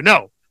Graham Good.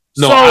 No,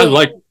 I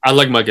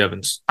like Mike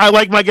Evans. I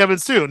like Mike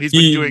Evans too, and he's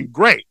been doing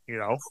great.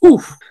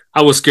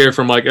 I was scared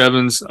for Mike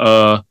Evans.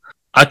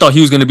 I thought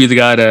he was going to be the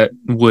guy that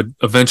would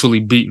eventually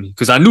beat me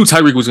because I knew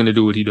Tyreek was going to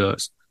do what he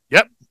does.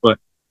 Yep. But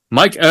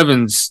Mike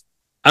Evans,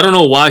 I don't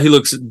know why he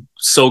looks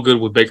so good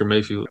with Baker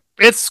Mayfield.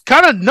 It's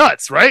kind of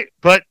nuts, right?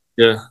 But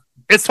yeah,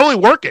 it's totally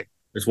working.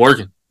 It's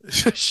working.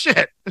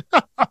 Shit.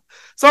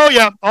 So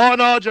yeah, all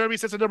in all, Jeremy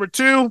sits at number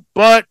 2,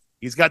 but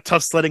he's got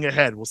tough sledding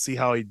ahead. We'll see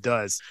how he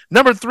does.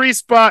 Number 3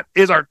 spot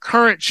is our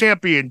current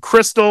champion,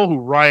 Crystal, who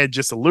Ryan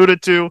just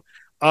alluded to.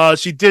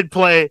 She did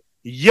play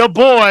ya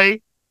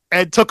boy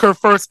and took her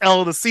first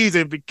L of the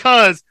season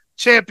because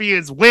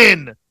champions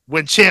win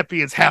when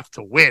champions have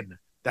to win.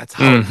 That's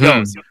how it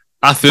goes.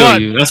 I feel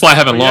you. That's why I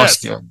haven't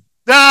lost yet.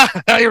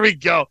 Here we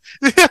go.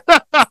 But,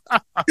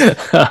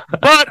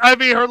 I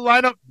mean, her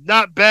lineup,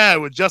 not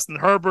bad with Justin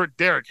Herbert,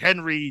 Derrick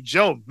Henry,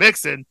 Joe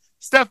Mixon,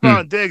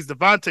 Stephon Diggs,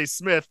 Devontae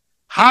Smith,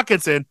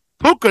 Hawkinson,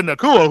 Puka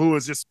Nacua, who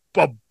is just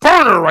a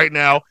burner right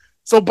now.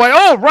 So, by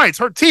all rights,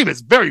 her team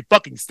is very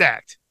fucking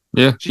stacked.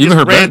 Yeah, even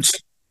her bench.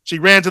 She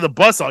ran to the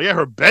buzzsaw. Yeah,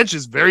 her bench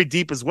is very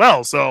deep as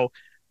well. So,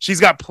 she's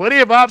got plenty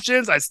of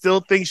options. I still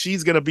think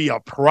she's going to be a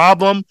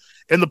problem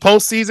in the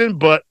postseason.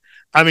 But,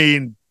 I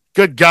mean,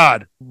 good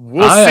God.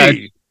 We'll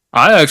see.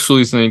 I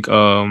actually think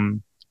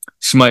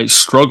she might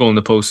struggle in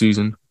the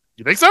postseason.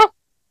 You think so?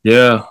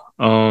 Yeah.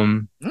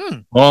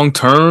 Long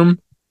term,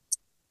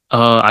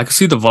 I can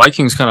see the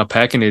Vikings kind of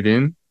packing it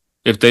in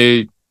if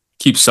they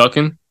keep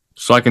sucking.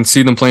 So I can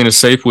see them playing it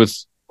safe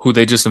with who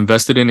they just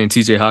invested in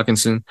TJ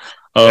Hawkinson.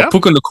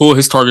 Puka Nacua,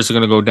 his targets are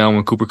going to go down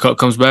when Cooper Kupp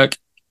comes back.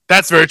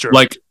 That's very true.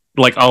 Like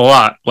a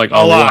lot. Like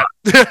a lot.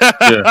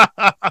 Yeah.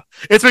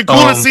 It's been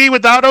cool to see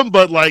without him,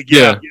 but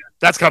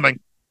that's coming.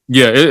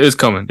 Yeah, it's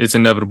coming. It's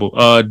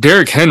inevitable.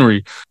 Derrick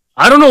Henry.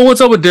 I don't know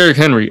what's up with Derrick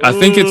Henry. I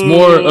think it's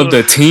more of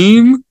the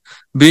team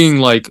being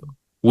like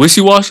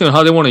wishy-washy on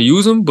how they want to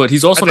use him, but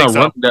he's also not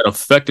running that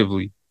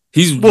effectively.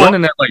 He's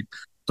running at like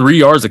 3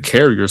 yards a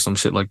carry or some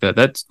shit like that.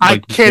 That's I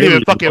can't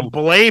even fucking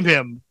blame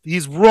him.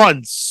 He's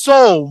run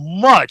so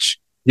much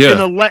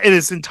in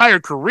his entire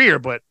career,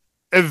 but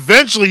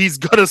eventually he's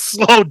gonna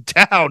slow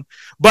down.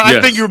 But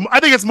I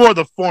think it's more of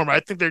the former.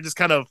 I think they're just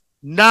kind of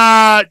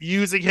not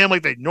using him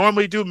like they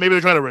normally do. Maybe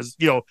they're trying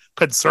to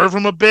conserve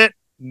him a bit.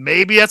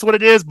 Maybe that's what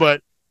it is.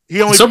 But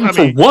he only conserve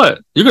him for what?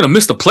 You're gonna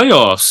miss the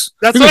playoffs.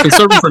 You're gonna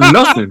conserve him for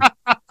nothing.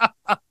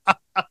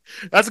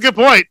 That's a good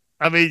point.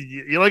 I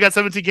mean, you only got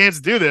 17 games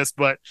to do this,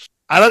 but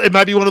it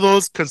might be one of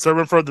those conserve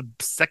him for the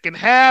second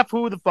half.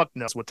 Who the fuck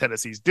knows what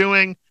Tennessee's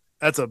doing?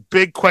 That's a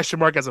big question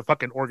mark as a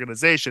fucking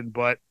organization.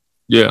 But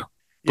yeah.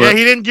 But,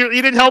 he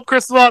didn't help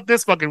Crystal out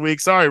this fucking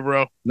week. Sorry,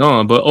 bro.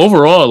 No, but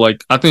overall,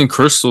 I think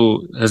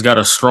Crystal has got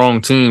a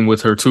strong team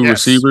with her 2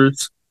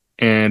 receivers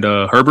and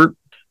Herbert.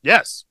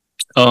 Yes.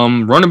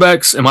 Running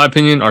backs, in my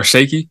opinion, are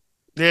shaky.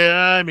 Yeah,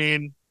 I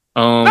mean,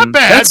 not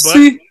bad.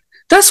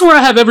 That's where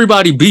I have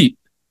everybody beat.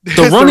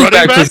 The running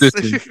back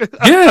position.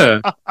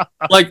 Yeah.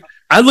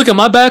 I look at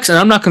my backs and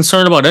I'm not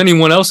concerned about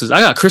anyone else's. I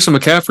got Christian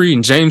McCaffrey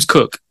and James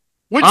Cook.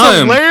 Which is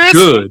hilarious.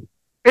 Good.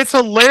 It's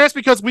hilarious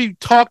because we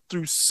talked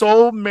through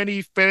so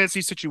many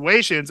fantasy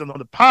situations on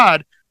the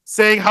pod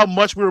saying how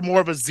much we were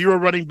more of a 0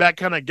 running back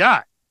kind of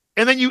guy.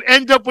 And then you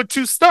end up with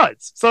 2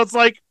 studs. So it's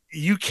like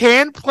you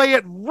can play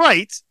it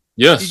right.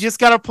 Yes. You just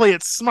got to play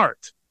it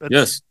smart.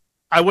 Yes.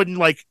 I wouldn't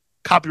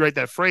copyright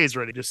that phrase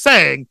or anything. Just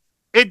saying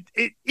it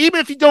even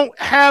if you don't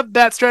have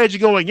that strategy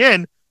going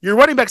in, your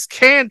running backs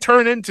can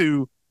turn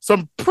into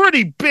some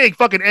pretty big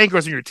fucking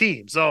anchors in your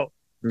team. So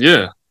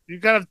yeah, you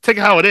got to take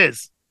it how it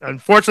is.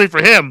 Unfortunately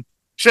for him,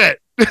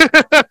 shit. He's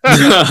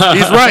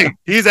right.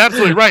 He's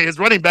absolutely right. His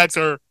running backs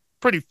are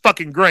pretty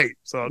fucking great.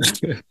 So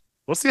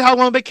we'll see how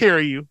long they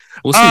carry you.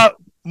 We'll see.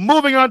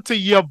 Moving on to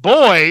your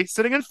boy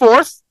sitting in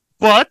 4th,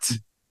 but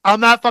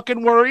I'm not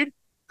fucking worried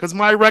because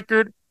my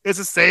record is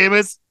the same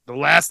as the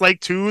last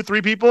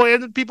 2-3 people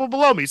and the people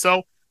below me.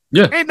 So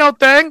ain't no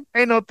thing.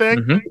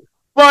 Mm-hmm.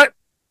 But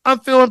I'm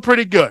feeling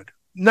pretty good.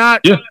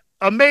 Not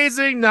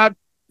amazing, not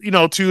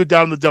too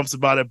down in the dumps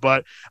about it,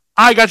 but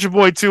I got your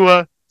boy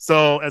Tua.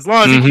 So as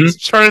long as he keeps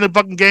churning the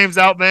fucking games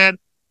out, man,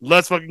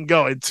 let's fucking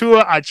go. And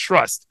Tua, I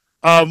trust.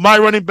 My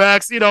running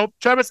backs,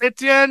 Travis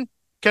Etienne,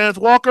 Kenneth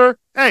Walker.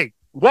 Hey,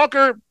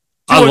 Walker.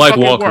 I like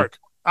Walker.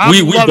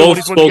 We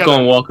both spoke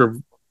on Walker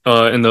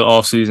in the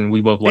offseason.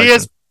 We both like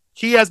him.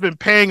 He has been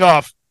paying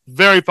off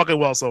very fucking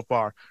well so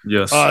far.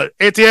 Yes.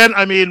 Etienne,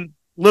 I mean,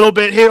 little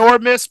bit hit or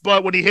miss,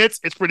 but when he hits,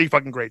 it's pretty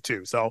fucking great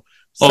too. So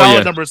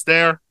solid numbers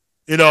there.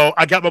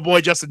 I got my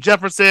boy Justin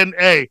Jefferson.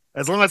 Hey,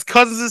 as long as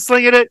Cousins is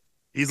slinging it,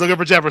 he's looking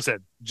for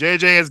Jefferson.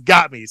 JJ has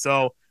got me,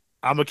 so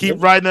I'm going to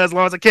keep riding that as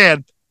long as I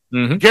can.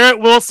 Mm-hmm. Garrett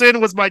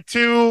Wilson was my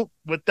 2.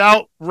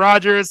 Without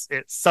Rodgers,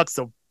 it sucks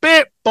a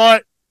bit,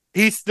 but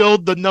he's still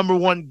the number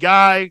 1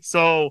 guy,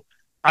 so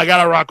I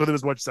got to rock with him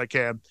as much as I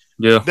can.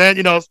 Yeah.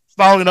 Then,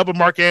 following up with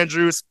Mark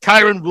Andrews,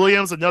 Kyron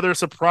Williams, another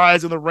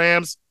surprise in the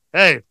Rams.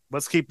 hey,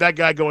 let's keep that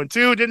guy going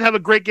too. Didn't have a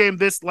great game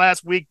this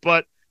last week,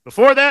 but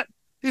before that,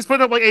 he's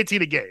putting up like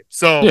 18 a game.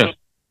 So Yeah.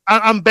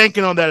 I'm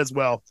banking on that as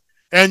well.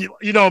 And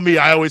you know me,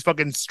 I always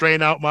fucking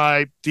strain out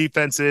my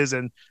defenses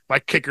and my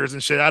kickers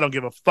and shit. I don't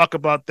give a fuck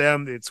about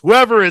them. It's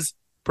whoever is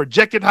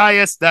projected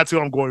highest, that's who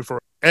I'm going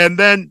for. And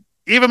then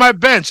even my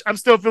bench, I'm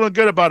still feeling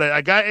good about it.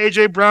 I got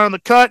AJ Brown on the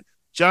cut.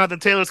 Jonathan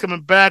Taylor's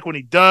coming back. When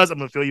he does, I'm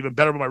going to feel even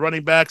better with my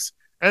running backs.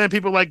 And then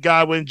people like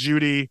Godwin,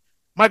 Judy,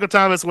 Michael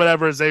Thomas,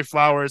 whatever, Zay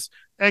Flowers,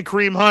 and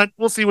Kareem Hunt.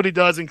 We'll see what he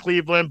does in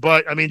Cleveland.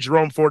 But, I mean,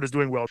 Jerome Ford is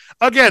doing well.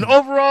 Again,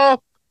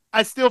 overall,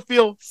 I still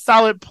feel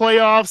solid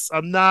playoffs.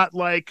 I'm not,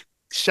 like,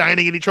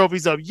 shining any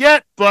trophies up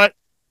yet, but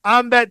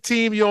I'm that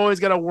team you always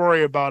got to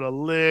worry about a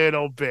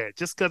little bit.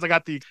 Just because I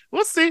got the –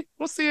 we'll see.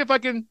 We'll see if I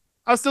can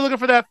 – I'm still looking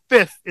for that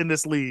 5th in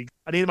this league.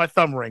 I need my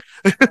thumb ring.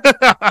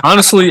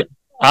 Honestly,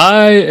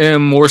 I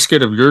am more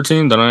scared of your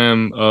team than I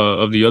am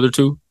of the other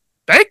two.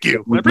 Thank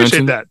you. I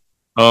appreciate that.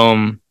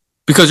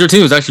 Because your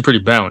team is actually pretty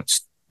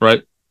balanced,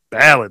 right?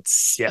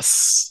 Balance,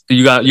 yes.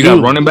 You got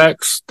running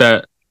backs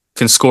that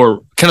can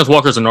score. Kenneth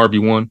Walker's an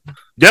RB1.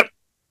 Yep.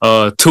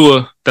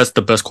 Tua, that's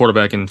the best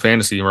quarterback in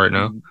fantasy right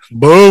now.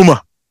 Boom.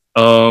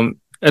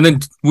 And then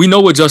we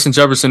know what Justin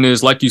Jefferson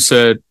is. Like you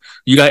said,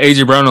 you got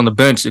AJ Brown on the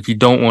bench if you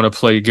don't want to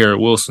play Garrett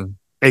Wilson.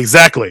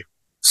 Exactly.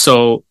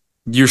 So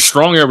you're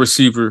strong at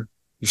receiver.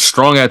 You're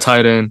strong at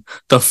tight end.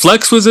 The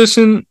flex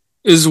position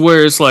is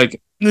where it's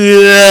like,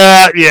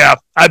 yeah.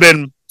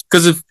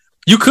 Because if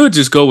you could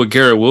just go with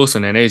Garrett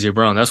Wilson and AJ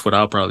Brown, that's what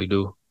I'll probably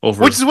do.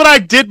 Which is what I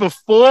did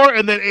before,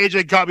 and then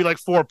AJ got me like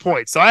 4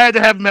 points. So I had to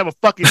have him have a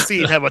fucking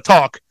seat and have a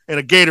talk and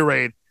a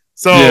Gatorade.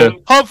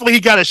 So hopefully he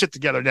got his shit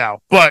together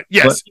now. But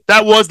yes,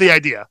 that was the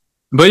idea.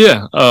 But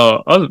yeah,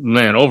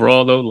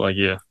 overall though, like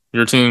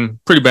your team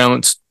pretty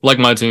balanced. Like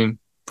my team,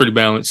 pretty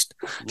balanced.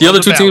 The other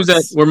two teams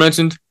that were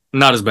mentioned,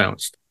 not as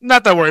balanced.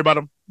 Not that worried about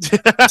them.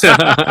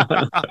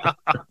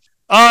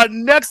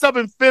 Next up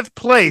in 5th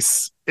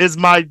place is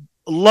my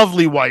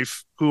lovely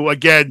wife, who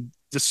again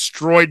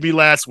destroyed me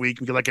last week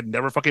because I could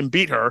never fucking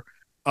beat her.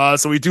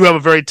 So we do have a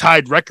very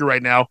tied record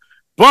right now.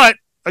 But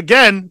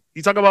again,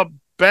 you talk about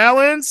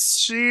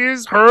balance.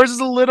 Hers is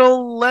a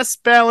little less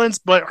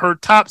balanced, but her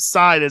top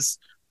side is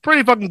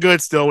pretty fucking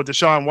good still with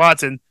Deshaun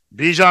Watson.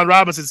 Bijan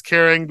Robinson's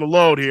carrying the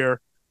load here.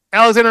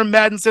 Alexander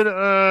Maddison,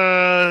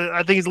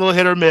 I think he's a little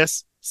hit or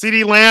miss.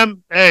 CeeDee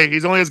Lamb, hey,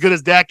 he's only as good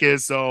as Dak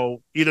is,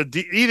 so either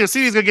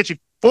CeeDee's gonna get you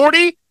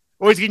 40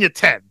 or he's getting you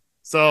 10.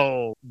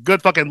 So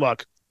good fucking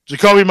luck.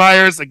 Jacoby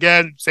Myers,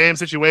 again, same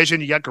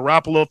situation. You got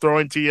Garoppolo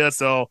throwing to you,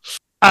 so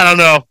I don't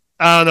know.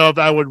 I don't know if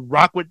I would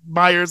rock with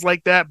Myers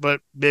like that,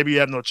 but maybe you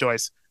have no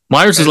choice.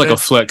 Myers is like a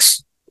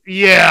flex.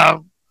 Yeah.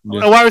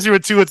 Wide receiver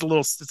 2, it's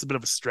a bit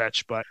of a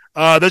stretch, but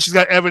then she's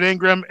got Evan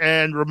Ingram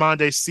and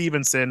Ramondre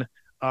Stevenson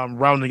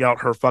rounding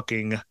out her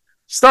fucking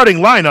starting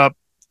lineup.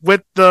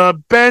 With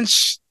the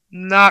bench,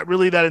 not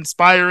really that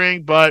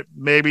inspiring, but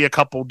maybe a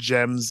couple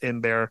gems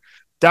in there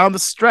down the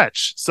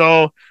stretch.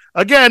 So,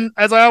 again,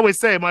 as I always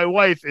say, my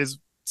wife is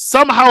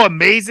somehow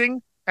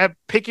amazing at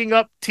picking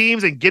up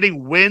teams and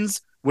getting wins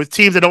with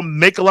teams that don't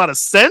make a lot of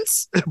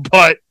sense,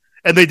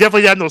 and they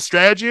definitely have no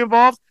strategy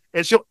involved,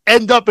 and she'll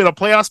end up in a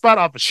playoff spot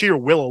off of sheer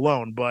will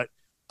alone. But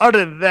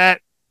other than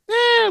that,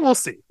 we'll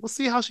see. We'll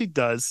see how she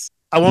does.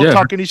 I won't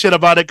talk any shit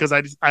about it because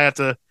I have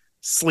to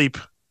sleep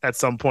at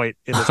some point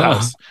in this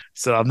house.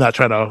 So I'm not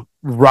trying to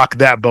rock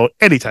that boat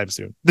anytime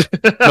soon.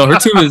 No, her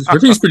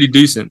team's pretty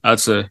decent,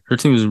 I'd say. Her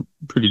team is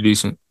pretty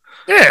decent.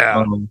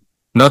 Yeah.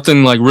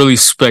 Nothing like really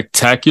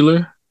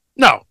spectacular.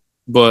 No.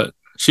 But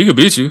she could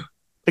beat you.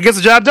 It gets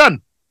the job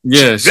done.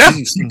 Yeah,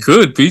 she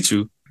could beat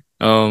you.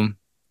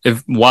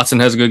 If Watson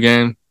has a good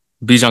game,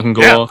 Bijan can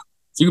go off.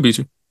 She could beat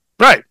you.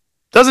 Right.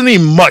 Doesn't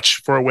need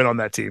much for a win on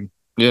that team.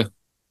 Yeah.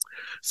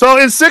 So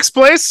in 6th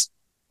place,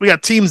 we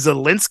got Team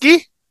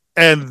Zelensky.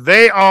 And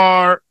they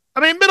are,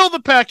 middle of the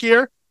pack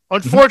here.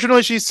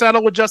 Unfortunately, she's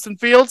settled with Justin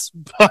Fields,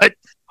 but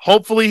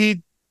hopefully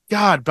he,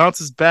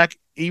 bounces back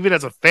even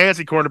as a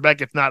fantasy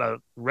quarterback, if not a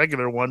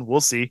regular one.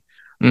 We'll see.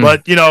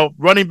 But,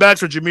 running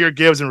backs are Jahmyr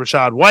Gibbs and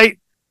Rashad White.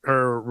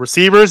 Her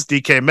receivers,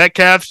 DK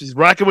Metcalf. She's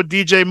rocking with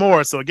DJ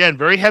Moore. So, again,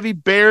 very heavy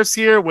Bears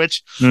here,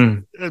 which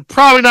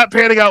probably not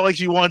panning out like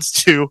she wants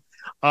to.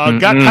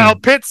 Got Kyle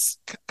Pitts.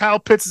 Kyle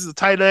Pitts is a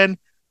tight end,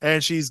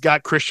 and she's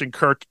got Christian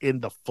Kirk in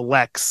the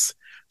flex.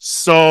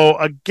 So,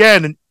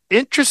 again, an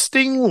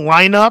interesting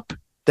lineup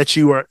that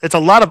it's a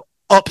lot of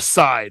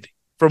upside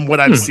from what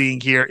I'm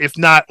seeing here, if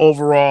not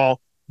overall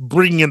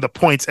bringing in the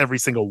points every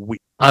single week.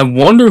 I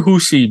wonder who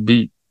she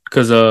beat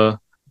because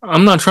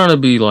I'm not trying to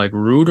be like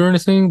rude or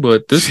anything,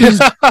 but this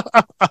is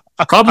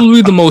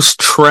probably the most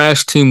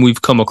trash team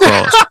we've come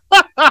across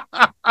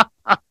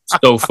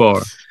so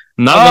far.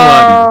 Not gonna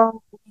lie to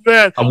you.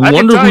 Man, I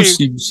wonder who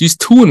she's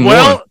 2-1.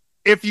 Well,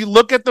 if you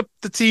look at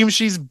the team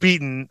she's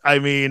beaten,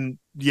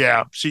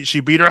 she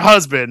beat her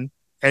husband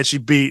and she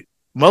beat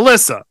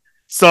Melissa.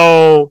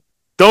 So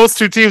those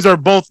two teams are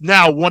both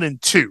now 1-2.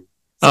 So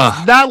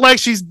it's not like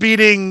she's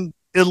beating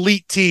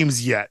elite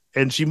teams yet.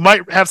 And she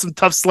might have some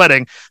tough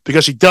sledding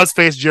because she does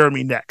face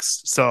Jeremy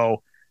next.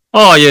 So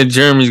Oh yeah,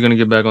 Jeremy's gonna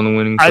get back on the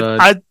winning side.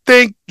 I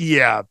think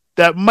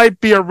that might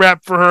be a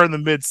wrap for her in the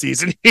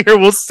midseason here.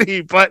 We'll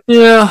see, but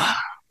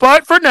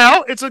for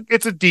now, it's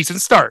a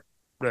decent start.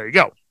 There you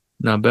go.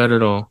 Not bad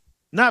at all.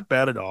 Not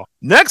bad at all.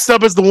 Next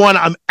up is the one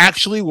I'm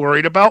actually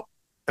worried about,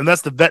 and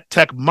that's the Vet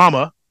Tech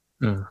Mama.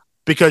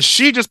 Because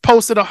she just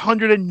posted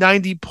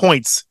 190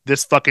 points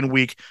this fucking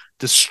week,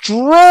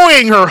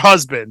 destroying her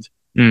husband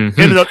in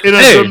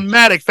a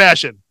dramatic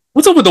fashion.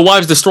 What's up with the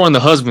wives destroying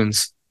the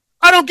husbands?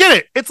 I don't get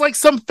it. It's like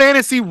some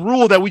fantasy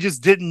rule that we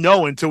just didn't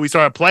know until we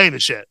started playing the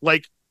shit.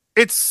 Like,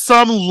 it's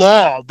some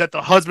law that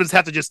the husbands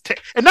have to just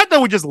take. And not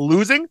that we're just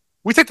losing.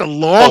 We take the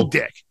long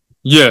dick.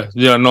 Yeah,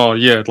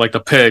 like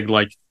the peg,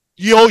 like.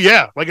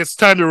 Like it's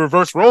time to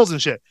reverse roles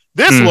and shit.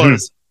 This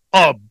was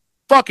a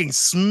fucking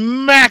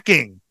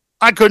smacking.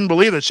 I couldn't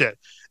believe the shit.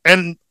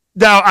 And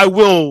now I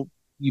will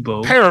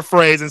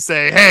paraphrase and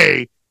say,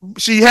 hey,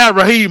 she had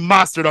Raheem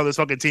Mostert on this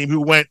fucking team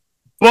who went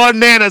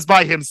bananas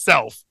by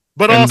himself.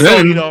 But and also,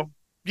 then,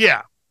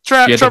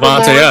 Trevor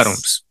Devontae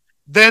Adams.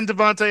 Then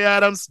Devontae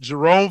Adams,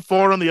 Jerome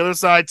Ford on the other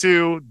side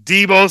too,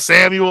 Deebo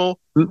Samuel,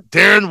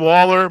 Darren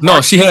Waller,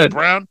 she had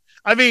Brown.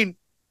 I mean,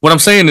 what I'm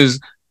saying is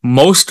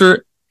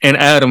Mostert and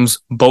Adams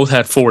both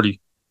had 40.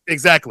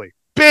 Exactly.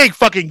 Big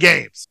fucking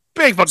games.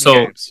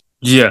 Games.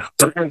 Yeah.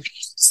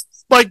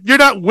 Like, you're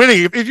not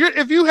winning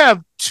if you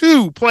have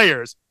two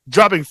players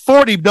dropping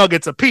 40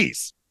 nuggets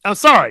apiece. I'm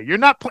sorry, you're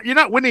not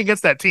winning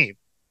against that team.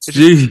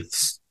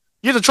 Jeez.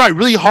 You have to try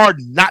really hard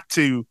not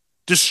to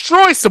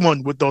destroy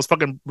someone with those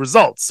fucking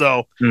results.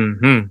 So,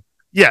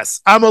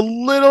 yes, I'm a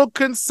little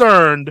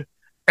concerned.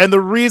 And the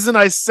reason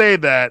I say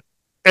that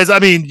is, I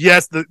mean,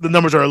 yes, the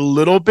numbers are a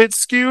little bit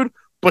skewed,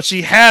 but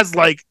she has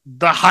like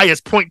the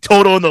highest point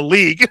total in the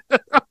league.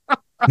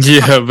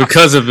 Yeah,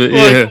 because of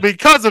it.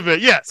 Because of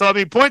it. Yeah. So, I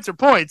mean, points are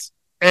points.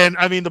 And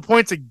I mean, the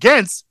points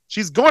against,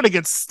 she's going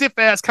against stiff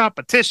ass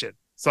competition.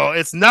 So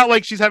it's not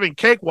like she's having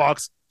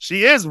cakewalks.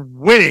 She is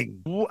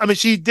winning. I mean,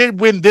 she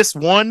did win this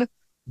one,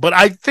 but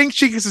I think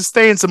she can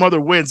sustain some other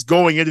wins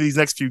going into these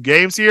next few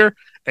games here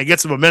and get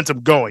some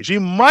momentum going. She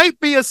might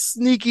be a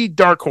sneaky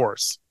dark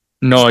horse.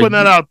 No, just putting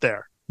that out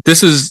there.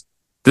 This is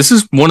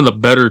one of the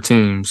better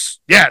teams.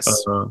 Yes.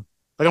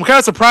 Like, I'm kind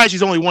of surprised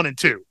she's only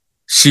 1-2.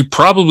 She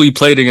probably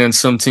played against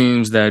some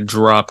teams that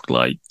dropped,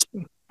 like,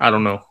 I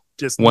don't know,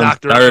 just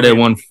knocked her 130,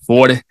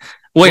 140.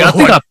 Wait, I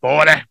think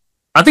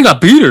I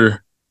beat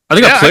her. I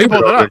think I played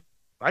her.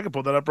 I can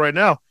pull that up right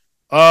now.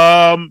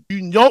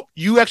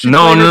 You actually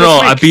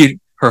no. I beat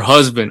her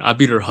husband.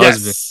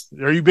 Yes.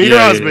 Or you beat her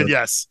husband.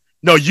 Yeah. Yes.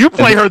 No, you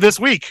play her this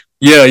week.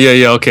 Yeah.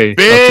 Okay.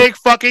 Big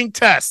fucking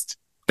test.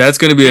 That's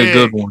gonna be a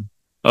good one.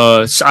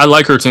 I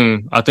like her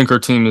team. I think her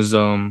team is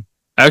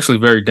actually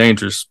very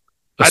dangerous,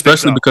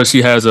 especially because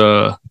she has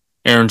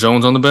Aaron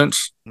Jones on the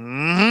bench.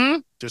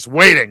 Just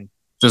waiting.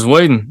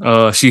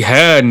 She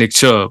had Nick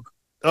Chubb.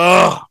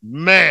 Oh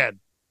man.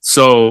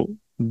 So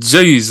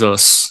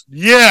Jesus.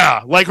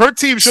 Yeah, like her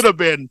team should have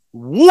been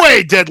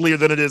way deadlier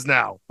than it is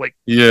now. Like,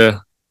 kind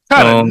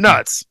of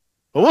nuts.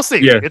 But we'll see.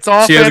 Yeah, it's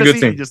all fantasy. Has a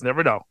good team. You just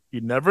never know.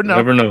 You never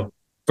know.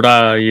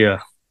 But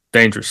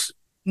dangerous.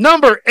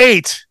 Number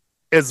 8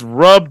 is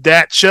Rub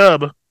Dat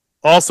Chubb,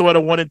 also at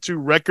a 1-2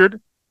 record.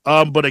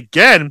 But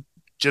again,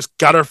 just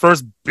got her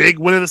first big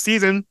win of the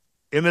season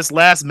in this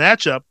last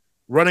matchup,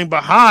 running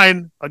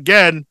behind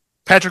again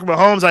Patrick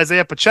Mahomes,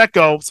 Isaiah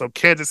Pacheco. So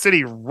Kansas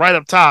City right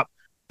up top.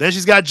 Then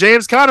she's got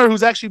James Conner,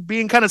 who's actually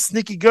being kind of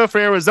sneaky good for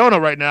Arizona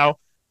right now.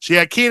 She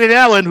had Keenan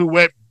Allen, who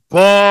went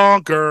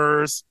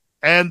bonkers.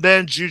 And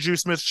then Juju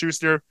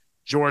Smith-Schuster,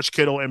 George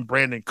Kittle, and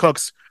Brandon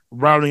Cooks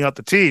rounding out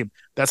the team.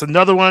 That's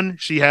another one.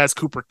 She has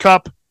Cooper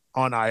Kupp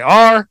on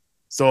IR.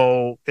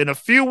 So in a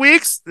few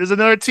weeks, there's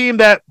another team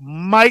that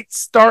might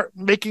start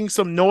making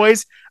some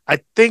noise. I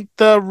think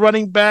the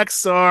running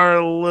backs are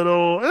a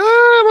little,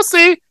 we'll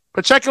see.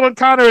 Pacheco and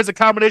Conner is a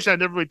combination I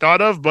never really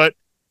thought of, but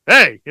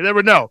hey, you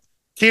never know.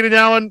 Keenan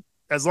Allen,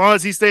 as long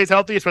as he stays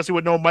healthy, especially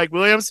with no Mike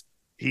Williams,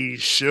 he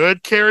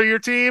should carry your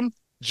team.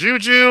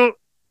 Juju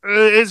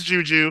is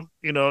Juju,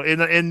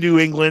 in New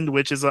England,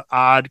 which is an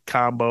odd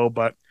combo,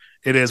 but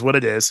it is what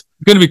it is.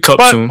 It's going to be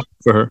Kupp soon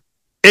for her.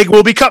 It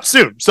will be Kupp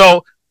soon.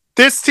 So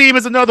this team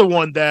is another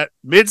one that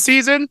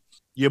mid-season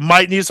you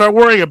might need to start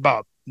worrying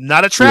about.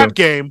 Not a trap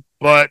game,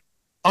 but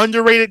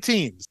underrated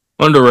teams.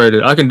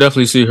 Underrated. I can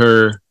definitely see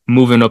her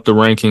moving up the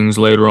rankings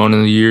later on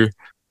in the year.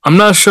 I'm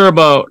not sure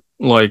about,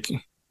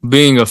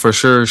 being a for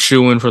sure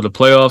shoe-in for the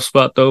playoff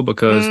spot, though,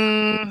 because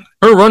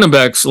her running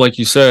backs, like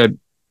you said,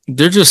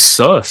 they're just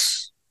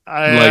sus.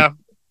 I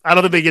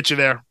don't think they get you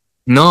there.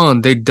 No,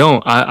 they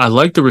don't. I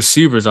like the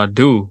receivers, I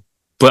do.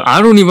 But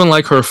I don't even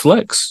like her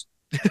flex.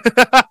 So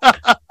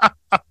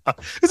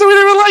we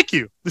didn't even like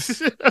you.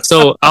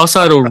 So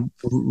outside of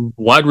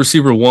wide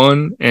receiver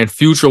 1 and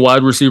future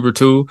wide receiver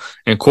 2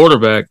 and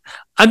quarterback,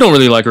 I don't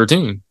really like her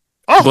team.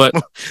 Oh, but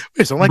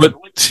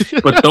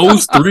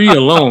those 3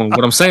 alone,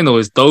 what I'm saying though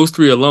is those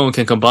 3 alone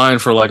can combine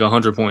for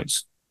 100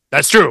 points.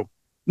 That's true.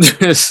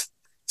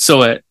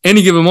 So at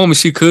any given moment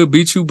she could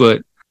beat you,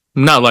 but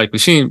not likely.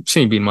 She ain't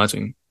beating my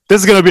team. this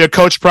is going to be a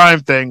Coach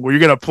Prime thing where you're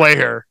going to play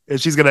her and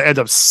she's going to end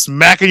up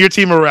smacking your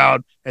team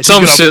around. And she's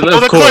Some gonna shit, pull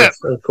the of course,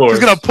 clip. of course. She's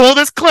going to pull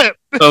this clip.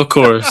 Of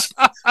course.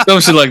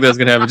 Some shit like that's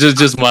going to happen.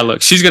 Just my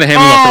luck. She's going to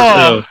hand me my first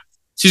L.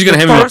 She's going to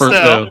hand me my first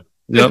L.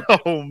 Yep.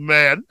 Oh,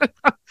 man.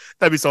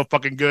 That'd be so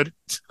fucking good.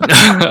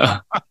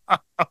 At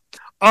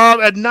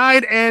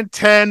 9 and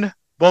 10,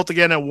 both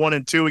again at 1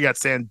 and 2, we got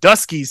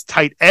Sandusky's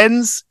tight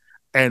ends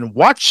and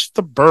Watch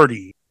the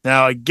Birdie.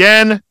 Now,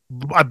 again,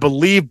 I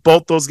believe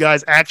both those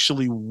guys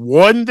actually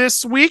won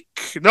this week.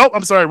 Nope,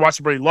 I'm sorry, Watch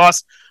the Birdie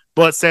lost,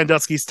 but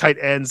Sandusky's tight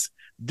ends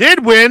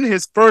did win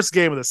his first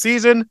game of the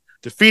season,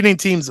 defeating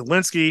Team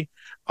Zelensky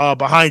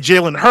behind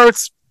Jalen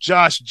Hurts,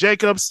 Josh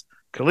Jacobs,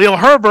 Khalil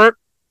Herbert,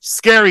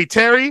 Scary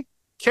Terry,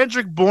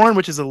 Kendrick Bourne,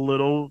 which is a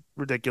little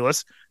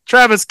ridiculous,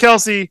 Travis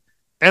Kelce,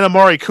 and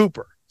Amari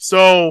Cooper.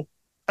 So,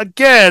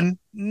 again,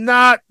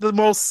 not the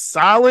most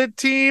solid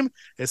team,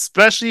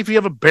 especially if you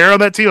have a bear on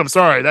that team. I'm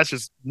sorry, that's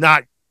just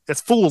not,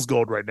 that's fool's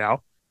gold right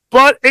now.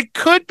 But it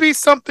could be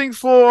something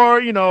for,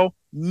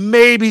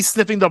 maybe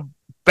sniffing the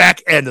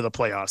back end of the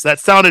playoffs. That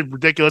sounded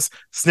ridiculous,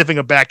 sniffing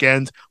a back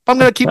end. But I'm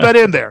going to keep that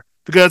in there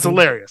because it's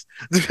hilarious.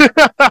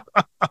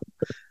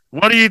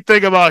 What do you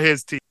think about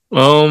his team?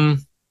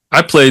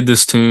 I played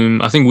this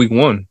team, I think week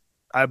 1.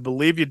 I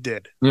believe you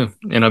did. Yeah,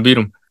 and I beat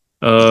them.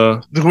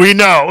 We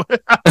know.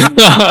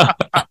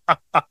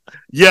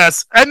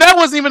 Yes, and that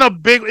wasn't even a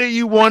big.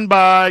 You won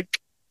by.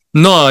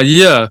 No,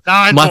 yeah,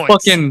 9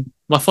 points.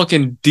 My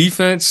fucking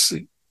defense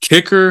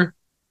kicker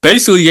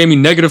basically gave me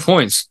negative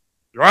points.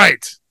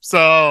 Right.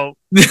 So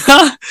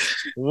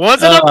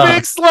wasn't a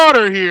big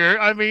slaughter here.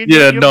 I mean,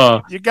 yeah,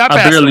 you got.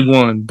 I barely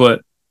won,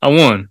 but I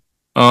won.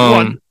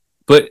 Won.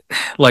 But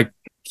like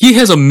he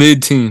has a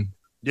mid team.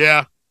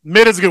 Yeah,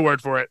 mid is a good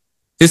word for it.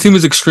 His team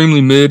is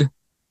extremely mid.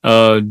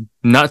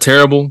 Not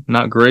terrible,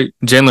 not great.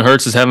 Jalen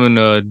Hurts is having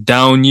a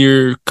down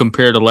year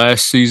compared to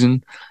last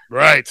season.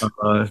 Right.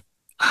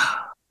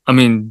 I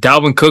mean,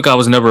 Dalvin Cook, I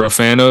was never a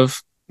fan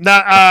of.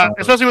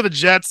 Especially with the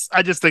Jets,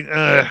 I just think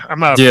I'm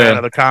not a fan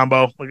of the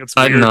combo. Like it's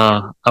weird.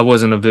 I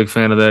wasn't a big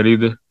fan of that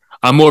either.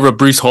 I'm more of a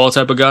Breece Hall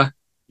type of guy.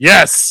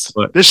 Yes,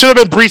 but this should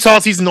have been Breece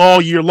Hall season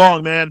all year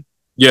long, man.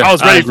 Yeah, I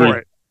was ready for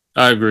it.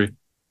 I agree.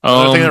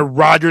 The thing that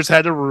Rodgers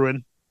had to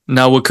ruin.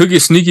 Now, what could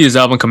get sneaky is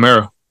Alvin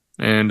Kamara,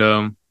 and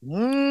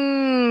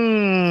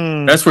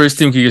that's where his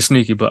team could get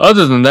sneaky. But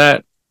other than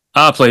that,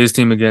 I'll play his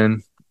team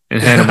again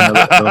and hand him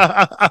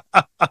another.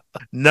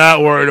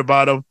 Not worried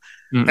about him.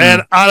 Mm-mm.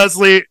 And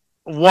honestly,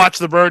 Watch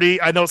the Birdie.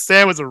 I know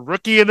Sam was a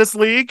rookie in this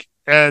league,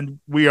 and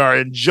we are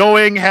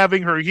enjoying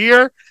having her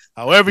here.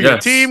 However, your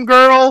team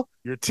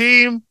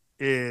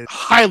is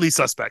highly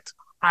suspect.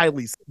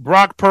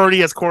 Brock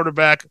Purdy as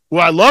quarterback, who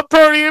I love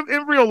Purdy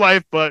in real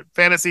life, but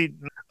fantasy,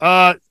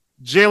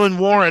 Jalen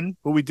Warren,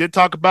 who we did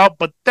talk about,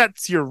 but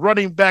that's your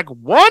running back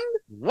 1?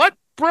 What,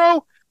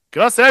 bro?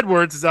 Gus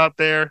Edwards is out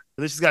there. And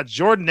then she's got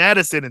Jordan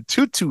Addison and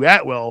Tutu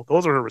Atwell.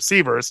 Those are her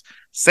receivers.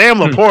 Sam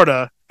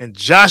Laporta and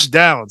Josh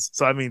Downs.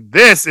 So, I mean,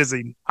 this is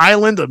an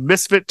island of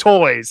misfit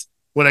toys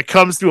when it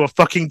comes to a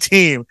fucking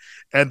team.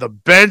 And the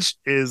bench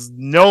is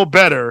no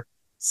better.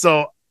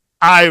 So,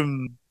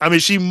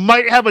 she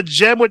might have a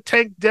gem with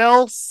Tank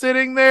Dell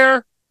sitting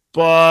there,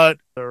 but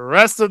the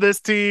rest of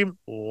this team,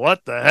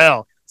 what the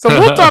hell? So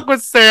we'll talk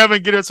with Sam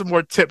and get her some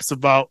more tips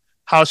about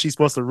how she's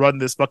supposed to run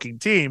this fucking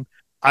team.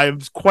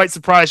 I'm quite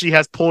surprised she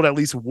has pulled at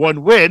least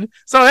 1 win.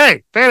 So,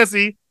 hey,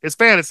 fantasy is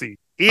fantasy.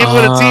 Even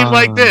with a team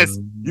like this,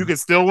 you can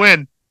still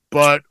win.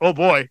 But, oh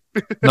boy.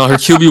 No, her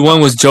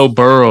QB1 was Joe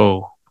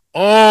Burrow.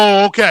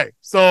 Oh, okay.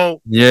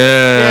 So,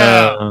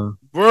 yeah.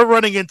 We're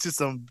running into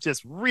some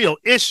just real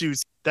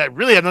issues that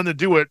really have nothing to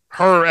do with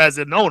her as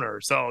an owner.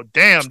 So,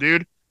 damn,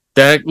 dude.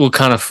 That will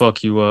kind of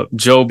fuck you up.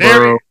 Joe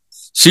Burrow.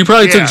 She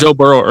probably took Joe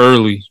Burrow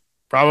early.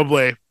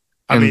 Probably.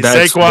 I mean,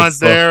 Saquon's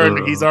there,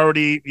 and he's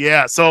already,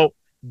 So,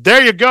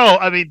 there you go.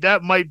 I mean,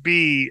 that might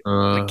be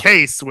the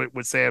case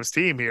with Sam's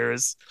team here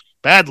is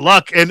bad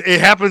luck. And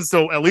it happens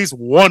to at least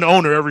one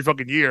owner every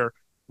fucking year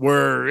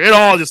where it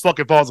all just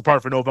fucking falls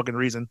apart for no fucking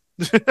reason.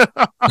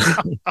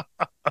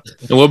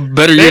 What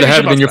better year to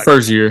have it than your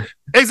first year?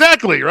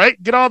 Exactly,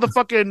 right? Get all the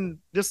fucking,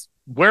 just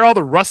wear all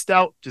the rust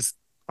out, just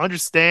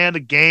understand the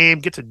game,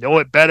 get to know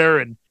it better,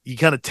 and you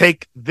kind of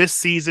take this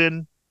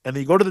season and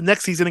then you go to the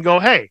next season and go,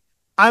 hey,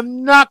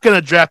 I'm not going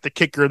to draft the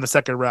kicker in the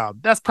second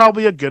round. That's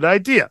probably a good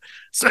idea.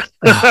 So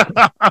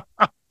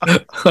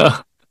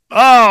oh,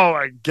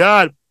 my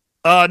God.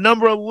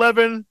 Number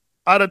 11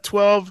 out of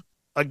 12.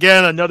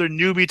 Again, another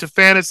newbie to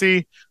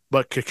fantasy,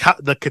 but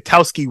the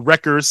Katowski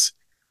Wreckers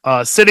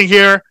sitting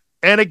here.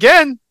 And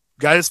again,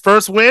 got his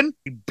first win.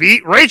 He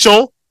beat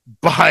Rachel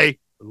by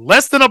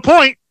less than a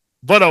point,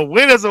 but a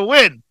win is a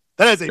win.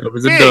 That is a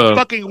big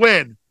fucking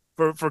win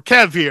for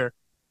Kev here.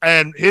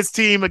 And his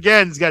team,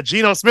 again, has got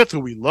Geno Smith,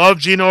 who we love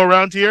Geno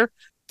around here.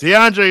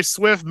 DeAndre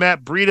Swift,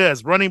 Matt Breida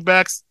as running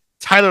backs.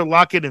 Tyler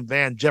Lockett and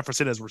Van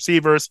Jefferson as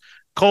receivers.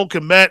 Cole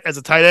Kmet as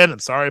a tight end. I'm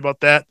sorry about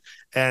that.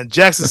 And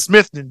Jackson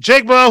Smith and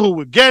Jigba, who,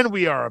 again,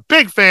 we are a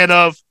big fan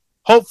of.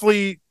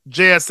 Hopefully,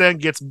 JSN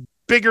gets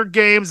bigger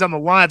games down the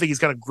line. I think he's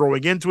kind of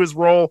growing into his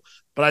role,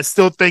 but I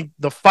still think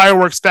the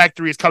fireworks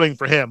factory is coming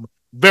for him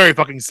very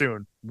fucking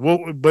soon.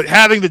 But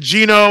having the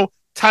Geno,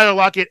 Tyler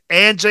Lockett,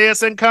 and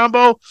JSN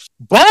combo,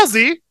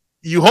 ballsy.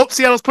 You hope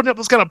Seattle's putting up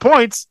those kind of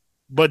points,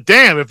 but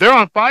damn, if they're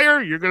on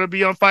fire, you're gonna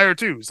be on fire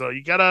too. So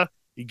you gotta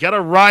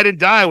ride and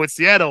die with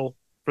Seattle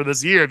for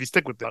this year if you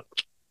stick with them.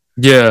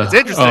 Yeah, it's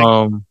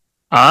interesting.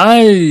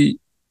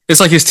 It's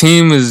like his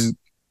team is.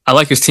 I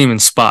like his team in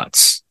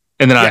spots,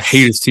 and then I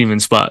hate his team in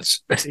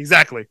spots.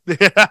 Exactly.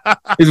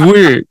 It's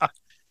weird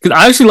because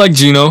I actually like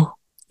Geno.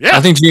 Yeah,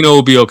 I think Geno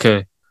will be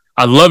okay.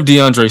 I love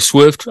DeAndre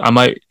Swift. I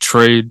might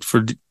try to trade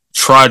for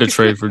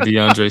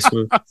DeAndre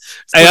Swift.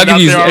 Hey, I'll give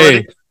you.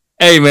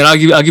 Hey, man, I'll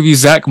give you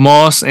Zach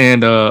Moss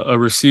and a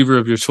receiver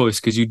of your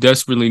choice because you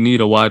desperately need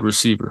a wide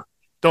receiver.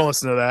 Don't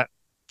listen to that.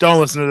 Don't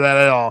listen to that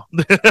at all.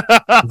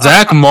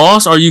 Zach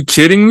Moss? Are you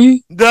kidding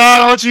me? No,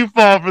 don't you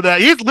fall for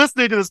that. He's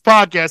listening to this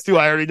podcast too.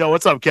 I already know.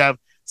 What's up, Kev?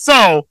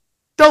 So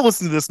don't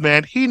listen to this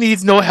man. He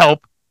needs no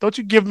help. Don't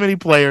you give him any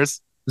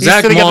players. He's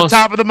Zach sitting Moss, at the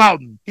top of the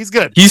mountain. He's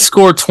good. He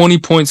scored 20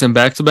 points in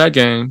back-to-back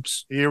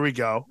games. Here we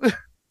go. You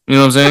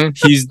know what I'm saying?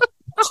 He's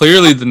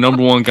clearly the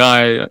number one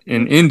guy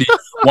in Indy.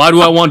 Why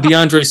do I want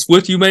DeAndre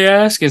Swift, you may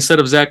ask, instead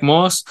of Zach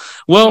Moss?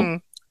 Well,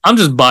 I'm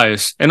just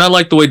biased, and I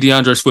like the way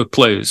DeAndre Swift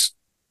plays.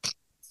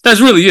 That's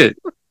really it,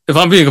 if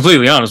I'm being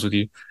completely honest with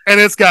you.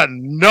 And it's got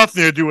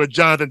nothing to do with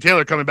Jonathan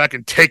Taylor coming back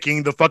and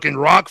taking the fucking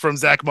rock from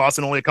Zach Moss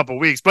in only a couple of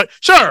weeks. But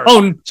sure.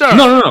 Oh, sure.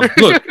 No.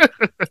 Look,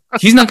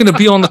 he's not going to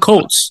be on the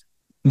Colts.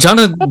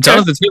 Jonathan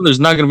Taylor is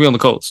not going to be on the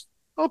Colts.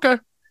 Okay.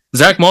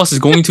 Zach Moss is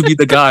going to be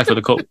the guy for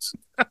the Colts.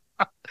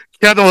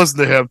 Can't listen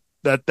to him.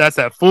 That's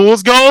that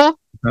fool's gold.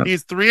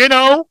 He's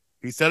 3-0.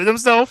 He said it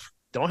himself.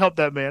 Don't help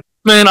that man.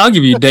 Man, I'll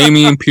give you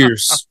Dameon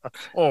Pierce.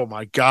 Oh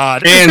my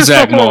God. And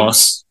Zach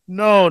Moss.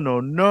 No.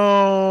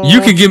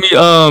 You can give me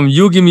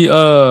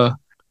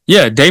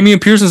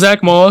Dameon Pierce and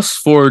Zach Moss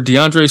for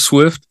DeAndre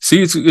Swift.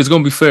 See, it's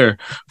gonna be fair.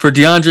 For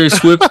DeAndre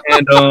Swift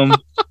and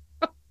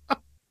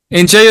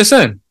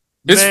JSN.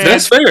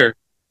 That's fair.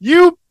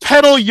 You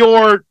peddle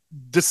your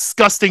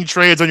disgusting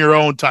trades on your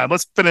own time.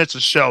 Let's finish the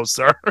show,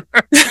 sir.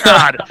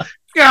 God.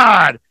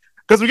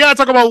 Because we gotta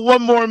talk about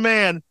one more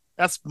man.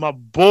 That's my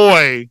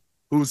boy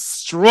who's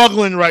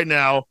struggling right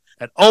now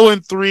at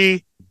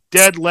 0-3,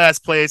 dead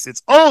last place.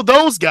 It's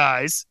those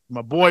guys.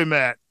 My boy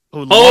Matt,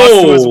 who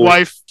lost to his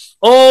wife.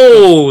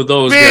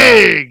 Those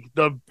guys.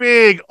 The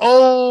big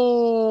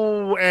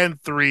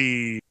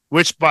 0-3,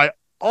 which by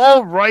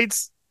all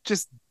rights,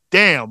 just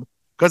damn.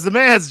 Because the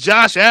man has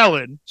Josh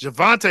Allen,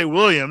 Javonte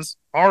Williams,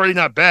 already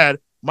not bad.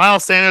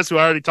 Miles Sanders, who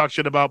I already talked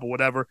shit about, but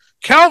whatever.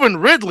 Calvin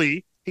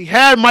Ridley. He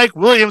had Mike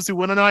Williams, who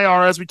went on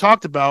IR, as we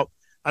talked about.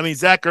 I mean,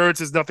 Zach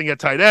Ertz is nothing at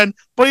tight end,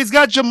 but he's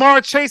got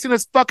Jamar Chase in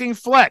his fucking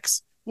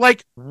flex.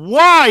 Like,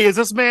 why is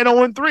this man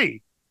 0-3?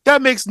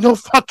 That makes no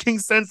fucking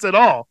sense at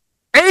all.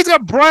 And he's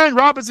got Brian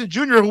Robinson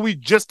Jr., who we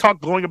just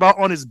talked going about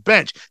on his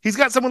bench. He's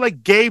got someone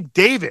like Gabe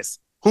Davis,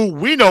 who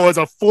we know is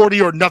a 40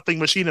 or nothing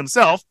machine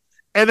himself.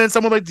 And then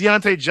someone like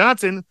Deontay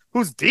Johnson,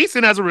 who's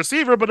decent as a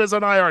receiver, but is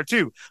on IR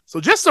too. So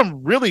just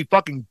some really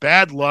fucking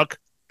bad luck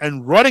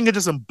and running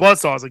into some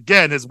buzzsaws.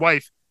 Again, his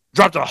wife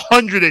dropped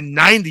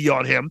 190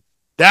 on him.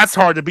 That's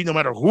hard to beat no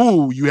matter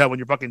who you have on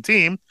your fucking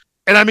team.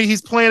 And I mean, he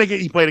played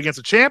against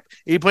a champ.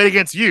 He played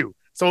against you.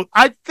 So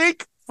I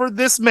think for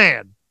this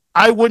man,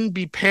 I wouldn't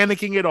be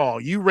panicking at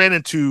all. You ran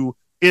into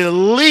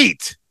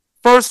elite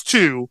first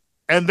two,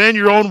 and then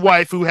your own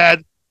wife who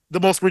had the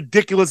most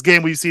ridiculous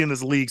game we've seen in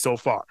this league so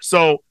far.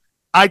 So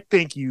I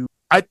think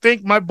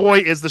my boy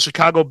is the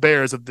Chicago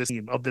Bears of this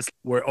team,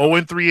 where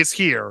 0-3 is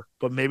here,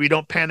 but maybe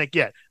don't panic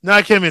yet. No,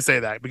 I can't even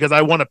say that because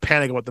I want to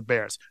panic about the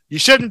Bears. You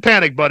shouldn't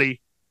panic,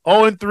 buddy.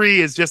 0-3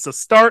 is just a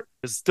start.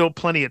 There's still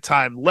plenty of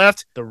time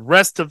left. The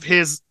rest of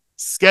his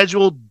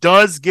schedule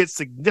does get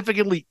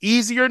significantly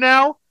easier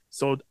now,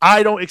 so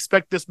I don't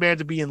expect this man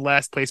to be in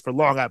last place for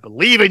long. I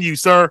believe in you,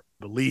 sir.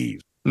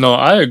 Believe. No,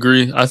 I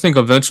agree. I think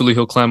eventually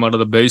he'll climb out of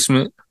the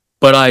basement,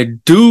 but I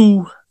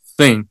do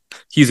think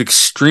he's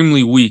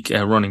extremely weak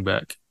at running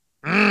back.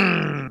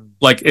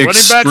 Like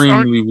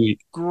extremely weak.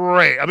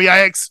 Great. I mean,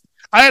 I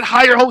had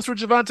higher hopes for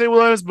Javonte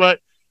Williams,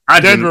 but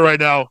Denver right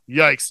now,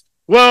 yikes.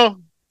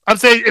 Well, I'm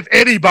saying if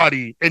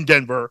anybody in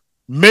Denver,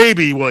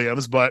 maybe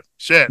Williams, but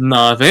shit.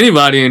 Nah, if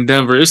anybody in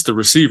Denver, it's the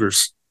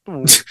receivers.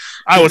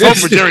 I was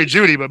hoping for Jerry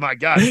Jeudy, but my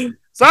God.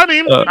 So, I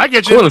mean, I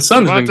get you. Courtland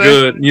Sutton's been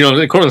good. You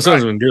know, Courtland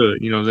Sutton's been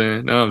good. You know what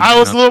I'm saying? I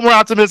was a little more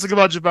optimistic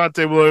about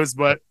Javonte Williams,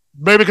 but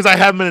maybe because I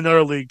have him in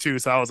another league too,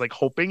 so I was like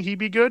hoping he'd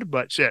be good,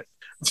 but shit.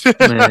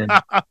 Man.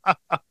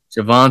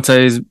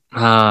 Javonte's,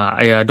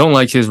 I don't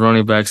like his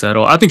running backs at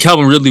all. I think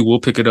Calvin Ridley will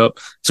pick it up.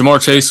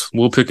 Jamar Chase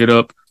will pick it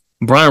up.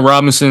 Brian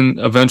Robinson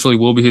eventually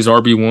will be his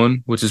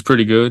RB1, which is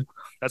pretty good.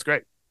 That's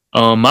great.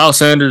 Miles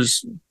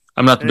Sanders,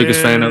 I'm not the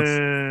biggest fan of.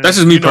 That's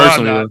just me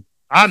personally.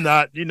 I'm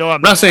not.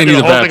 I'm not saying he's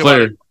a bad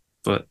player,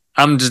 but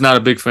I'm just not a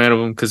big fan of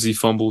him because he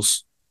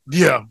fumbles.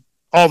 Yeah,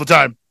 all the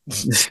time.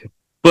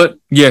 But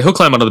yeah, he'll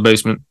climb out of the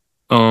basement.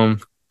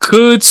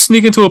 could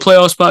sneak into a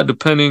playoff spot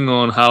depending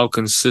on how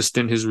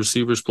consistent his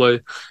receivers play,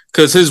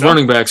 because his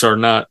running backs are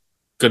not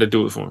going to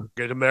do it for him.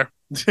 Get him there.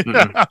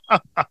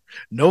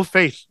 No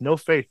faith. We'll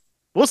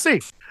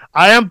see.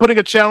 I am putting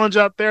a challenge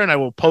out there, and I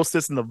will post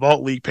this in the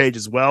Vault League page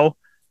as well.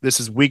 This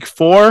is week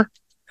 4,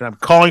 and I'm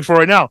calling for it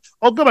right now.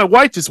 Oh, good. My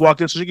wife just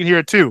walked in, so she can hear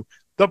it too.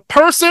 The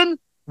person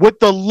with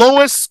the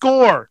lowest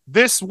score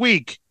this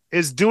week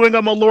is doing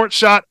a Malort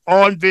shot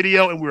on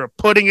video, and we are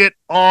putting it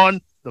on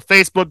the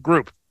Facebook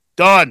group.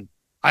 Done.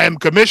 I am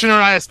commissioner.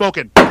 I have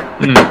spoken.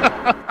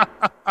 That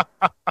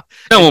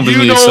won't be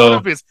me.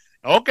 So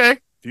okay,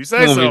 you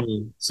say so.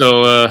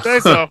 So, say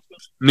so.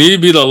 Me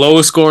be the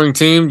lowest scoring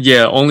team?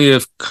 Yeah, only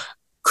if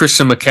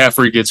Christian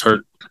McCaffrey gets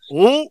hurt.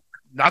 Oh,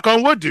 knock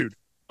on wood, dude.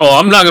 Oh,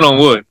 I'm knocking on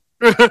wood.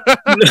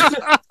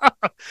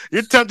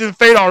 You're tempting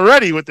fate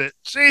already with it.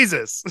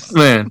 Jesus.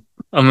 Man,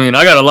 I mean,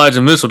 I got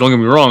Elijah Mitchell, don't get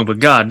me wrong, but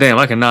goddamn,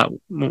 I cannot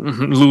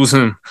lose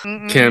him.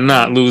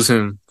 Cannot lose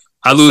him.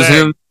 I lose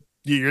him.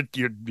 You're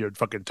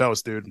fucking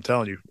toast, dude. I'm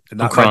telling you. And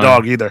not my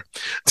dog either.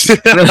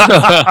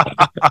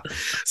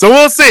 So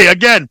we'll see.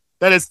 Again,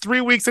 that is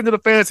 3 weeks into the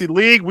fantasy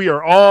league. We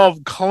are all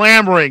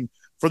clamoring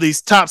for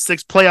these top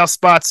 6 playoff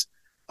spots.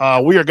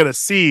 We are going to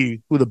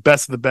see who the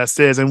best of the best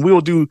is, and we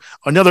will do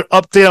another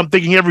update. I'm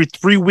thinking every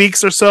 3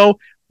 weeks or so,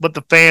 let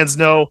the fans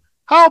know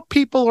how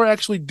people are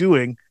actually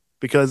doing,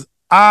 because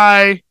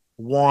I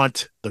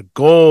want the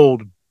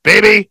gold,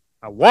 baby.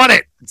 I want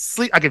it.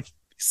 I can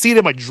see it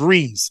in my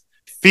dreams,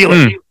 feel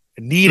it,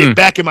 and need it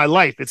back in my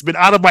life. It's been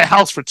out of my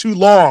house for too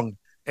long,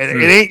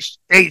 and it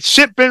ain't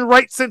shit been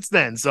right since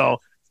then. So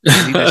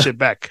I need that shit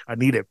back. I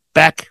need it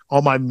back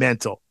on my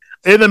mantle.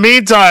 In the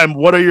meantime,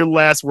 what are your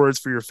last words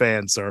for your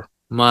fans, sir?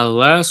 My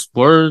last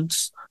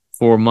words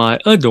for my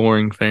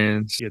adoring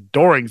fans. The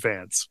adoring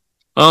fans.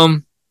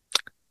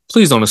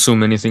 Please don't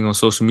assume anything on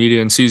social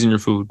media and season your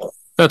food.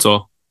 That's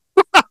all.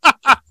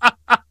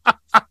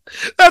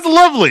 That's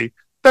lovely.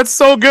 That's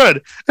so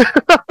good.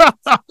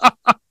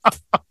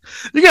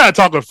 You gotta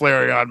talk with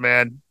Flareon,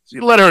 man.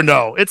 You let her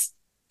know. It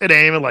ain't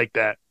even like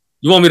that.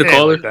 You want me to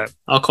call her? Like that.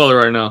 I'll call her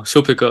right now.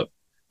 She'll pick up.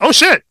 Oh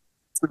shit.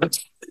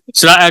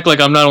 Should I act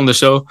like I'm not on the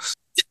show?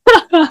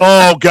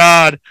 Oh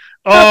God.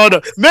 Oh no.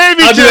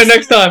 Maybe I'll do that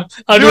next time.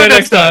 I'll do that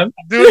next time.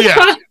 Dude,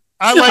 yeah.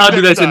 I'll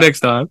do that shit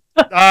next time.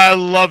 I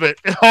love it.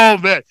 Oh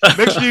man.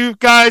 Make sure you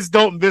guys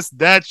don't miss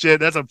that shit.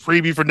 That's a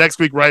preview for next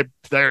week right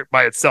there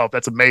by itself.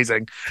 That's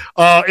amazing.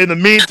 In the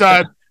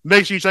meantime,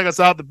 make sure you check us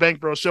out, The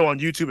Bank Bro Show on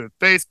YouTube and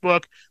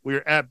Facebook. We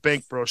are at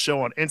Bank Bro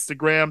Show on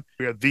Instagram.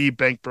 We are The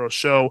Bank Bro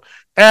Show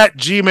at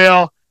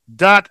gmail.com.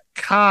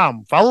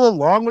 Follow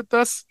along with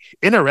us.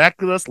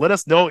 Interact with us. Let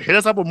us know. Hit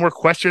us up with more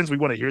questions. We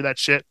want to hear that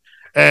shit.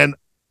 And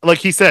like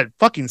he said,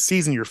 fucking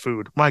season your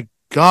food. My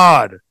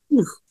God.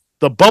 Oof.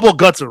 The bubble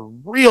guts are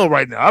real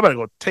right now. I better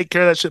go take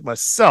care of that shit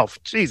myself.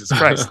 Jesus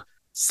Christ.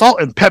 Salt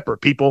and pepper,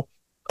 people.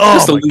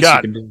 Oh my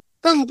God.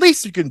 The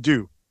least you can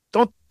do.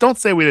 Don't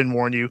say we didn't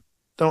warn you.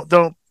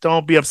 Don't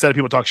be upset if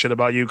people talk shit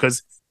about you,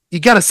 because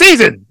you got a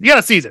season.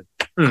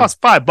 Costs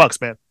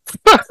 $5, man.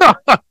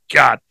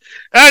 God.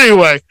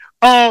 Anyway,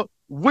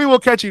 we will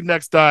catch you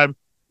next time.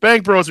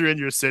 Bank Bros are in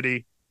your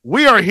city.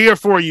 We are here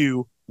for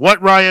you.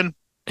 What, Ryan?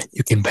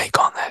 You can bank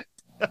on that.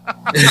 1,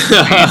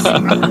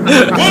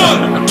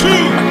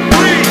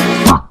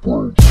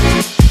 2, 3.